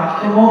শিল্পের উপর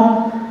আক্রমণ,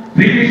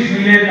 ব্রিটিশ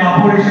মিলের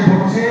কাপড় এসে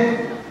পড়ছে,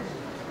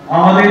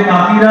 আমাদের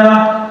তাঁতিরা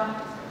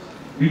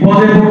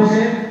বিপদে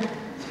পড়ছে।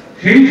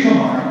 সেই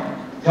সময়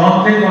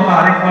যন্ত্রের কথা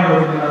আরেকবার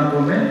রবীন্দ্রনাথ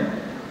বললেন,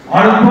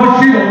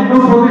 ভারতবর্ষের অন্য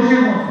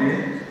প্রদেশের মধ্যে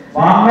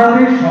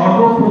বাংলাদেশ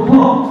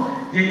সর্বপ্রথম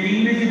যে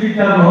ইংরেজি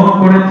বিদ্যা গ্রহণ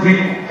করেছে,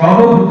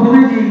 সর্বপ্রথমে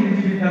যে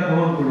ইংরেজি বিদ্যা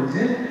গ্রহণ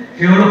করেছে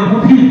সে হলো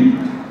পুঁথি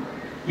বিদ্যা।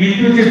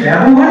 কিন্তু যে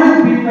ব্যবহারিক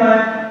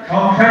বিদ্যায়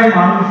সংসারে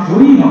মানুষ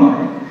জয়ী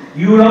হয়,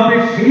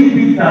 ইউরোপের সেই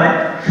বিদ্যায়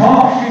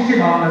সব শেষে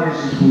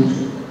বাংলাদেশে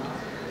পৌঁছে।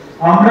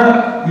 আমরা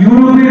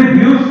ইউরোপের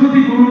বৃহস্পতি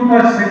গুরুর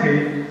কাছ থেকে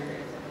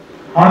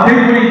হাতে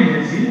করে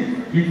নিয়েছি,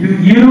 কিন্তু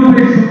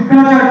ইউরোপের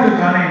শুক্রাচার্য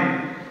জানেন,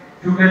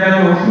 শুক্রাচার্য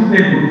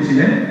ওষুধের গুরু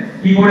ছিলেন,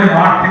 কি করে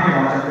মাঠ থেকে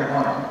বাঁচাতে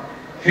হয়।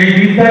 সেই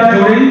বিদ্যার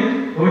জোরেই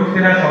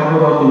দৈত্যেরা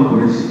সর্বদখল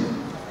করেছে।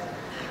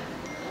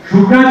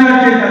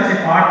 শুক্রাচার্যের কাছে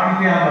পাঠ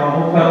নিতে আমরা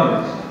অবজ্ঞা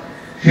করেছি,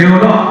 সে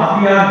হলো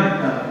হাতিয়ার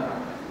বিদ্যা।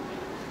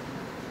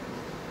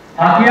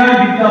 হাতিয়ার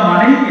বিদ্যা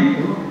মানেই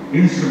কিন্তু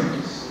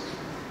ইনস্ট্রুমেন্টস।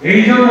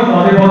 এই জন্য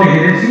পদে পদে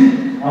হেরেছি,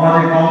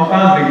 আমাদের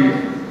কঙ্কাল বেরিয়ে।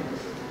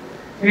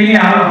 এই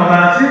নিয়ে আরো কথা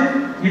আছে,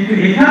 কিন্তু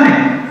এখানে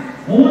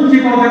মূল যে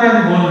কথাটা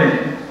বললেন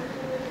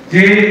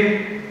যে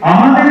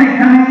আমাদের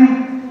এখানে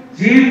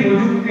যে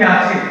প্রযুক্তি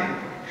আছে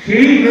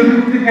সেই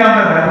প্রযুক্তিকে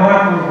আমরা ব্যবহার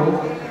করব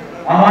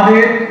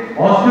আমাদের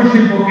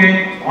বস্ত্রশিল্পকে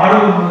আরো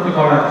উন্নত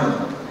করার জন্য।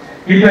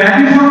 কিন্তু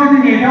একই সঙ্গে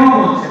তিনি এটাও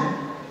বলছেন,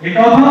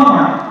 একথাও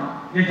মানে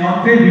যে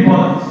যন্ত্রের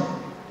বিপদ আছে।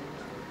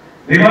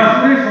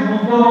 দেবাসুরের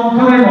সমুদ্র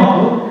মন্থনের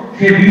মতো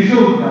সে বিষ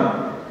উদ্ধার।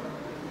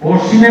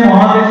 পশ্চিমে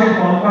মহাদেশের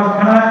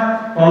কলকারখানার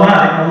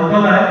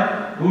কলতলায়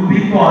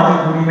দুর্ভিক্ষ আজও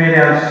ঘুরি মেরে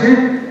আসছে।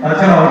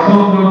 তাছাড়া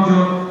অসৌন্দর্য,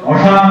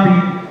 অশান্তি,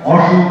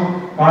 অসুখ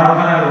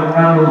কারখানার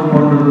অন্যান্য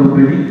উৎপন্ন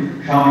দ্রব্যেরই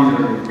সামিল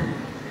হয়ে ওঠে।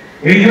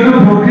 এই জন্য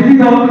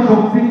প্রকৃতিদত্ত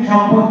শক্তি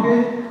সম্পর্কে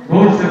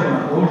দোষ দেব না,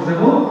 দোষ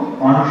দেব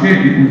মানুষের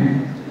বিভূতি।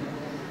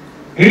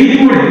 এই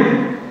করে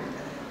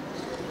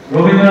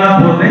রবীন্দ্রনাথ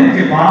বললেন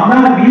যে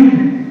বাংলার মিল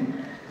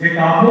যে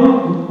কাপড়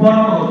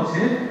উৎপন্ন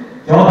হচ্ছে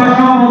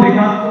যথাসম্ভব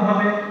একান্ত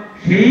ভাবে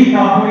সেই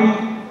কাপড়ই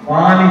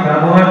বাঙালি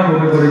ব্যবহার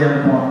করবে বলে যেন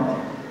মনে হয়।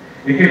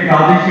 একে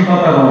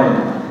প্রাদেশিকতা বলে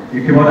না,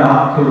 একে বলে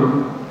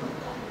আত্মরক্ষা।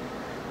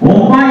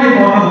 বোম্বাই এর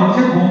কথা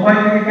বলছে, বোম্বাই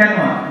থেকে কেন?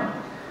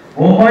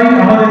 বোম্বাই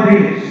আমাদের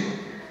দেশ,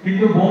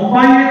 কিন্তু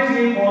বোম্বাইয়ের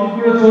যে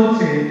কলগুলো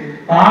চলছে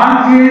তার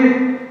যে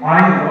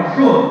আয়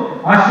রসদ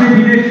আসছে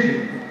বিদেশ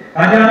থেকে।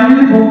 কাজে আমি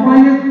যদি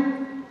বোম্বাইয়ের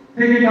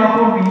থেকে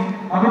কাপড় নিই,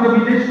 আমি তো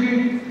বিদেশকে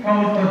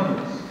সমর্থন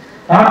করছি।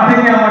 তার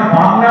থেকে আমার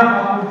বাংলার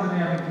কাপড় যদি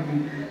আমি কিনি,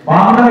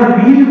 বাংলার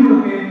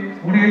মিলগুলোকে,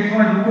 উনি এই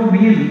সময় দুটো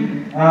মিল,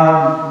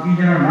 কি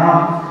যেন নাম,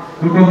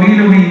 দুটো মিল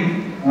উনি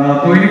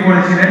তৈরি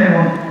করেছিলেন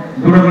এবং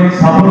দুটো মিল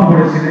স্থাপন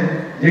করেছিলেন,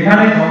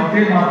 যেখানে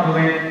যন্ত্রের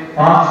মাধ্যমে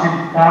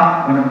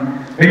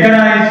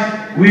মেকানাইজড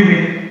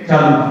উইভিং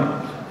চালু হয়।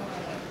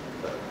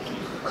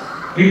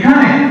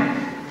 এখানে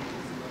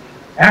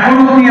এখন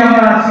অবধি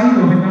আমরা আছি।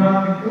 রবীন্দ্রনাথ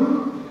কিন্তু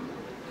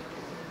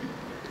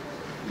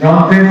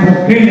যন্ত্রের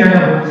পক্ষেই যারা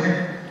বলছেন,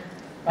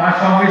 তার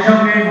সঙ্গে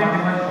সঙ্গে মাঝে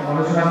মাঝে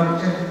সমালোচনা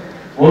করছেন,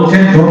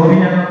 বলছেন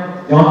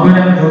যন্ত্র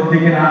যেন জোর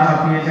দিকে না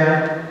ছাপিয়ে যায়,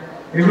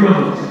 এগুলো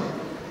হচ্ছে।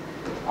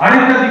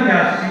 আরেকটা দিকে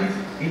আসছি,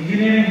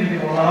 ইঞ্জিনিয়ারিং যদি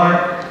বলা হয়,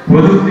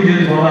 প্রযুক্তি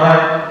যদি বলা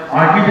হয়,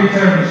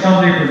 আর্কিটেকচার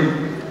নিঃসন্দেহে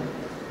প্রযুক্তি।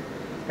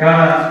 কারণ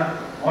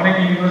অনেক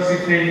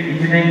ইউনিভার্সিটিতে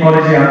ইঞ্জিনিয়ারিং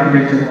কলেজে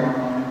আর্কিটেকচার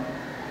পড়ানো হয়।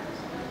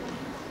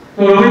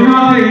 তো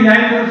রবীন্দ্রনাথের এই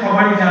লাইনগুলো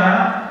সবারই জানা,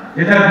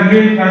 যেটা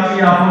গৃহের কাছে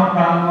আপন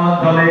প্রাণমন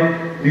দলে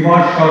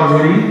বিমর্ষ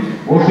স্বর্গরী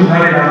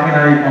বসুধারে রাখে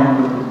না এই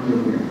খণ্ডপুত্র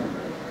করি।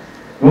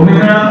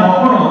 রবীন্দ্রনাথ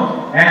কখনো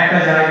একটা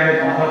জায়গায়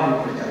বাধা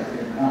করতে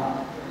চাইতেন না,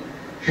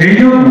 সেই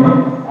জন্য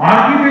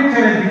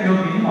আর্কিটেকচারের দিকেও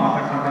তিনি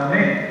মাথা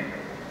খাটালেন।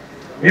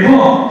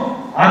 এবং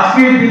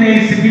আজকের দিনে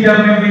এই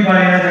সিপিডব্লিউডি বা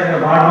এরা যারা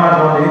বারবার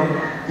বলে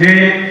যে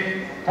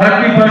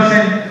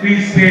 30% ফ্রি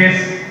স্পেস,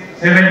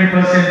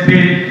 70%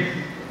 বিল্ড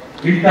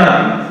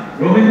ইত্যাদি,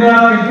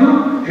 রবীন্দ্রনাথ কিন্তু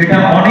সেটা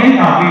অনেক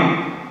আগে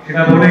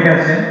সেটা বলে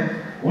গেছেন।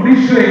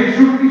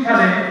 1961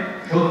 সালে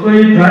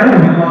সত্যজিৎ রায়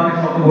রবীন্দ্রনাথের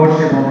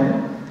শতবর্ষে বলেন,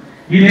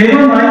 he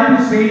never liked to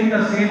stay in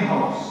the same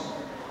house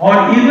or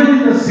even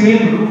in the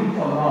same room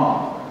for long.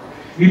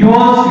 It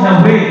was in a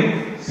way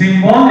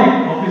symbolic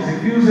of his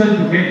refusal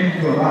to get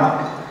into a rut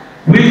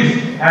which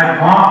had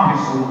marked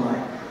his whole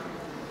life.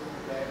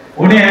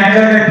 উনি এক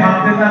জায়গায়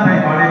থাকতেন না, তাই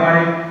বারে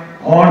বারে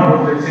ঘর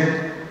বদলেছেন,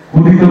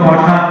 ক্ষুদিত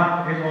বাসা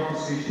এর মতো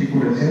সৃষ্টি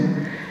করেছেন।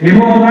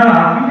 এবং ওনার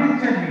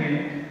আর্কিটেকচার নিয়ে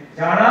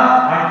যারা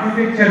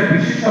আর্কিটেকচার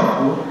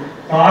বিশেষজ্ঞ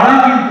তারা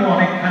কিন্তু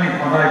অনেকখানি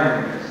বাধায়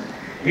পড়ে গেছে।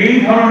 এই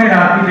ধরনের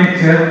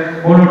আর্কিটেকচার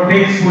কোনো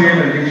টেক্সট বইয়ে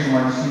সেই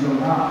সময় ছিল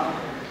না।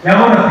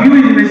 যেমন ফিউ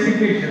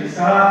ইনভেস্টিগেশন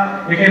তারা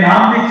একে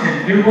নাম দিচ্ছেন,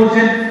 কেউ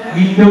বলছেন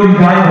ইনডোর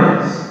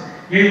রিভাইভালস,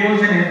 কেউ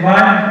বলছেন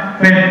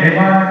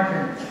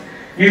এনভায়রনমেন্ট,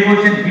 কেউ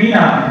বলছেন গ্রিন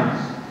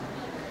আর্কিটেকচার,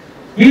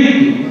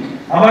 কিন্তু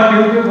আবার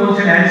কেউ কেউ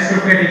বলছেন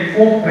অ্যারিস্টোক্রেটিক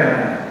ফোক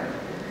প্যারাডাইম।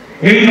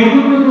 এই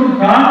নতুন নতুন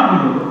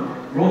গানগুলো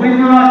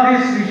রবীন্দ্রনাথের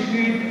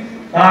সৃষ্টি,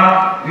 তার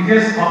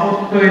নিজের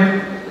স্থাপত্যের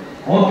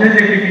মধ্যে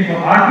থেকে কিন্তু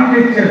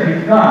আর্কিটেকচার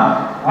বিজ্ঞান,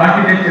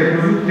 আর্কিটেকচার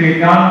প্রযুক্তি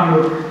গানগুলো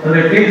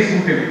তাদের টেক্সট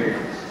বুকে উঠে গেছে।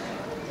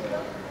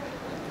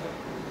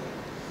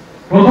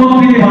 প্রথম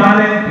তিনি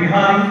বানালেন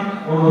বিহারি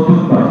ও নতুন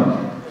বাড়ি,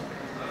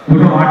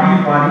 দুটো মাটির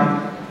বাড়ি,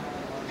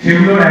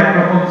 সেগুলোর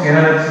একরকম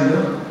চেহারা ছিল,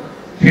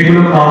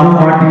 সেগুলো কালো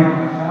মাটির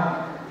ভাষা,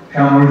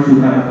 শ্যামল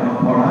সুতায়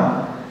পড়া।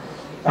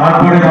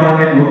 তারপরে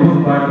বানালেন নতুন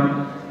বাড়ি,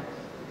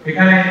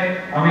 এখানে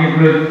আমি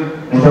এগুলো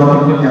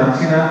মোটামুটি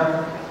যাচ্ছি না।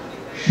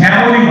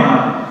 শ্যামলী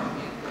বানালেন,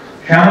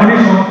 শ্যামলী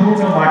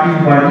সম্পূর্ণ মাটির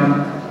বাড়ি।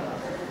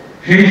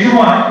 সেই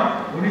সময়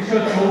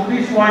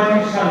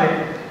 1934-35 সালে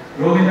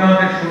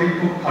রবীন্দ্রনাথের শরীর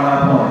খুব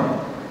খারাপ হয়,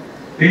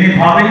 তিনি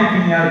ভাবেন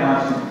তিনি আর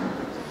বাঁচবেন না।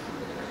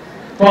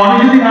 তো আমি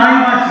যদি নাই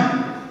বাঁচি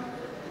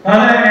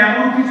তাহলে আমি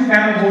এমন কিছু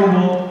কেন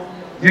করবো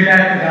যেটা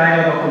একটা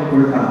জায়গা দখল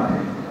করে থাকবে।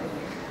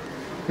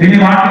 তিনি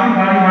মাটির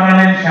বাড়ি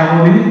বানালেন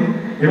শ্যামলী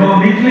এবং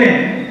লিখলেন,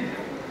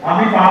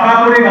 আমি পাকা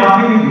করে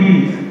গাঁথিনি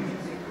ভিত,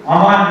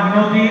 আমার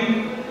মিনতি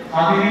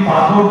আদিনি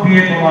পাথর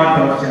দিয়ে তোমার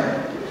দরজায়,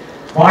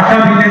 বাসা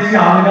বিঁধেছি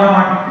আলগা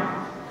মাটিতে,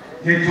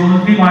 যে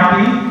চলতি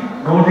মাটি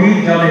নদীর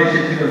জলে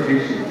এসেছিল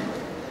ভেসে।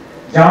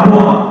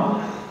 যাবো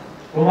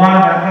তোমার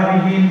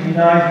ব্যথাবিহীন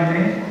বিদায়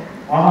দিনে,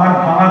 আমার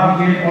ভাঙা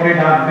ভিজের পরে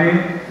ডাকবে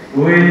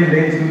রোয়েল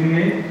লেজ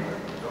ঝুলিয়ে,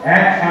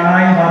 এক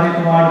ছাড়াই বাদে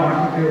তোমার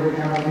মাটিতে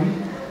শ্যামলী,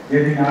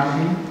 যেদিন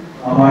আসি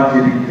আবার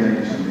যেদিন যাই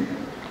চলে।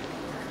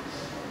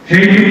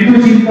 সেই মৃত্যু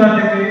চিন্তা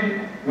থেকে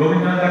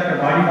রবীন্দ্রনাথ একটা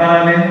বাড়ি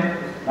বানালেন,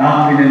 নাম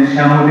দিলেন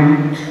শ্যামলী,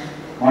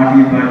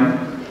 মাটির বাড়ি।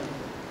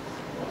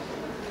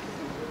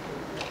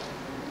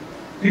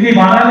 তিনি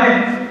বানালেন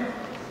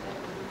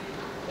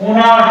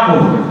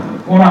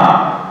কোনা।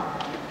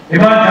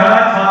 এবার যারা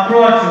ছাত্র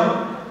আছো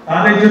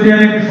তাদের যদি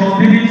আমি একটু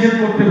সন্ধি বিচ্ছেদ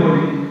করতে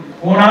বলি,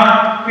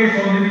 কোনাকে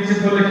সন্ধি বিচ্ছেদ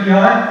করলে কি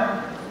হয়?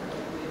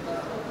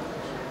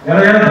 যারা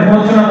যারা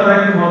ঘুমোচ্ছে না তারা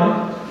একটু বলো,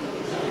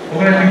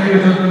 ওখানে তৃতীয়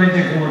চতুর্থ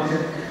বেঞ্চে ঘুমোচ্ছে,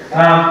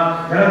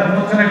 যারা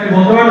ঘুমোচ্ছে না একটু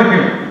বলতে পারবে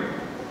কেউ?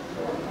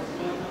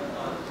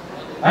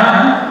 হ্যাঁ,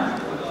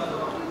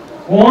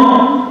 কোন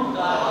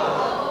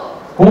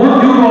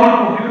যুক্ত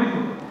অল্প,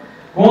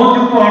 কোন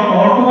যুক্ত অল্প,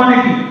 অল্প মানে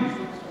কি?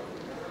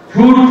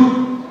 সূর্য।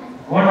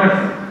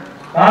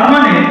 তার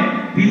মানে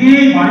তিনি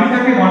এই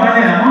বাড়িটাকে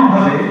বানালেন এমন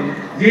ভাবে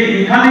যে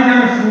এখানে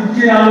যেন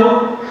সূর্যের আলো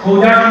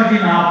সোজাসুজি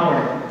না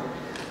পড়ে।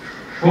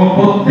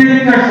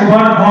 প্রত্যেকটা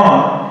শোবার ঘর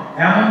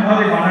এমন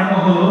ভাবে বানানো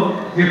হলো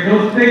যে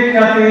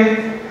প্রত্যেকটাতে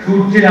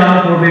সূর্যের আলো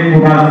পড়বে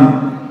কোনাতে।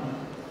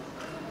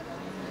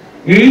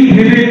 এই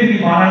ভেবে তিনি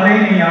বানালেন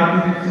এই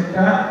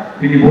আর্কিটেকচারটা।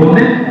 তিনি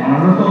বললেন,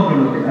 বানানো তো অন্য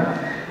লোকেরা,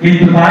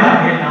 কিন্তু তাই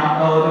এর নাম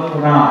দেওয়া হলো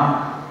কোনা।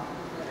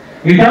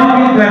 এটাও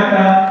কিন্তু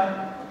একটা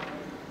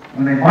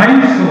মানে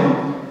মাইলস্টোন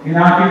ইন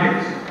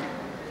আর্কিটেকচার।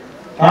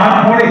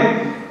 তারপরে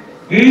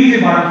এই যে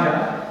বাড়িটা,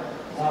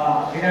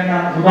 এটার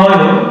নাম উদয়,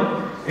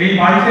 এই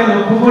বাড়িটা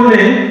লক্ষ্য করলে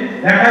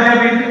দেখা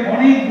যাবে যে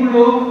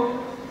অনেকগুলো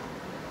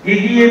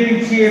এগিয়ে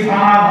পিছিয়ে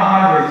ভাঙা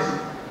রয়েছে।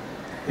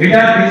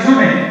 এটার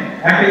পেছনে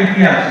একটা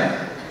ইতিহাস আছে।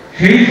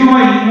 সেই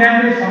সময়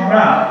ইংল্যান্ডের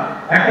সম্রাট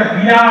একটা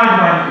বিরাট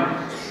বাড়ি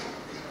করেছে,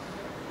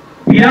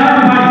 বিরাট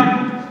বাড়ি,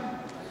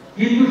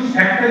 কিন্তু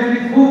একটা যদি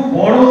খুব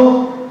বড়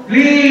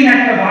প্লেন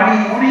একটা বাড়ি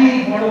অনেক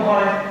বড়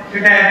হয়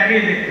সেটা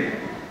একই দেখতে,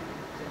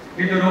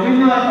 কিন্তু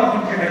রবীন্দ্রনাথ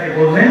তখন সেটাকে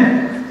বললেন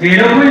যে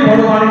এরকমই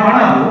বড় বাড়ি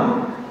বানাবো,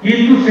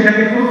 কিন্তু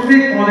সেটাকে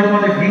প্রত্যেক পদে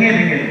পদে ভেঙে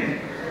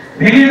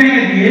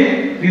দিয়ে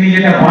তিনি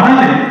যেটা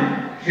বানালেন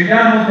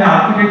সেটার মধ্যে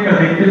আর্কিটেক্টরা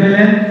দেখতে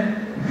পেলেন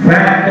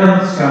ফ্র্যাক্টাল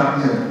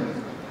স্ট্রাকচার।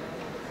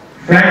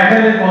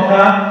 ফ্র্যাক্টালের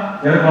কথা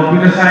যারা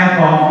কম্পিউটার সায়েন্স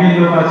বা অঙ্কের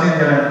লোক আছেন,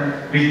 যারা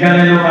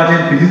বিজ্ঞানের লোক আছেন,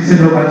 ফিজিক্সের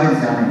লোক আছেন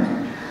জানেন।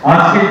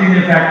 আজকের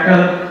দিনে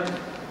ফ্র্যাক্টাল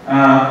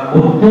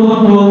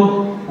অত্যন্ত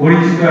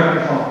পরিচিত একটা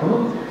শব্দ,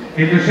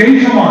 কিন্তু সেই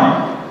সময়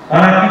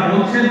তারা কি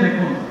বলছেন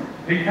দেখুন,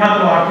 বিখ্যাত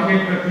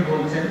আর্কিটেক্টরা কি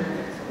বলছেন।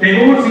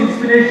 Tagore's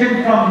inspiration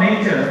from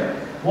nature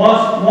was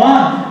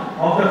one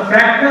of the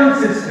fractal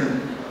system,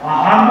 a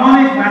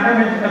harmonic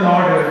mathematical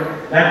order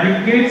that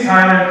dictates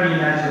hierarchy in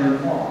natural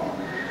form.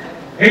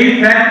 এই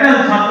ফ্র্যাক্টাল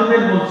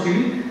ছাত্রদের বলছি,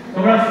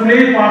 তোমরা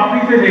ফুলের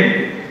পাপড়িতে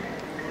দেখবে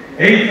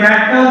এই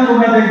ফ্র্যাক্টাল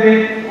তোমরা দেখবে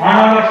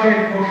আনারসের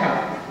খোসা,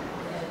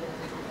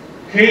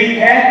 সেই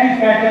একই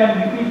প্যাটার্ন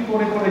রিপিট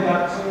করে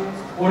যাচ্ছে,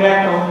 পরে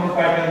একটা অন্য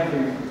প্যাটার্ন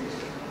তৈরি।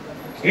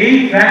 এই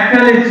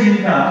ফ্র্যাক্টালের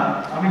চিন্তা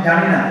আমি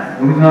জানি না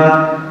রবীন্দ্রনাথ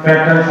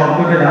ফ্র্যাক্টাল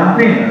শব্দটা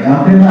জানতেন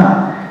না,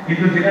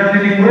 কিন্তু যেটা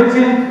তিনি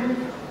করেছেন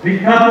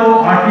বিখ্যাত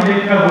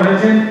আর্কিটেক্টরা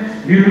বলেছেন,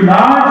 due to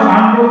large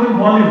unbroken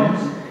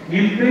volumes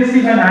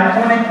impressive and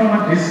iconic from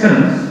a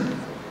distance,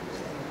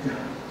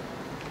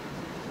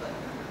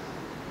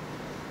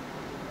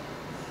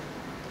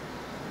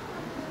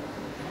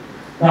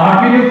 the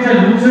architecture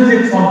loses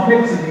its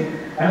complexity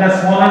at a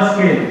smaller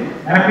scale,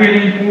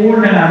 appearing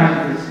cold and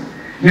unimpressive.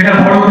 যেটা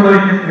বড় বড়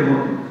ক্ষেত্রে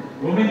হতো,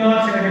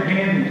 রবীন্দ্রনাথ সেটাকে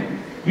ভেঙে দিলেন।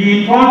 He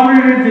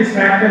incorporated this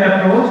fractal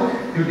approach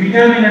to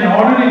determine an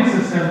ordering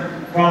system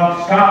from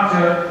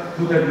structure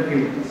to the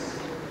details.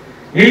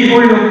 এই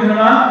বই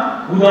রবীন্দ্রনাথ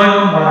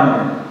উদয়ন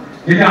বানালেন,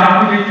 যেটা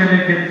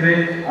আর্কিটেকচারের ক্ষেত্রে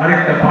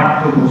আরেকটা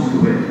পাঠ্যবস্তু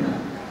হয়ে গেল।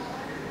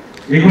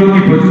 এগুলো কি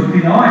প্রযুক্তি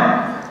নয়?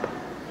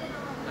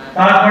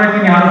 তারপরে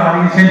তিনি আরো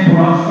বানিয়েছেন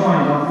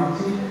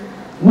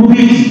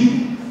উদিচি।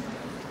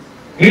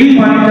 এই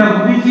বাড়িটা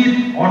উদিচির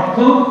অর্থ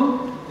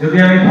যদি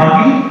আমি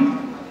ভাবি,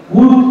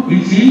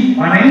 উদিচি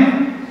মানে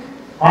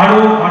আরো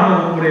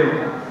উপরে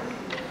ওঠা।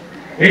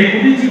 এই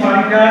উদিচি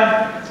বাড়িটার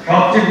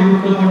সবচেয়ে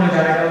গুরুত্বপূর্ণ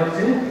জায়গা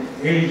হচ্ছে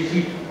এই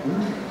সিঁড়িগুলো,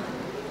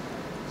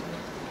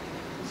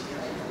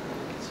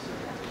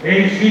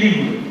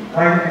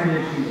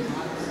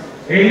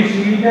 এই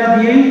সিঁড়িটা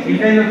দিয়েই,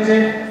 এটাই হচ্ছে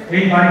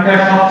এই বাড়িটার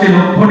সবচেয়ে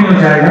লক্ষণীয়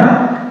জায়গা।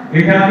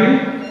 এটাকে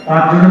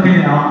তার জন্য তিনি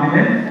নাম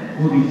দিলেন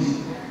উদিচি।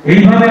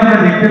 এইভাবে আমরা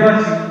দেখতে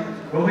পাচ্ছি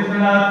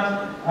রবীন্দ্রনাথ,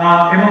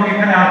 এবং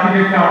এখানে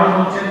আর্কিটেক্ট আরো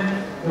বলছেন,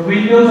 the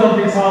windows of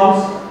this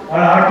house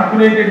are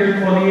articulated with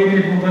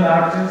foliated Mughal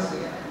arches.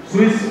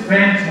 Swiss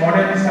French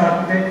modernist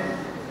architect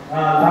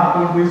La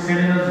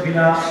Corbusier's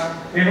villa,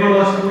 Tagore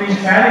was touring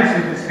Paris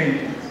with his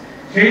paintings.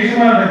 সেই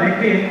সময় আমরা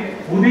দেখি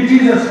Udichi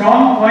is a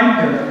strong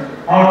pointer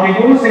how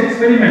Tagore's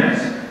experiments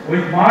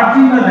with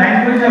merging the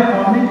language of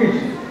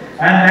communication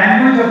and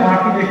language of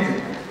architecture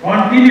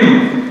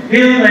continued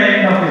till the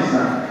end of his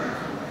life.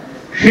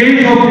 শেষ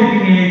অবধি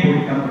তিনি এই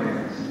পরীক্ষা করে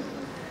গেছেন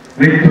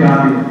মৃত্যুর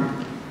আগে।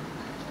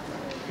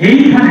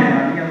 এইখানে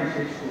দাঁড়িয়ে আমি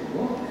শেষ করব।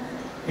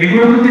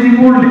 এগুলো তো তিনি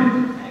পড়লেন,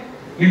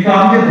 কিন্তু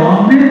আমি যে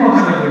দ্বন্দ্বের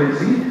কথাটা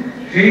বলেছি,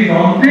 সেই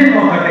দ্বন্দ্বের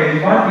কথাটা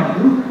এবার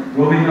কিন্তু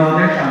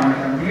রবীন্দ্রনাথের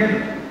সামনাসামনি এল।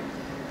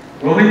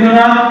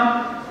 রবীন্দ্রনাথ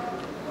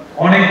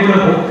অনেকগুলো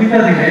বক্তৃতা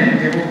দিলেন,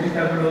 যে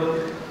বক্তৃতাগুলো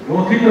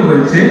রচিত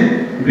হয়েছে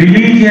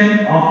রিলিজিয়ন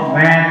অফ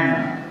ম্যান।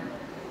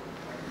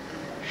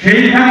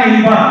 সেইখানে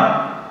এইবার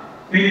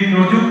তিনি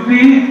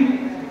প্রযুক্তি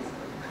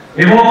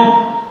এবং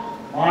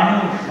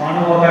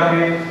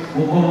মানবতাকে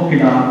মুখোমুখি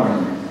দান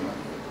করেন।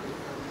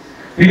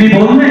 তিনি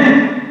বললেন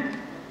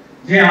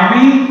যে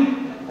আমি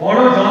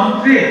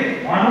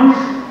মানুষ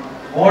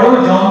বড়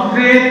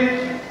যন্ত্রের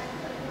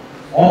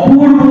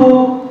অপূর্ব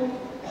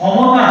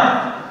ক্ষমতা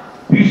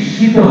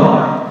বিস্মিত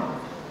হয়,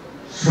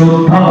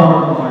 শ্রদ্ধা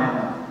বর্ণ হয়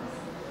না।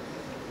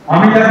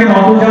 আমি তাকে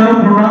নতজানু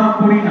প্রণাম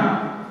করি না,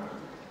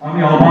 আমি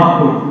অবাক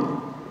করি।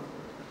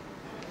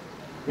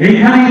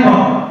 এইখানেই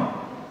কথা।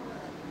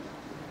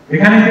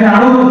 এখানে তিনি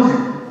আরো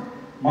বলছেন,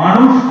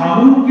 মানুষ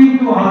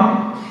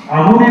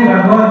আগুনের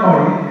ব্যবহার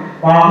করে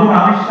বা আগুন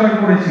আবিষ্কার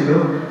করেছিল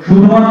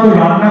শুধুমাত্র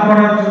রান্না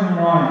করার জন্য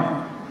নয়,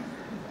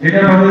 যেটা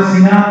প্রফেসর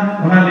সিনহা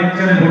ওনার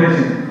লেকচারে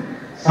বলেছেন,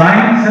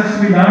 science has to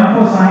B learn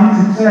for science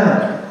itself.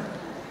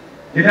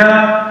 যেটা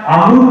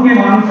আগুনকে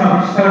মানুষ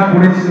আবিষ্কার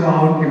করেছিল,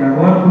 আগুনকে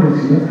ব্যবহার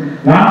করেছিল,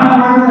 রান্না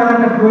করাটা তার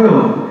একটা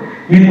প্রয়োগ,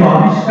 কিন্তু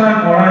আবিষ্কার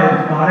করায়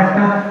তার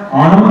একটা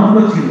আনন্দ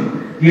ছিল,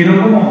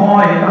 এরকম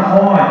হয়, এটা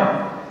হয়।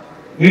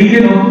 এই যে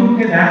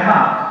নতুনকে দেখা,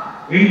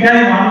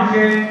 এইটাই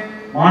মানুষের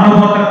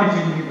মানবতাকে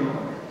চিহ্নিত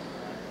করে।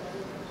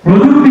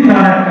 প্রযুক্তি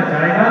তার একটা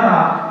জায়গা,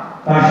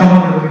 তার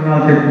সম্বন্ধে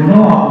রবীন্দ্রনাথের কোনো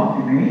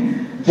আপত্তি নেই,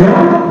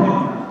 যতক্ষণ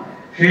না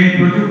সেই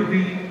প্রযুক্তি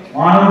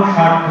মানব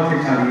স্বার্থকে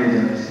ছাড়িয়ে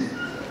যাচ্ছে।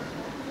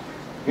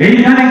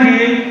 এইখানে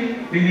গিয়ে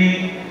তিনি,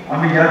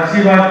 আমি যাচ্ছি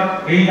বা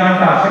এই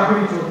গানটা আশা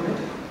করি চলবে,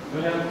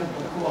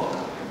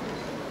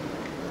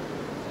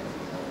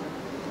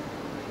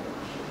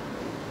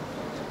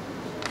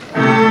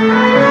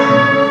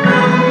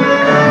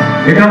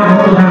 এটাও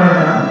ভক্তধারার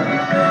গান।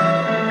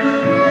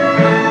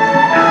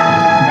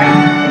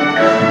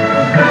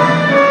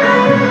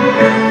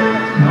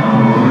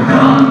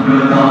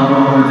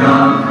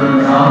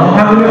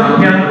 কথাগুলো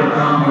খেয়াল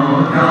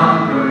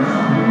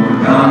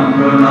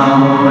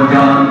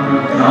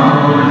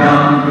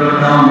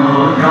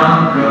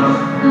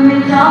তুমি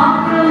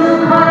চক্র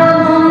মুখর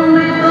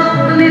মন্ডিত,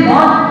 তুমি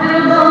বজ্র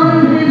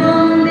বন্ধি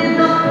বন্দিত,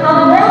 তব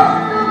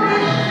বস্তু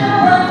বিশ্ব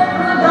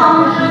বক্র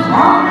ধ্বংস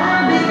ধ্বংস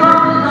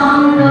বিকট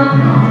দণ্ড।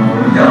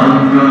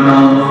 যন্ত্র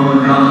নমো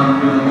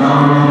যন্ত্র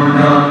নমো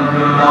যন্ত্র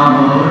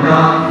নমো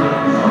যন্ত্র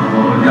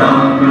নমো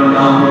যন্ত্র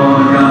নমো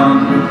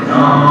যন্ত্র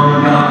নমো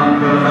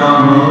যন্ত্র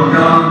নমো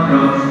যন্ত্র।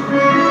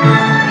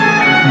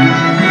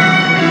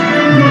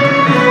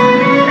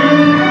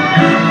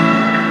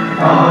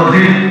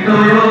 অবদিত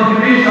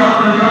অগ্নি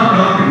শত শত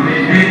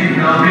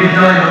বিঘ্ন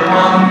বিজয়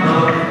পন্থ,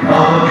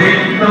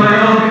 অবদিত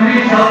অগ্নি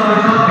শত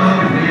শত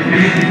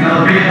বিঘ্ন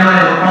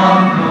বিজয়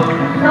পন্থ।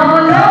 তব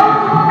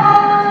লৌহ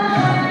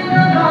সৈন্য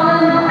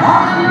জ্বলন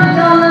অস্ত্র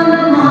জ্বলন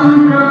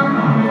মন্ত্র।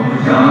 নমো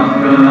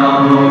যন্ত্র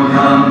নমো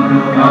যন্ত্র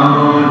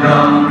নমো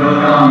যন্ত্র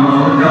নমো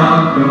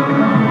যন্ত্র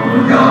নমো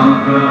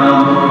যন্ত্র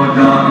নমো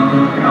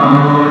যন্ত্র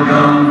নমো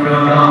যন্ত্র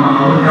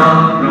নমো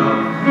যন্ত্র।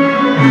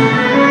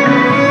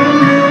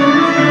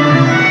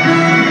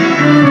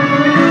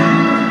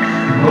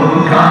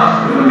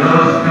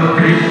 ভূতাস্ত্রলস্ত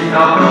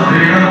পৃষ্ঠক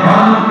দৃঢ়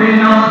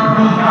ভান্তিনাথ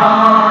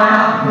কায়,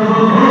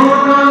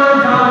 ভূতল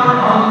জল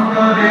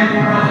অন্তরে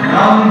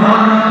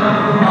ব্রহ্মণ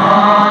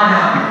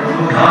মায়া।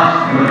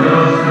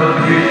 ভূতাস্ত্রলস্ত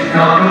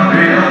পৃষ্ঠক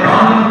দৃঢ়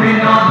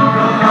ভান্তিনাথ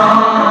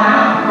কায়,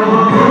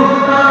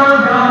 ভূতল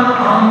জল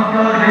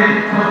অন্তরে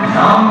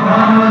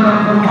ব্রহ্মণ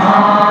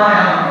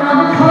মায়া। তব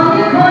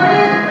খনি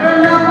খনিত্র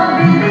নভ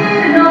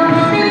বিদীর্ণ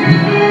প্রতি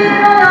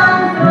বিকীর্ণ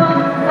যন্ত্র,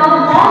 তব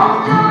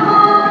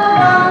পঞ্চভূত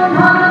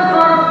বন্ধন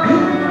কর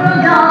বিপ্র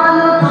জাল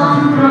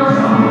তন্ত্র।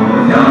 নমো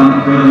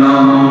যন্ত্র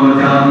নমো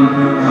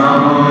যন্ত্র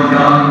নমো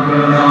যন্ত্র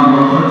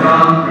নমো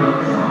যন্ত্র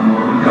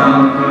নমো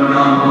যন্ত্র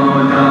নমো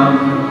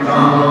যন্ত্র নমো যন্ত্র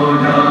নমো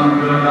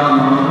যন্ত্র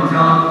নমো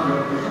যন্ত্র।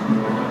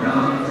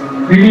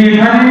 তিনি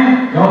এখানে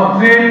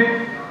যন্ত্রের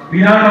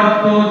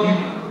বিরাটত্ব,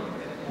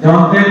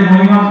 যন্ত্রের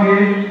মহিমাকে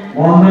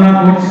বন্দনা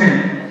করছেন,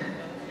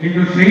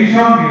 কিন্তু সেই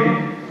সঙ্গে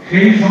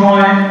সেই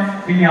সময়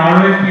তিনি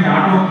আরো একটি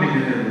নাটক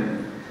লিখেছিলেন,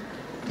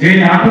 যে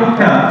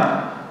নাটকটা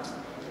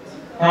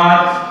তার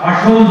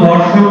আসল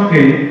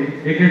দর্শককে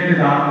এক্ষেত্রে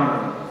দাঁড়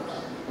করানো।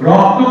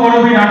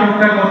 রক্তকরবী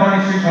নাটকটার কথা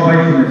নিশ্চয়ই সবাই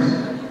শুনেছে।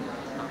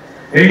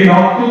 এই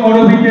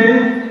রক্তকরবীতে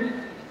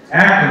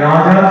এক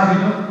রাজা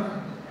ছিল,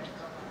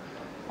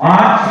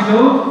 আর ছিল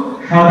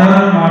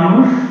সাধারণ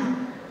মানুষ,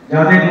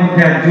 যাদের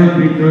মধ্যে একজন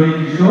বিদ্রোহী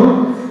কিশোর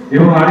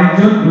এবং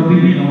আরেকজন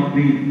প্রতিটি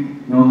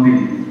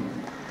নন্দিনী।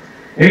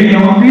 এই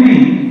নন্দিনী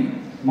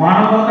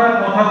মানবতার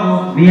কথা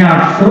নিয়ে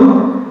আসতো।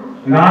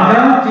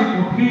 রাজা যে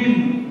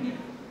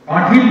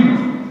কাঠিন্য,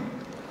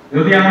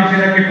 যদি আমি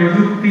সেটাকে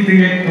প্রযুক্তি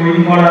দিয়ে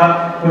তৈরি করা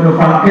কোনো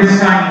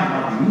ফ্রাঙ্কেনস্টাইন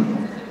ভাবি,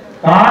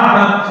 তার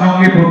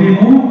সঙ্গে প্রতি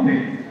মুহূর্তে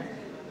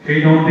সেই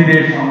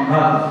নন্দিনীর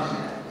সংঘাত হচ্ছে।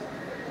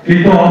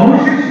 কিন্তু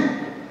অবশেষে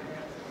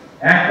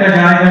একটা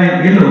জায়গায়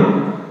গেল,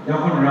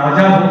 যখন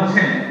রাজা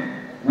বলছেন,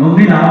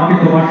 নন্দিন আমাকে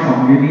তোমার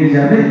সঙ্গে নিয়ে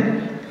যাবে,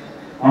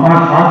 আমার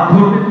হাত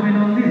ধরবে তুমি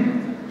নন্দিন,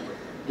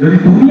 যদি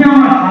তুমি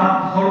আমার হাত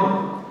ধরো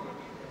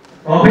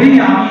তবেই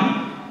আমি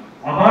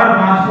আবার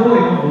বাঁচবো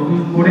এবং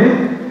নতুন করে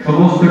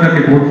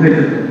সমস্তটাকে বদলে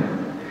যেতে পারবো।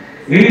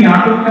 এই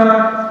নাটকটা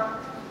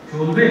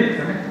চলবে।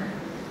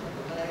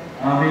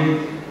 আমি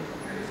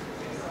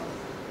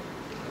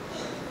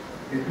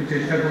একটু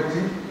চেষ্টা করছি।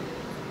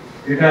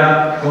 এটা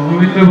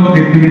সৌমিত্র এবং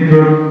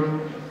দীপ্তিমিত্রর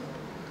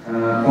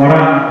করা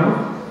নাটক।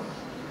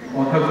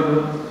 কথাগুলো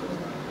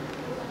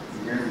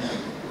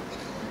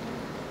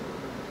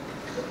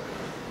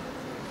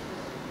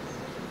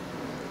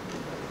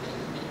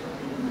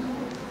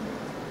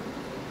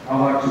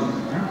আবার চলছে।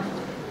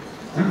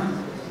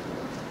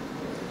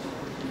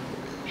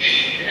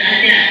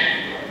 রাজা,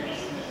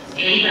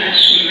 এইবার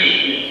শুনবে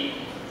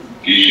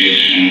কিসের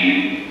সঙ্গে?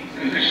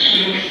 আমার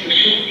সমস্ত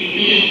শক্তি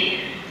দিয়ে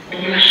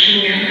তোমার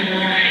সঙ্গে আমার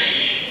লড়াই।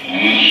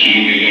 আমার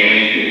সঙ্গে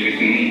লড়াই করবে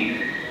তুমি?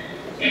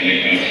 তাহলে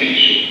কাছে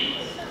এসো,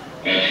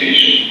 কাছে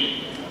এসো,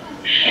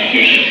 সাথে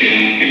সাথে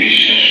আমাকে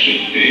বিশ্বাস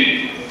করতে।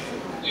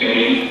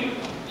 চলো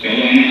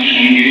চলো আমার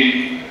সঙ্গে,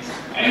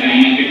 আর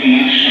আমাকে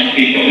তোমার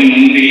সাথী করো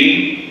নন্দিন,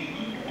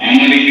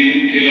 আমারই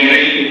বিরুদ্ধে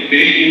লড়াই করতে,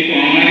 কিন্তু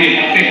আমারই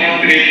হাতে হাত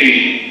রেখে।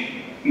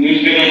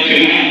 বুঝতে পারছো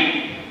না?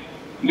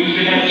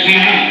 বুঝতে পারছো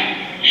না?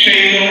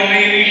 সেই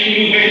লড়াই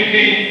শুরু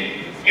হয়েছে।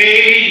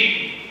 এই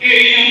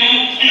এই আমার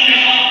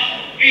রাজা,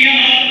 এই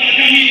আমার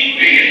রাজা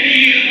মিথ্যেকে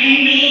দিল্লির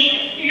দণ্ড।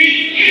 তুমি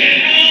ছেড়ে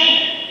দাও,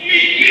 তুমি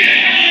ছেড়ে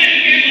দাও এর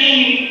বেতন।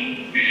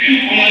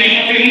 আমারই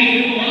হাতের মধ্যে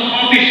তোমার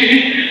হাত এসে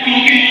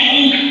আমাকে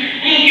মারুক,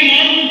 আমাকে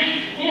মারুক,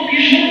 আমাকে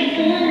সত্য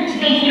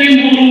করে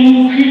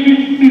মারুক।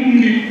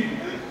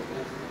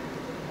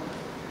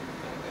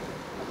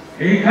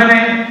 এইখানে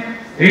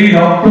এই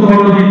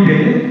রক্তকরবীতে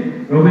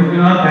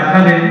রবীন্দ্রনাথ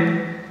দেখালেন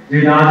যে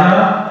রাজা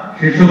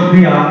শেষ অবধি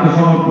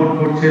আত্মসমর্পণ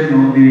করছেন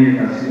নন্দিনীর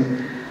কাছে,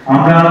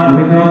 আমরা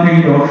রবীন্দ্রনাথের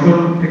এই দর্শন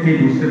থেকে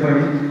বুঝতে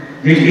পারি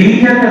যে এই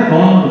যে একটা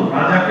দ্বন্দ্ব,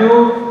 রাজাকেও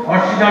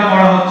অস্বীকার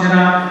করা হচ্ছে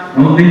না,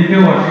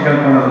 নন্দিনকেও অস্বীকার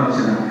করা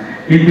হচ্ছে না,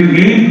 কিন্তু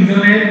এই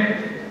দুজনের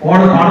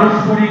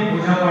পারস্পরিক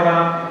বোঝাপড়া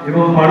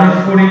এবং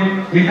পারস্পরিক,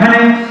 যেখানে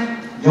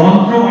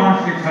যন্ত্র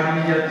মানুষকে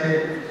ছাড়িয়ে যাচ্ছে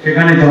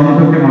সেখানে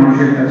যন্ত্রকে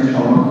মানুষের কাছে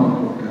সমর্থন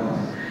করতে হবে।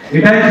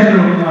 এটাই ছিল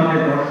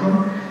রবীন্দ্রনাথের দর্শন।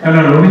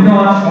 কেননা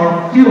রবীন্দ্রনাথ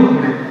সবচেয়ে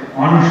উপরে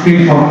মানুষকে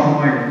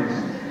সবসময়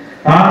রেখেছেন।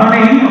 তার মানে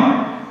এই নয়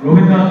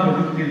রবীন্দ্রনাথ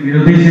প্রযুক্তির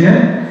বিরোধী ছিলেন,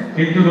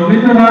 কিন্তু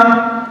রবীন্দ্রনাথ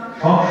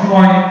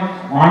সবসময়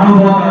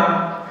মানবতাকে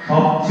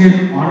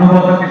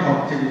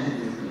সবচেয়ে বেশি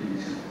গুরুত্ব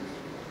দিয়েছেন।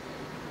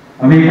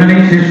 আমি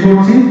এখানেই শেষ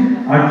করছি।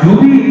 আর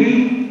যদি এই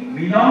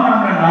মিলন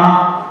আমরা না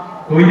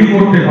তৈরি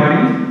করতে পারি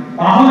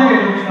তাহলে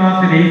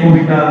রবীন্দ্রনাথের এই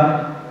কবিতা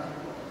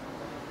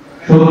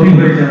সত্যি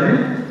হয়ে যাবে।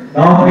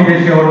 দাও ফিরে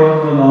সে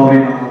অরণ্য লবে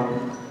না,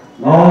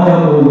 লও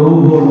যত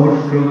লৌহ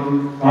লস্ত্র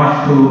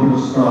কাষ্ঠ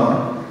প্রস্তর।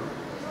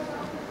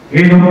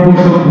 হে নব্য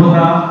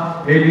সভ্যতা,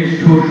 হে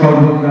নিষ্ঠুর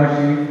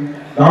সর্বগ্রাসী,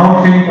 দাও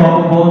সেই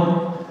তপবন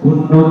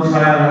পুণ্য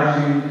ছায়া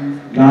রাশি,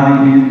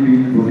 গ্লানিহীন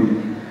দিন বলি।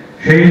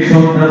 সেই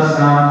সন্ধ্যা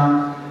স্নান,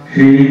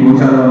 সেই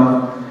গোচারণ,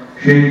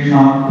 সেই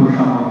শান্ত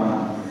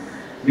সমাধান।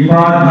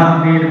 বিবার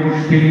ধান্যের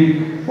মুষ্টি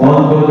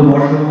বলবৎ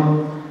বসন,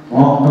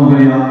 মগ্ন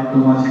হয়ে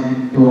আত্মমাঝে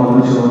নিত্য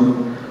আলোচন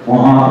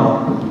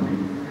মহারক্তভূমি।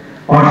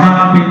 পাষাণ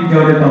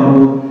পিঞ্জরে তব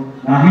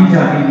নাহি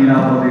চাহি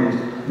নিরাপদে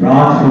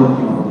রাজভোগ।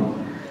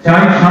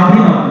 চাই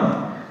স্বাধীনতা,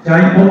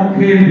 চাই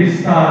পক্ষের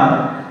বিস্তার,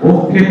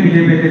 পক্ষে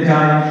ফিরে পেতে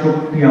চাই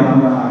শক্তি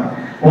আপনার।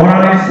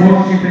 পরাণে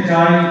স্পর্শিতে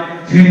চাই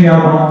ছিনিয়া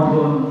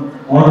বন্ধন,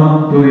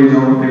 অনন্ত এ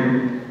জগতের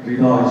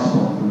হৃদয়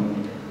স্পন্দন।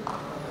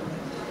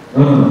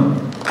 ধন্যবাদ।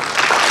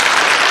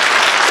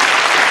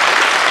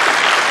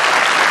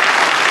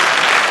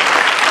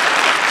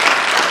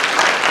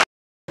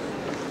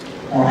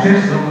 অশেষ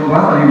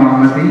ধন্যবাদ। আমি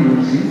বাংলাতেই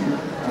বলছি।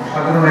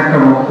 অসাধারণ একটা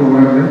বক্তব্য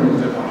রাখবেন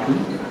প্রফেসর বাসু।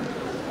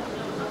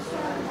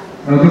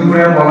 নতুন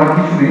করে আর বলার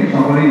কিছু নেই,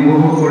 সকলেই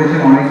উপভোগ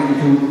করেছেন, অনেক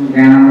কিছু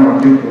জ্ঞান আমরা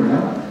অর্জন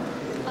করলাম।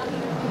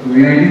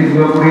 ইউনাইটেড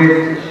দুর্গাপুরের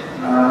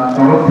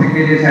তরফ থেকে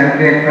যে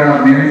স্যারকে একটা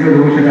মেমেন্টো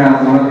দেবো সেটা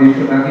বলার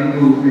দৃশ্যটা,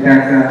 কিন্তু এটা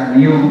একটা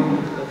নিয়ম,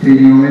 সেই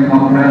নিয়মের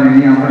ভাবনা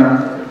মেনে আমরা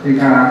সেই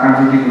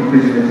কাজটি করতে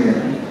চলেছি আর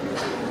কি।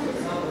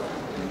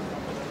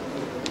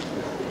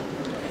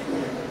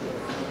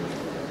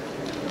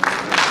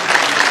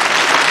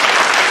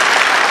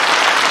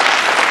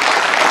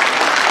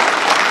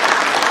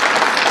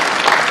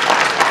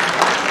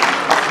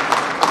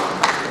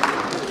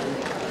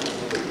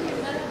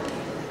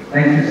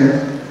 Thank you,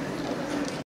 sir.